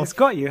sets me off. It's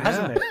got you,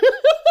 hasn't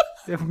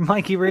it?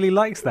 Mikey really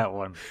likes that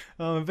one.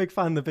 I'm a big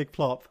fan of the big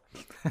plop.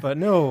 But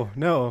no.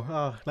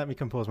 Oh, let me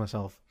compose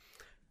myself.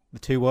 The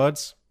two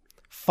words.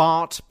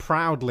 Fart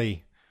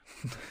proudly.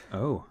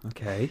 Oh,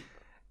 okay.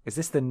 Is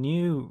this the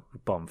new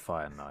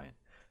bonfire night?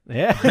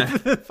 Yeah,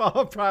 the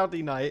fart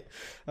proudly night.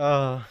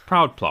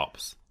 Proud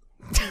plops.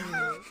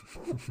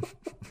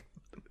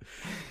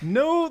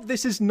 No,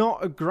 this is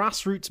not a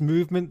grassroots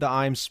movement that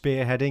I'm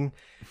spearheading.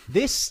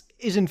 This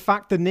is in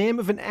fact the name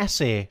of an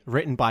essay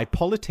written by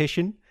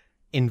politician,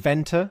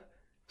 inventor,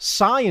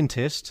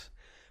 scientist,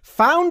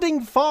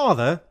 founding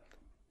father,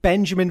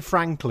 Benjamin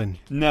Franklin.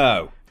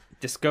 No.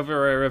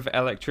 Discoverer of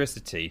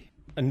electricity.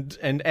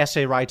 And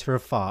essay writer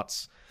of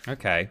farts.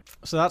 Okay.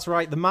 So that's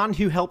right. The man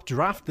who helped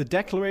draft the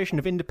Declaration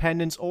of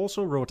Independence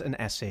also wrote an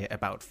essay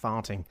about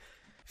farting.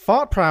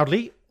 Fart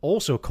Proudly,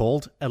 also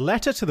called A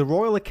Letter to the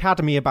Royal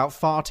Academy About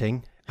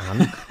Farting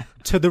and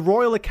To the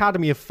Royal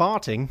Academy of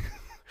Farting.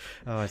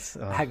 Hang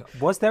on,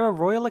 was there a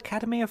Royal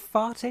Academy of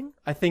Farting?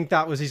 I think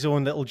that was his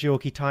own little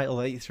jokey title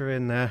that he threw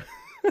in there.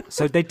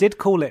 So they did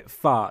call it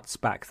farts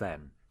back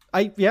then.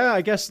 I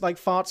guess like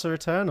farts are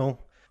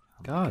eternal.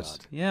 God.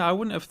 Yeah, I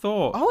wouldn't have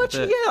thought. Oh,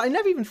 actually, yeah, I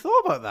never even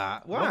thought about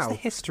that. Wow. What's the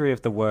history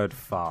of the word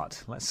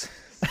fart?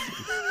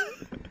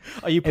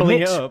 Are you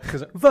pulling it up?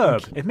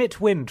 Verb,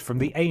 emit wind from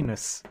the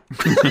anus.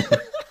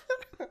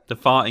 The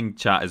farting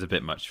chat is a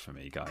bit much for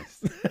me,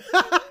 guys.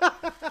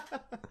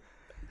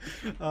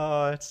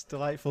 Oh, it's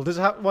delightful. Does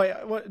it have, wait,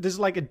 there's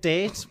like a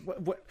date?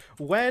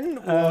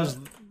 When was...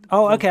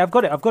 okay, I've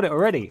got it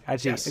already,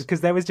 actually. Because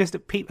there was just...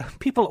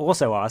 People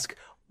also ask...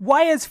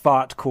 Why is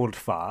fart called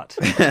fart?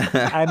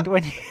 And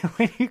when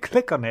you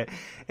click on it,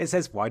 it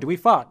says, why do we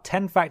fart?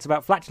 10 facts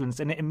about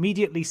flatulence. And it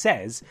immediately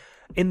says,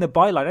 in the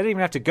byline, I don't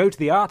even have to go to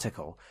the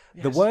article.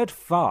 Yes. The word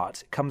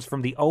fart comes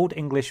from the Old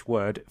English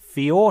word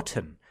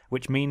fiorton,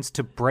 which means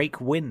to break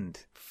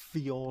wind.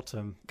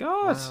 Fiorton.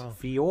 God. Wow.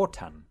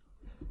 Fiorton.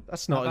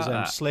 That's not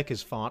as slick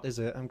as fart, is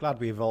it? I'm glad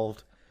we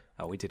evolved.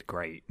 Oh, we did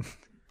great.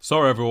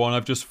 Sorry, everyone,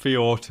 I've just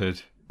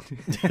fiorted.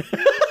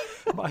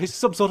 He's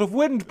some sort of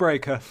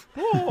windbreaker.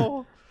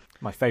 Oh.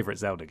 My favourite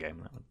Zelda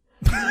game, that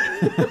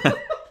one.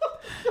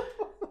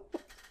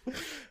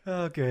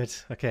 Oh, good.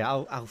 Okay,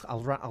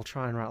 I'll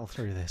try and rattle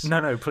through this.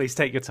 No, please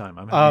take your time.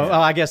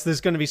 I guess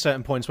there's going to be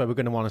certain points where we're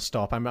going to want to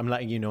stop. I'm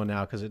letting you know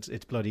now because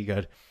it's bloody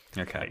good.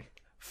 Okay.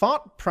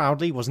 Fart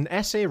Proudly was an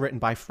essay written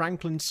by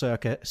Franklin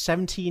circa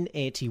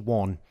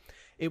 1781.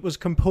 It was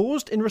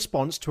composed in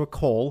response to a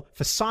call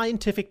for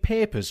scientific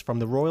papers from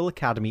the Royal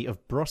Academy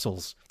of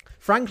Brussels.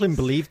 Franklin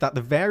believed that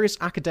the various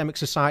academic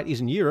societies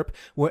in Europe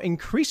were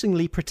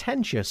increasingly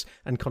pretentious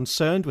and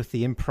concerned with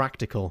the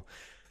impractical.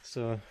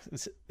 So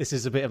this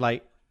is a bit of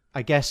like,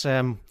 I guess,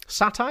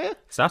 satire?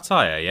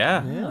 Satire,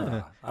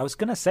 yeah. I was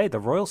going to say the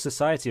Royal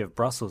Society of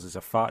Brussels is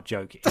a fart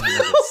joke in and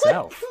of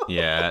itself.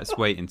 Yeah, it's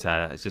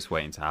just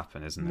waiting to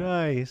happen, isn't it?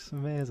 Nice,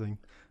 amazing.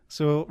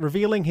 So,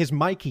 revealing his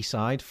Mikey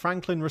side,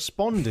 Franklin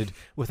responded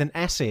with an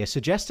essay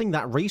suggesting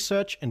that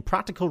research and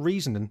practical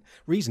reasoning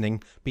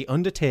be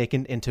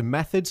undertaken into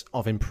methods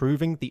of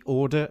improving the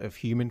order of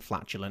human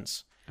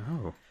flatulence.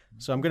 Oh.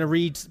 So I'm going to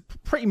read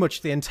pretty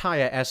much the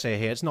entire essay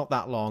here. It's not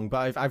that long,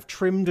 but I've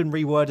trimmed and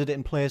reworded it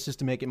in places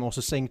to make it more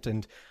succinct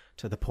and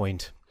to the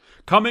point.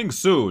 Coming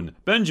soon,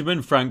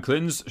 Benjamin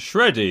Franklin's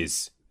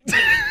Shreddies.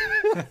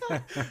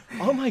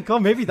 Oh my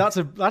god, maybe that's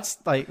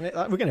like we're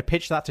going to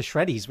pitch that to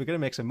Shreddies. We're going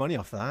to make some money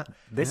off that.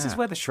 This is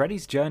where the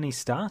Shreddies journey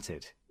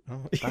started.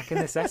 Back in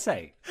this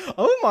essay.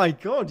 Oh my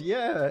god,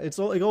 yeah. It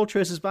all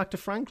traces back to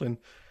Franklin.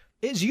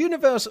 It's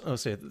universal. Oh,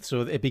 so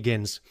it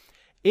begins.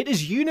 It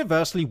is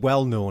universally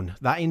well known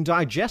that in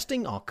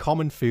digesting our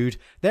common food,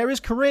 there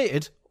is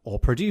created or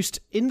produced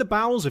in the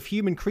bowels of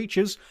human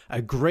creatures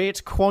a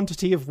great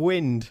quantity of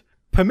wind.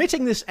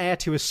 Permitting this air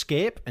to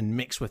escape and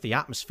mix with the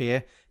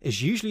atmosphere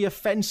is usually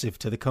offensive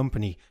to the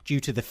company due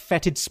to the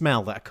fetid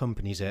smell that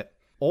accompanies it.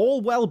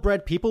 All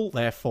well-bred people,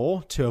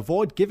 therefore, to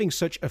avoid giving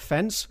such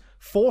offence,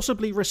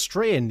 forcibly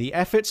restrain the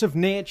efforts of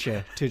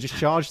nature to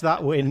discharge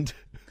that wind.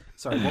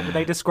 Sorry, what were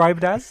they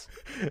described as?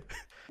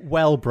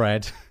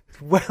 Well-bred.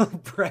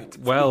 Well-bred.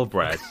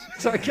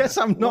 So I guess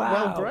I'm not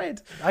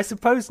well-bred. I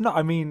suppose not.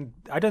 I mean,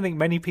 I don't think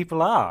many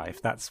people are,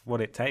 if that's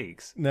what it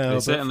takes. No,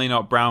 it's certainly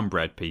not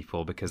brown-bred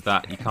people, because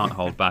that you can't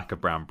hold back a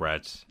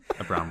brown-bred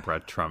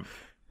Trump.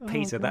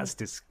 Peter, that's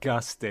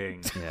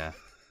disgusting. Yeah.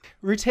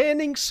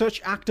 Retaining such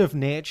act of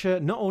nature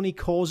not only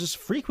causes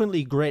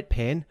frequently great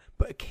pain,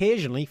 but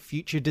occasionally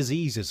future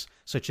diseases,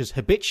 such as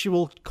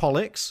habitual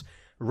colics,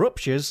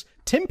 ruptures,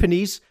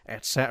 tympanies,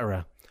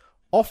 etc.,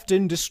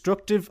 often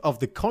destructive of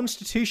the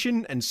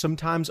constitution and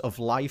sometimes of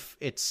life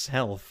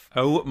itself.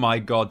 Oh my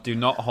god, do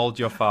not hold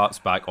your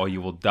farts back or you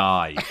will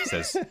die,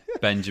 says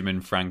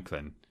Benjamin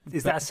Franklin.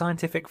 Is that a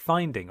scientific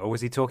finding, or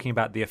was he talking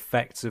about the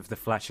effects of the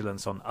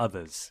flatulence on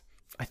others?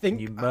 I think...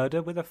 Can you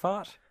murder with a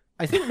fart?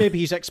 I think maybe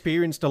he's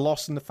experienced a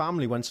loss in the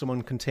family when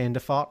someone contained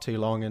a fart too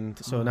long, and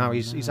so now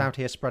he's out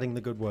here spreading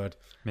the good word.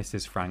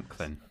 Mrs.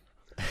 Franklin.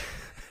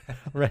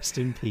 Rest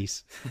in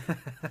peace.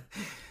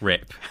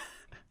 RIP.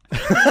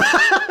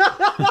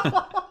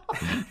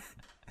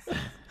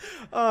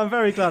 I'm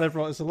very glad I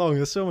brought this along.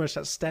 There's so much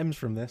that stems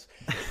from this.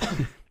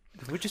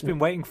 We've just been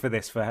waiting for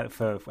this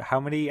for how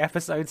many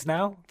episodes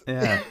now?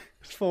 Yeah.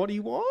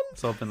 41?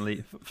 It's all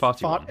been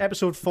 41.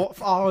 Episode 4.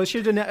 Oh, I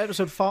should have done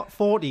episode 40.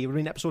 It would have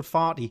been episode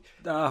 40.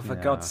 Oh, for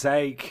God's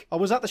sake. Oh,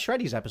 was that the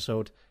Shreddies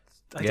episode?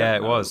 Yeah,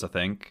 it was, I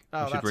think.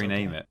 Oh, we should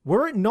rename it.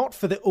 Were it not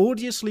for the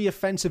odiously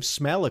offensive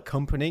smell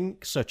accompanying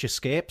such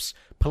escapes,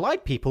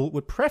 polite people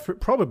would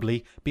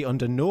probably be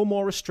under no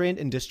more restraint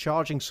in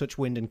discharging such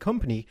wind and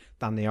company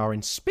than they are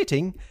in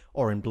spitting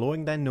or in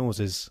blowing their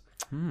noses.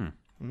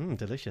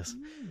 Delicious.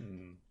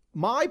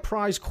 My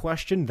prize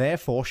question,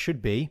 therefore,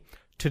 should be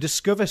to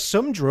discover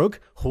some drug,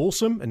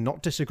 wholesome and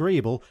not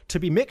disagreeable, to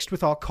be mixed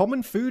with our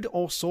common food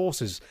or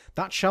sauces,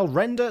 that shall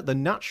render the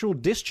natural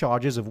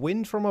discharges of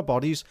wind from our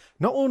bodies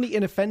not only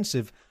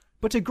inoffensive,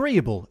 but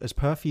agreeable as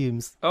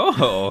perfumes.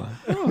 Oh.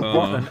 What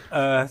on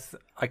earth?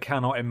 I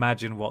cannot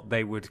imagine what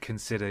they would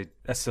consider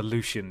a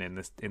solution in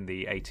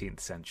the 18th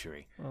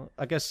century. Well,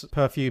 I guess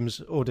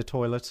perfumes, eau de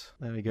toilette.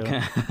 There we go.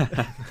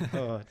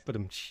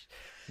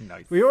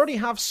 Nice. We already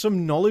have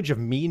some knowledge of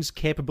means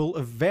capable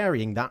of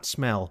varying that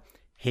smell.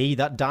 He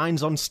that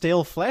dines on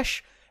stale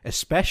flesh,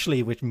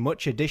 especially with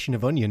much addition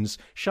of onions,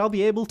 shall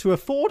be able to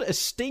afford a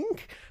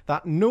stink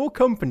that no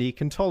company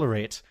can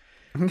tolerate.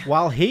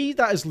 While he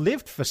that has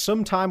lived for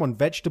some time on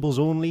vegetables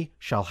only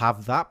shall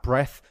have that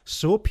breath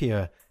so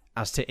pure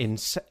as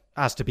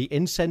to be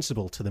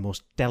insensible to the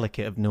most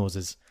delicate of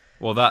noses.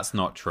 Well, that's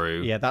not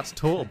true. Yeah, that's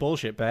total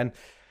bullshit, Ben.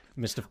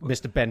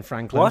 Mr. Ben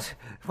Franklin. What?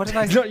 What did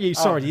I say? Not you,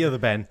 sorry, the other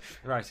Ben.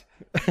 Right.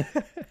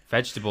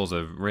 Vegetables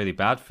are really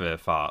bad for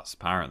farts,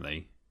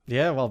 apparently.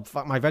 Yeah, well,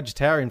 my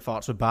vegetarian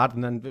farts were bad,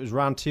 and then it was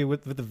round two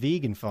with the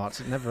vegan farts.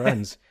 It never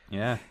ends.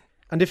 Yeah.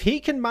 And if he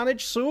can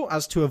manage so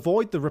as to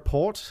avoid the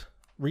report,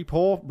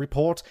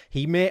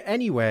 he may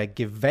anywhere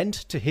give vent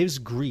to his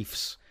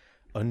griefs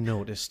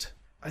unnoticed.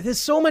 There's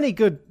so many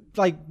good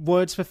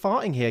words for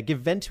farting here.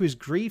 Give vent to his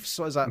griefs.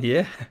 What is that?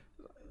 Yeah.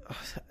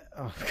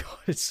 Oh god,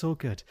 it's so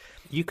good.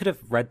 You could have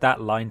read that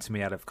line to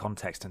me out of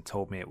context and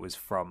told me it was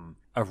from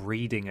a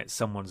reading at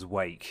someone's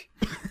wake.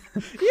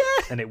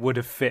 Yeah. And it would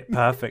have fit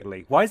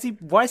perfectly. Why is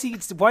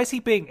he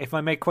being, if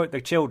I may quote the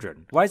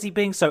children, why is he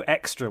being so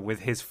extra with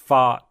his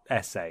fart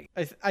essay?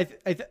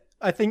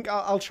 I think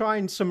I'll try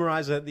and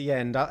summarize it at the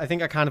end. I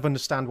think I kind of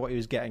understand what he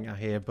was getting at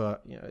here,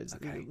 but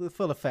the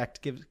full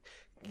effect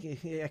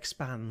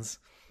expands.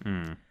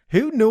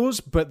 Who knows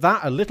but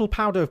that a little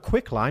powder of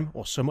quicklime,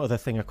 or some other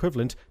thing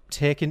equivalent,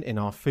 taken in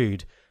our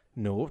food.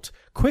 Note,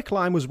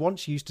 quicklime was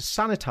once used to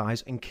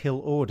sanitize and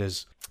kill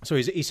odors. So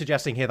he's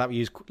suggesting here that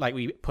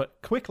we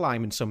put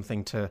quicklime in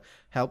something to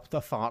help the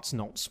farts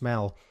not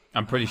smell.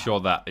 I'm pretty sure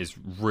that is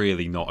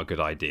really not a good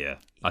idea.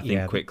 I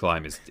think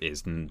quicklime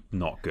is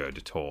not good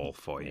at all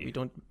for you.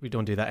 We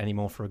don't do that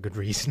anymore for a good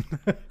reason.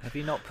 Have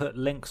you not put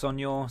links on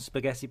your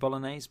spaghetti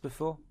bolognese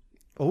before?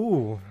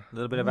 Oh, a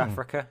little bit of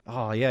Africa.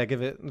 Oh yeah,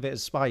 give it a bit of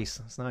spice.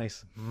 That's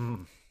nice.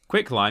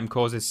 Quicklime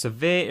causes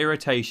severe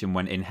irritation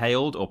when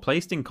inhaled or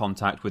placed in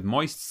contact with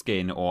moist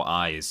skin or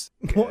eyes.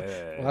 Well,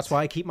 that's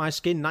why I keep my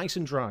skin nice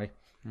and dry.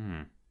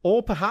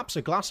 Or perhaps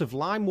a glass of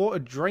lime water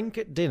drink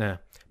at dinner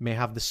may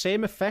have the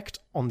same effect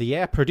on the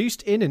air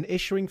produced in and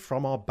issuing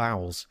from our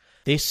bowels.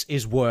 This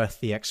is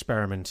worth the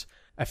experiment.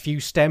 A few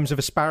stems of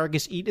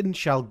asparagus eaten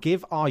shall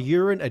give our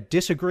urine a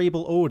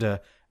disagreeable odour,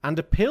 and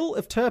a pill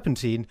of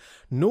turpentine,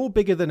 no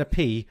bigger than a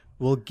pea,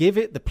 will give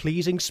it the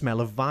pleasing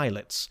smell of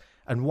violets.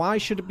 And why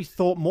should it be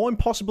thought more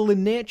impossible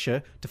in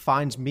nature to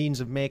find means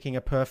of making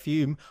a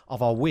perfume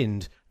of our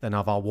wind than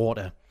of our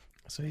water?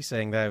 So he's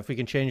saying there, if we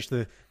can change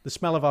the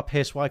smell of our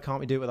piss, why can't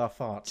we do it with our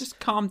farts? Just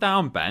calm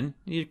down, Ben.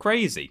 You're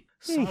crazy.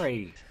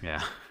 Sorry.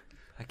 Yeah.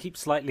 I keep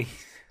sort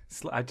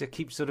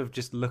of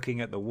just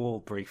looking at the wall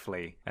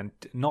briefly and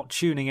not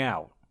tuning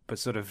out, but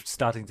sort of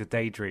starting to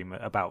daydream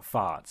about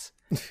farts.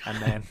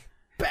 And then...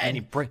 Ben!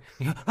 You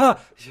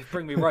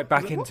bring me right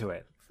back into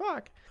it.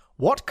 Fuck.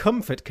 What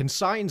comfort can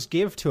science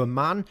give to a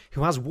man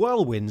who has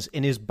whirlwinds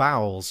in his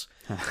bowels?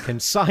 Can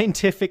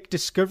scientific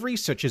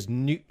discoveries such as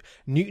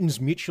Newton's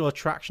mutual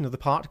attraction of the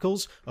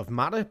particles of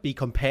matter be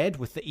compared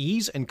with the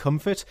ease and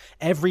comfort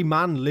every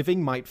man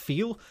living might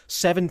feel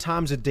 7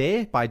 times a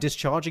day by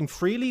discharging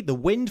freely the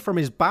wind from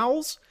his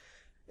bowels?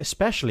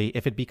 Especially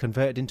if it be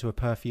converted into a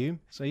perfume.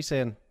 So he's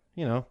saying,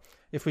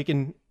 if we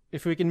can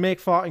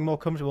make farting more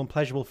comfortable and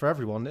pleasurable for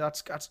everyone,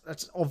 that's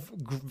of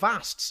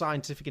vast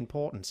scientific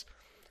importance.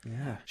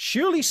 Yeah.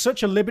 Surely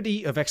such a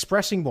liberty of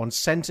expressing one's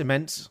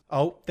sentiments...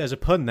 Oh, there's a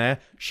pun there.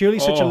 Surely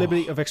such a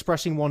liberty of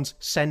expressing one's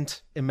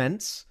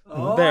sentiments...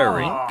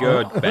 Very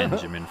good,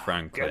 Benjamin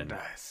Franklin.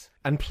 Goodness.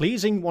 And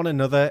pleasing one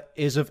another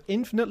is of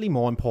infinitely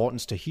more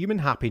importance to human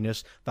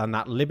happiness than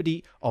that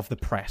liberty of the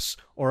press,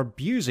 or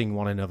abusing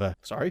one another,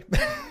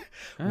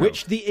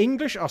 which the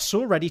English are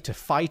so ready to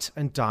fight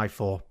and die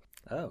for.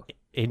 Oh.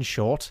 In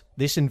short,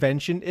 this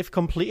invention, if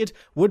completed,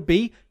 would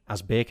be,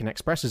 as Bacon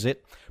expresses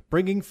it,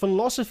 bringing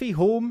philosophy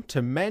home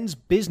to men's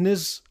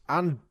business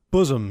and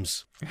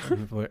bosoms.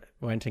 We're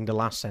entering the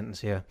last sentence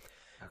here.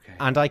 Okay.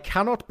 And I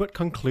cannot but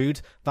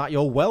conclude that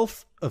your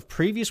wealth of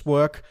previous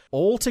work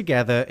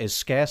altogether is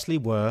scarcely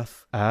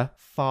worth a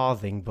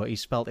farthing, but he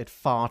spelt it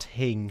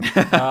fart-hing with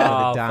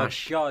a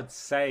dash. For God's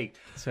sake.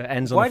 So it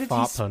ends on a fart pun.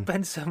 Why did you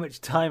spend so much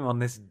time on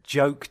this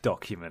joke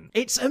document?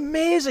 It's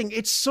amazing.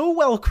 It's so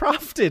well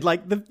crafted.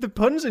 Like, the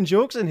puns and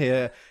jokes in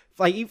here,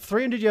 like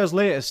 300 years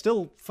later,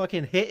 still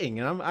fucking hitting,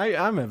 and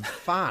I'm a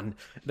fan.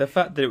 The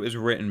fact that it was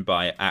written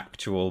by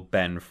actual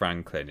Ben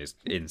Franklin is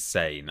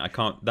insane.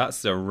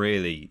 That's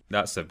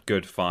a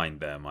good find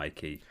there,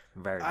 Mikey.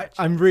 Very much.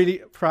 I'm really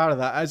proud of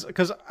that,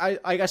 because I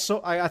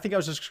think I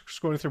was just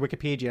scrolling through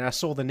Wikipedia and I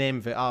saw the name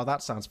of it. Oh,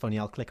 that sounds funny.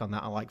 I'll click on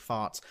that. I like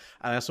farts.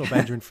 And I saw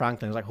Benjamin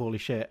Franklin. I was like, holy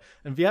shit!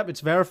 And yep,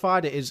 it's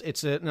verified.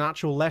 It's an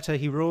actual letter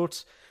he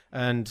wrote,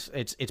 and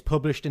it's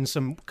published in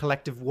some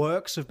collective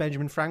works of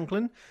Benjamin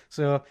Franklin.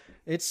 So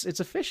it's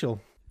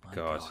official.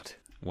 God.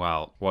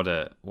 Wow, what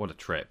a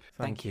trip.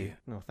 Thank you.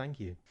 No,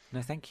 thank you.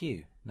 No, thank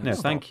you. No,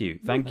 thank you.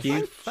 Thank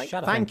you. Shut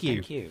up. Thank you.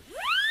 Thank you.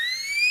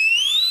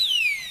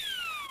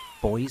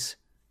 Boys,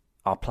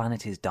 our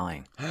planet is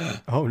dying.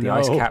 Oh, The no.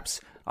 ice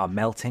caps are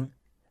melting.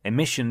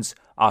 Emissions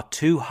are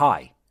too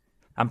high.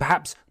 And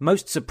perhaps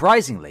most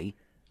surprisingly,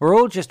 we're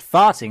all just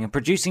farting and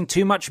producing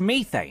too much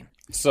methane.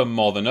 Some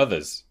more than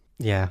others.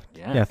 Yeah.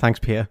 Thanks,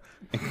 Pierre.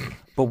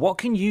 But what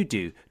can you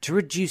do to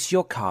reduce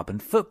your carbon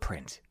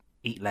footprint?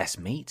 Eat less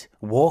meat?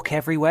 Walk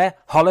everywhere?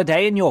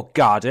 Holiday in your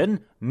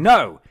garden?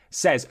 No,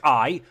 says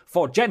I.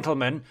 For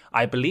gentlemen,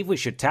 I believe we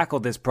should tackle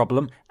this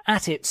problem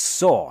at its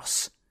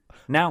source.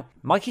 Now,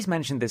 Mikey's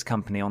mentioned this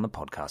company on the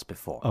podcast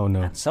before. Oh,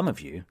 no. And some of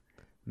you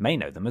may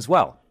know them as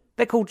well.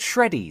 They're called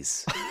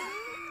Shreddies.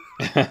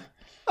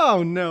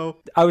 Oh, no.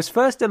 I was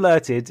first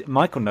alerted,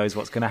 Michael knows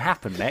what's going to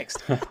happen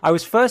next. I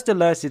was first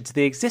alerted to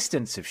the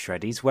existence of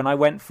Shreddies when I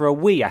went for a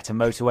wee at a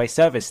motorway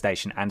service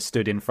station and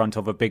stood in front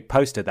of a big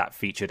poster that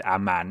featured a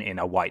man in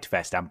a white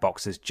vest and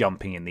boxers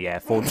jumping in the air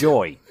for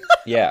joy.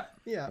 Yeah.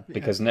 Yeah.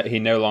 Because he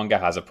no longer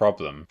has a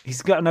problem.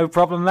 He's got no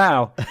problem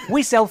now.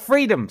 We sell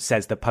freedom,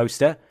 says the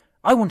poster.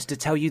 I wanted to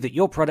tell you that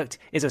your product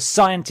is a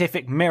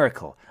scientific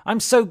miracle.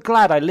 I'm so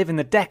glad I live in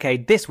the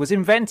decade this was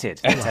invented.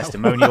 The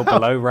testimonial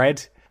below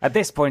read. At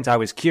this point I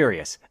was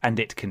curious, and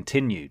it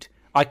continued.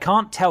 I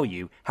can't tell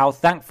you how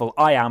thankful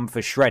I am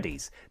for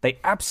Shreddies. They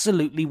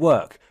absolutely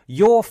work.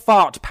 Your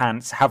fart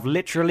pants have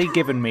literally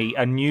given me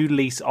a new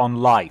lease on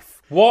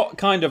life. What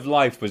kind of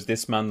life was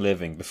this man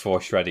living before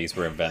Shreddies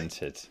were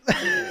invented?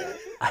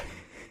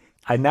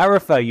 I now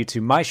refer you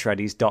to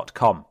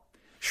myshreddies.com.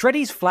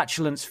 Shreddies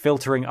flatulence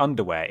filtering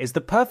underwear is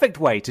the perfect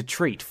way to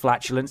treat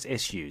flatulence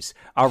issues.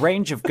 Our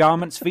range of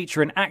garments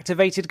feature an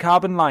activated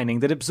carbon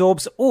lining that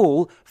absorbs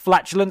all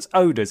flatulence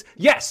odors.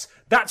 Yes,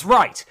 that's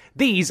right.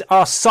 These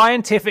are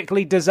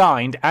scientifically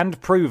designed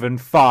and proven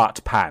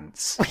fart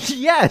pants.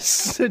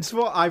 Yes, it's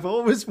what I've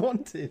always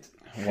wanted.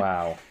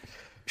 Wow.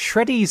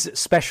 Shreddies'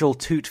 special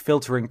toot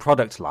filtering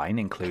product line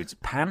includes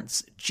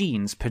pants,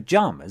 jeans,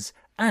 pajamas,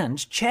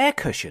 and chair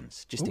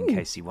cushions, just in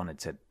case you wanted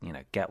to,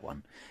 get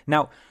one.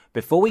 Now,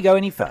 before we go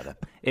any further,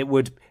 it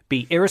would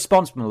be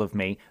irresponsible of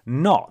me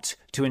not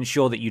to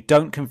ensure that you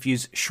don't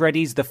confuse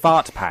Shreddies the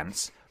fart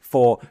pants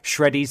for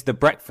Shreddies the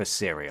breakfast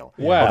cereal.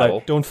 Well,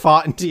 although Don't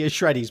fart into your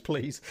Shreddies,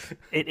 please.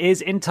 it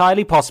is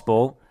entirely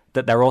possible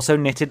that they're also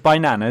knitted by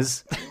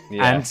nanas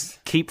Yes.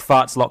 and keep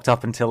farts locked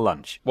up until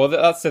lunch. Well,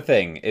 that's the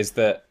thing, is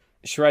that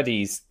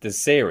Shreddies, the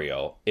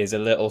cereal, is a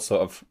little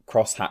sort of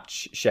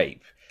crosshatch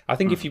shape. I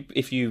think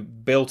if you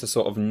built a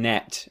sort of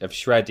net of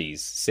Shreddies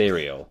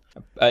cereal,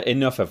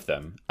 enough of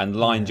them, and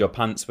lined your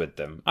pants with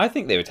them, I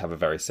think they would have a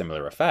very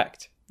similar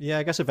effect. Yeah,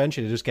 I guess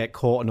eventually they just get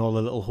caught in all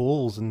the little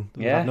holes and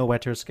have nowhere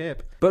to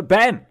escape. But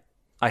Ben,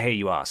 I hear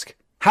you ask,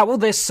 how will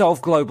this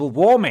solve global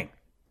warming?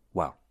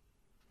 Well,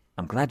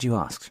 I'm glad you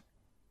asked,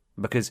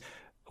 because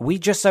we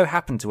just so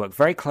happen to work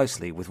very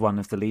closely with one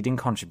of the leading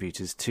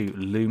contributors to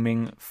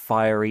looming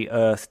fiery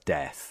Earth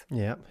death.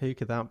 Yeah, who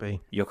could that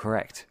be? You're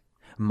correct.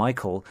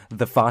 Michael,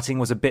 the farting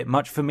was a bit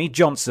much for me.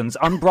 Johnson's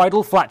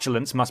unbridled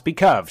flatulence must be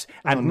curved.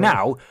 And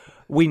now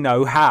we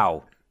know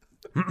how.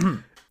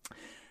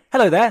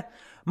 Hello there.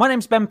 My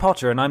name's Ben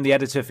Potter, and I'm the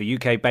editor for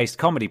UK-based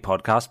comedy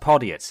podcast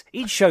Podiots.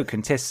 Each show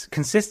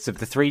consists of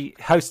the three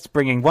hosts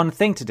bringing one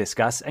thing to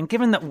discuss, and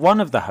given that one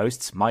of the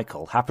hosts,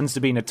 Michael, happens to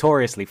be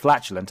notoriously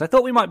flatulent, I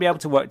thought we might be able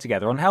to work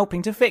together on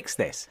helping to fix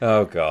this.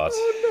 Oh, God.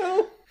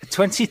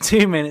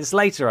 22 minutes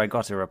later, I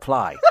got a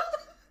reply.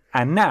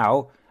 And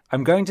now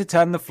I'm going to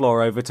turn the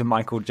floor over to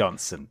Michael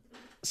Johnson.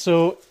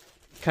 So,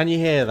 can you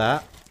hear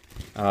that?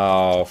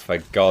 Oh, for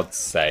God's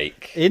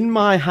sake. In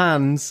my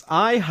hands,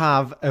 I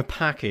have a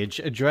package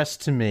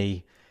addressed to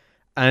me,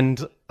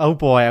 and oh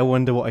boy, I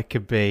wonder what it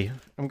could be.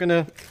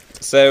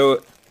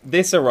 So,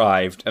 this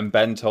arrived, and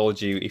Ben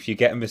told you, if you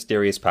get a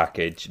mysterious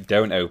package,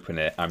 don't open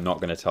it. I'm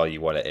not going to tell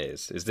you what it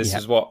is.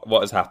 Is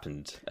what has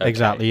happened? Okay.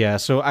 Exactly, yeah.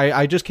 So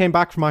I just came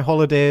back from my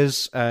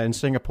holidays in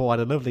Singapore. I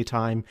had a lovely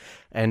time,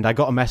 and I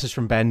got a message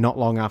from Ben not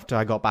long after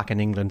I got back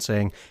in England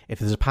saying, if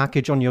there's a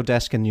package on your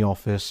desk in the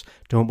office,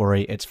 don't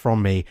worry, it's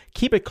from me.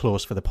 Keep it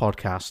close for the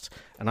podcast.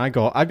 And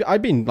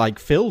I've been like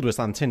filled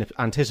with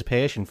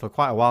anticipation for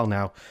quite a while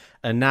now,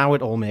 and now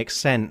it all makes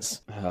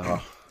sense.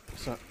 Oh.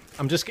 So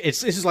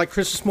this is like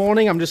Christmas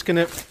morning. I'm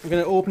gonna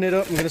open it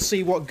up. I'm gonna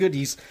see what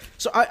goodies.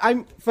 So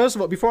I'm first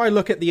of all, before I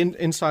look at the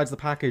insides of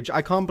the package,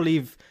 I can't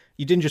believe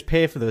you didn't just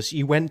pay for this.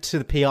 You went to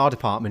the PR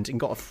department and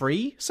got a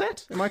free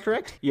set. Am I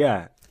correct?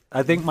 Yeah.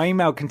 I think my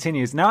email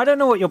continues. Now, I don't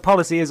know what your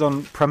policy is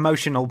on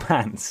promotional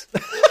pants.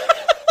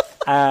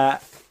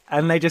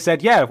 And they just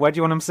said, yeah, where do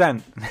you want them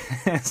sent?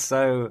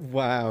 So...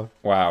 Wow.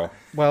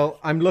 Well,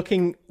 I'm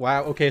looking...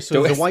 Wow, okay,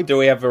 so do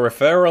we have a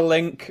referral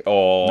link,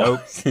 or...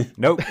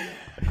 Nope.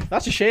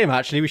 That's a shame,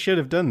 actually. We should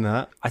have done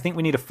that. I think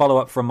we need a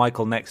follow-up from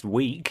Michael next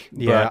week.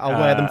 Yeah, I'll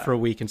wear them for a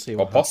week and see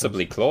what Or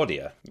possibly happens.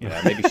 Claudia. You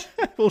know, maybe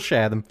we'll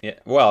share them. Yeah.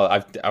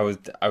 Well,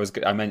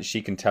 I meant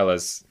she can tell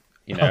us,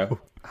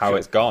 how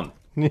it's gone.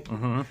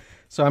 Mm-hmm.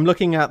 So I'm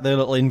looking at the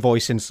little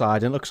invoice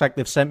inside, and it looks like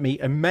they've sent me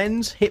a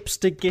men's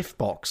hipster gift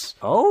box.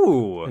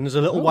 Oh! And there's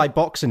a little white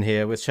box in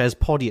here which says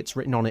Podiots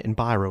written on it in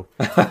biro.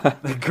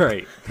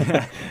 Great.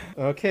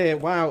 Okay,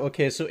 wow.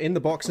 Okay, so in the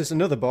box there's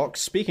another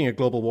box. Speaking of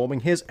global warming,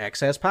 here's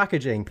excess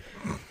packaging.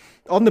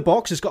 On the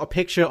box, it's got a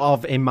picture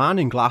of a man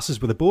in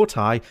glasses with a bow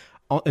tie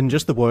and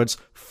just the words,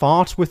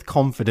 fart with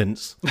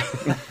confidence.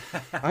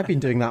 I've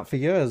been doing that for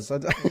years.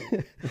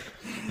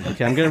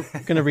 Okay, I'm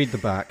gonna read the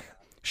back.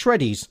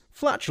 Shreddies,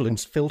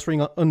 flatulence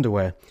filtering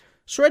underwear.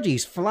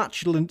 Shreddies,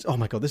 flatulence... Oh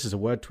my god, this is a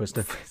word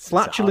twister.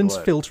 Flatulence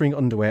filtering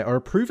underwear are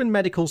a proven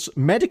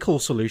medical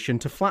solution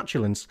to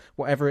flatulence,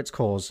 whatever its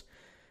cause.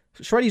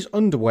 Shreddies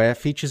underwear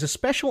features a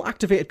special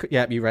activated...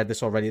 Yeah, you read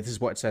this already. This is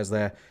what it says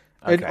there.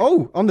 Okay.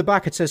 And, on the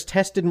back it says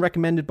tested and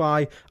recommended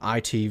by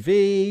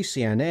ITV,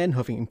 CNN,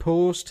 Huffington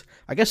Post.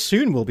 I guess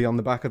soon we'll be on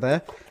the back of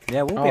there.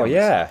 Yeah, we'll be Oh, on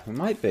yeah, it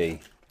might be.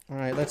 All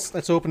right,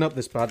 let's open up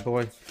this bad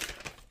boy.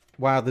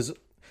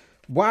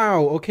 Wow,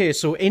 okay,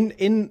 so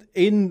in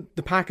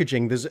the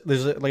packaging there's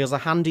a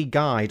handy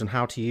guide on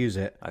how to use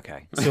it.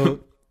 Okay. So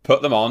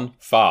Put them on,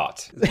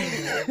 fart.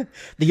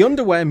 the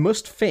underwear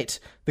must fit.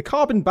 The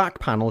carbon back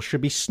panel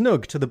should be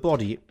snug to the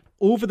body,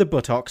 over the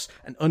buttocks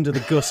and under the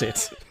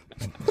gusset.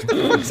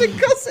 What's a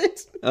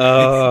gusset?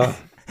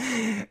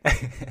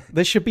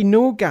 There should be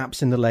no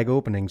gaps in the leg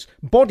openings.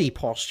 Body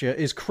posture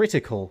is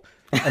critical.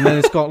 And then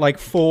it's got like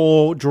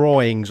 4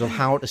 drawings of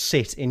how to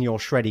sit in your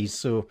shreddies.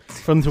 So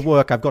from the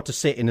work, I've got to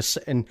sit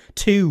in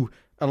 2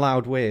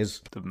 allowed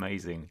ways.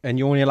 Amazing. And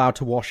you're only allowed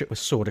to wash it with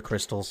soda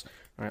crystals.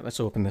 All right, let's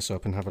open this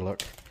up and have a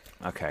look.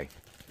 Okay.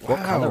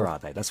 What colour are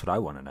they? That's what I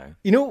want to know.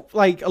 You know,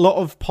 like a lot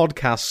of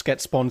podcasts get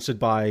sponsored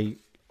by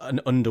an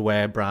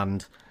underwear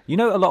brand. You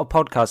know, a lot of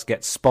podcasts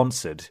get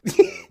sponsored.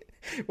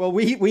 Well,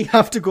 we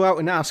have to go out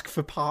and ask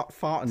for fart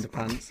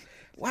underpants.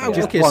 Wow,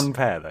 Just okay, one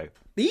pair, though.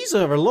 These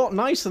are a lot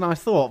nicer than I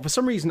thought. For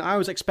some reason, I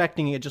was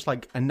expecting it just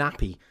like a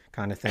nappy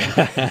kind of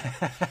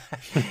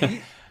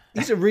thing.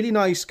 These are really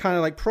nice, kind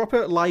of like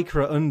proper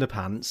Lycra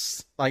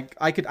underpants. Like,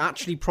 I could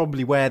actually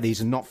probably wear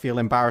these and not feel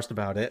embarrassed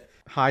about it.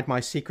 Hide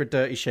my secret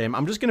dirty shame.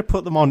 I'm just going to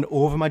put them on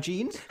over my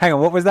jeans. Hang on,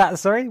 what was that?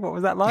 Sorry, what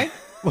was that like?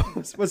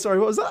 Sorry,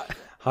 what was that?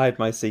 Hide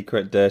my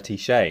secret dirty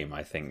shame,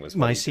 I think was what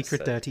My you just secret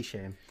said. dirty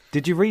shame.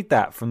 Did you read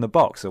that from the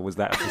box, or was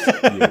that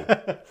just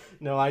you?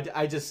 No,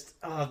 I just...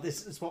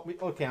 this is what we...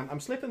 Okay, I'm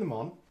slipping them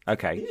on.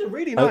 Okay. These are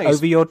really nice.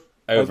 Over your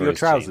Over his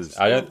trousers.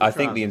 jeans. I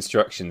think the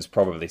instructions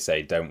probably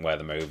say don't wear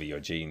them over your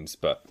jeans,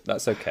 but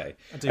that's okay.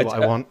 I do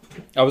what I want.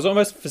 I was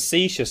almost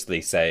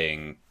facetiously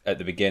saying at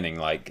the beginning,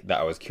 like, that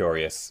I was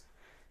curious,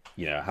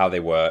 how they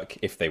work,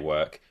 if they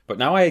work. But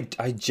now I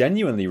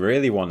genuinely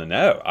really want to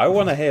know. I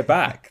want to hear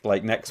back,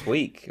 like, next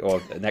week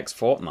or next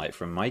fortnight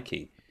from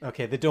Mikey.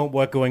 Okay, they don't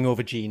work going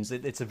over jeans.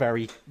 It's a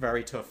very,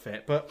 very tough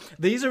fit. But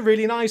these are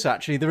really nice,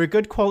 actually. They're a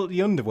good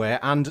quality underwear,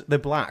 and they're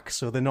black,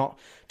 so they're not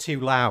too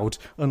loud,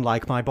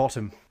 unlike my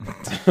bottom.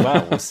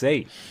 Well, we'll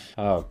see.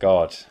 Oh,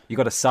 God. You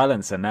got a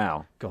silencer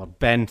now. God,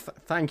 Ben,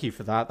 thank you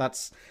for that.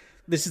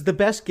 This is the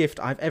best gift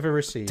I've ever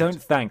received. Don't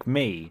thank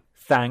me.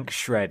 Thank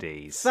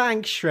Shreddies.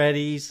 Thanks,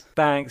 Shreddies.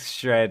 Thanks,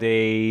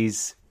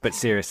 Shreddies. But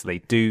seriously,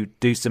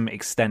 do some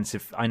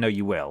extensive... I know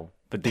you will,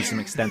 but do some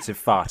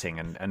extensive farting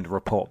and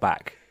report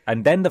back.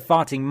 And then the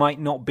farting might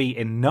not be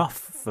enough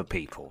for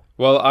people.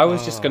 Well, I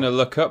was just going to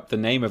look up the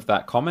name of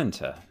that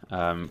commenter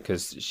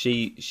because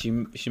she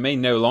may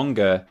no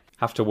longer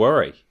have to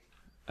worry.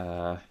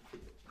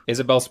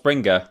 Isabel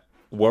Springer,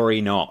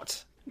 worry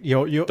not.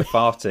 Your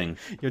farting.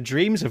 Your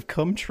dreams have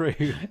come true.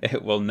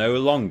 It will no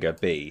longer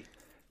be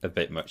a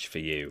bit much for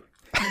you.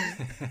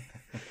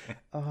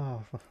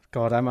 Oh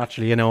God, I'm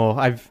actually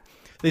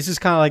This is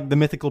kind of like the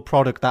mythical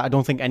product that I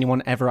don't think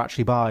anyone ever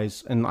actually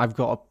buys, and I've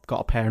got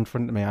a pair in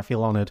front of me. I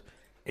feel honoured.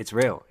 It's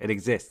real. It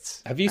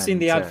exists. Have you seen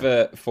the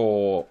advert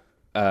for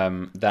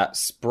that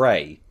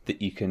spray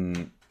that you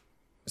can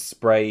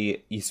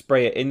spray? You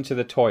spray it into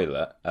the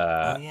toilet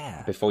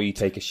before you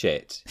take a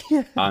shit,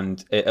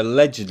 and it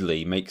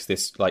allegedly makes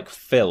this like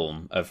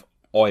film of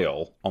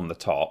oil on the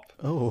top.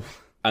 Oh,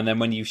 and then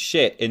when you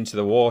shit into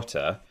the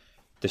water,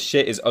 the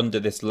shit is under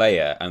this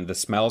layer and the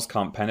smells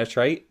can't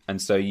penetrate, and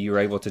so you're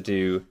able to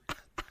do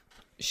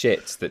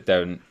shits that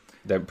don't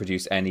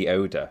produce any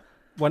odour.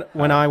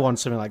 When I want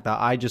something like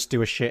that, I just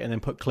do a shit and then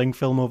put cling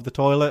film over the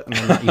toilet, and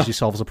then that usually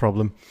solves the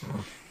problem.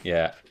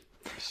 Yeah.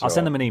 Sure. I'll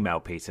send them an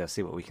email, Peter,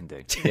 see what we can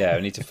do. Yeah,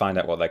 we need to find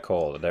out what they're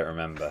called. I don't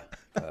remember.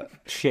 But...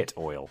 Shit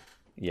oil.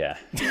 Yeah.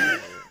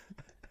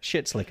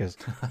 Shit slickers.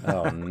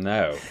 Oh,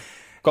 no.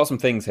 Got some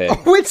things here.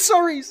 Oh, wait,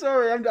 sorry.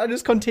 I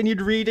just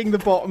continued reading the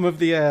bottom of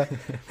the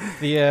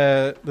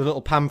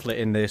little pamphlet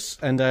in this,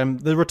 and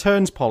the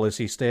returns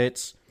policy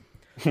states: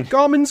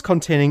 garments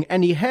containing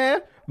any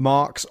hair,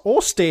 marks,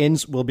 or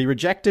stains will be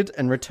rejected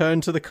and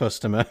returned to the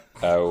customer.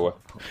 Oh,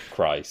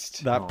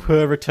 Christ! That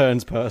poor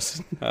returns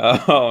person.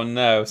 Oh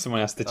no!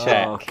 Someone has to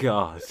check. Oh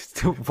God!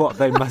 What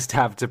they must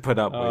have to put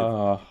up with.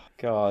 Oh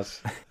God!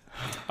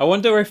 I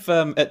wonder if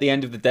at the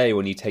end of the day,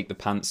 when you take the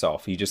pants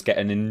off, you just get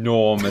an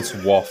enormous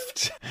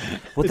waft.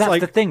 Well, that's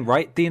the thing,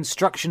 right? The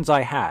instructions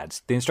I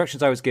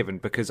was given,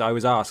 because I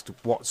was asked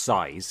what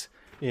size,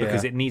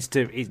 because there needs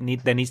to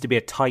be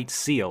a tight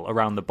seal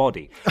around the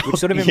body, which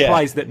sort of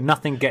implies that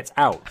nothing gets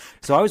out.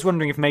 So I was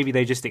wondering if maybe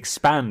they just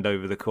expand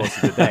over the course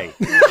of the day.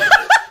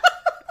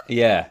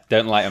 Yeah,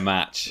 don't light a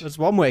match. That's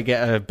one way to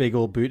get a big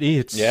old booty.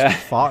 It's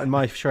fart in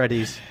my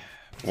shreddies.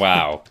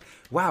 Wow.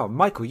 Wow,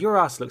 Michael, your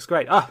ass looks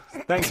great.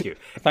 Thank you.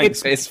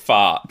 Thanks. It's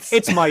farts.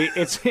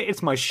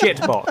 It's my shit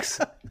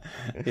box.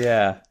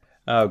 Yeah.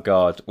 Oh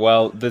God.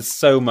 Well, there's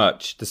so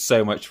much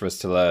for us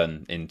to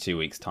learn in 2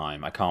 weeks'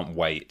 time. I can't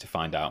wait to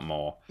find out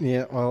more.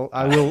 Yeah. Well,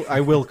 I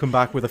will come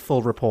back with a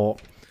full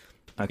report.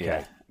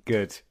 Okay.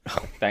 Good.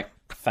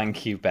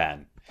 Thank you,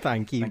 Ben.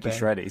 Thank you, Ben.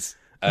 Shreddies.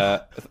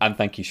 And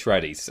thank you,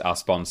 Shreddies, our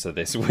sponsor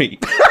this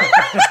week.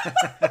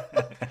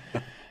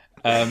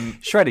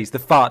 Shreddies, the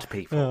fart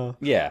people. Oh.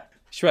 Yeah.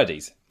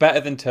 Shreddies, better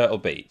than Turtle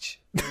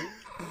Beach.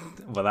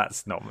 Well,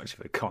 that's not much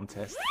of a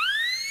contest.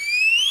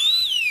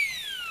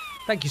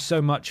 Thank you so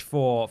much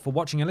for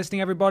watching and listening,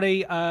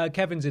 everybody.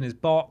 Kevin's in his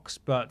box,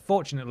 but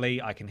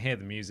fortunately, I can hear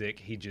the music.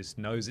 He just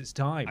knows it's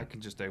time. I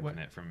can just open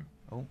it from...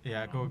 Oh,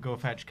 yeah, go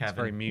fetch Kevin. It's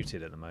very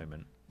muted at the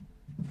moment.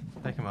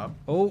 Pick him up.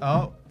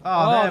 Oh,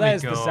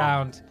 there's the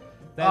sound.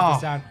 There's the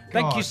sound.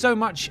 Thank you so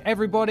much,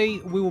 everybody.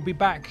 We will be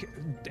back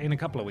in a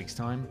couple of weeks'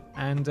 time,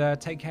 and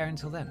take care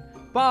until then.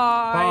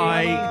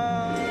 Bye.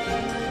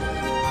 Bye.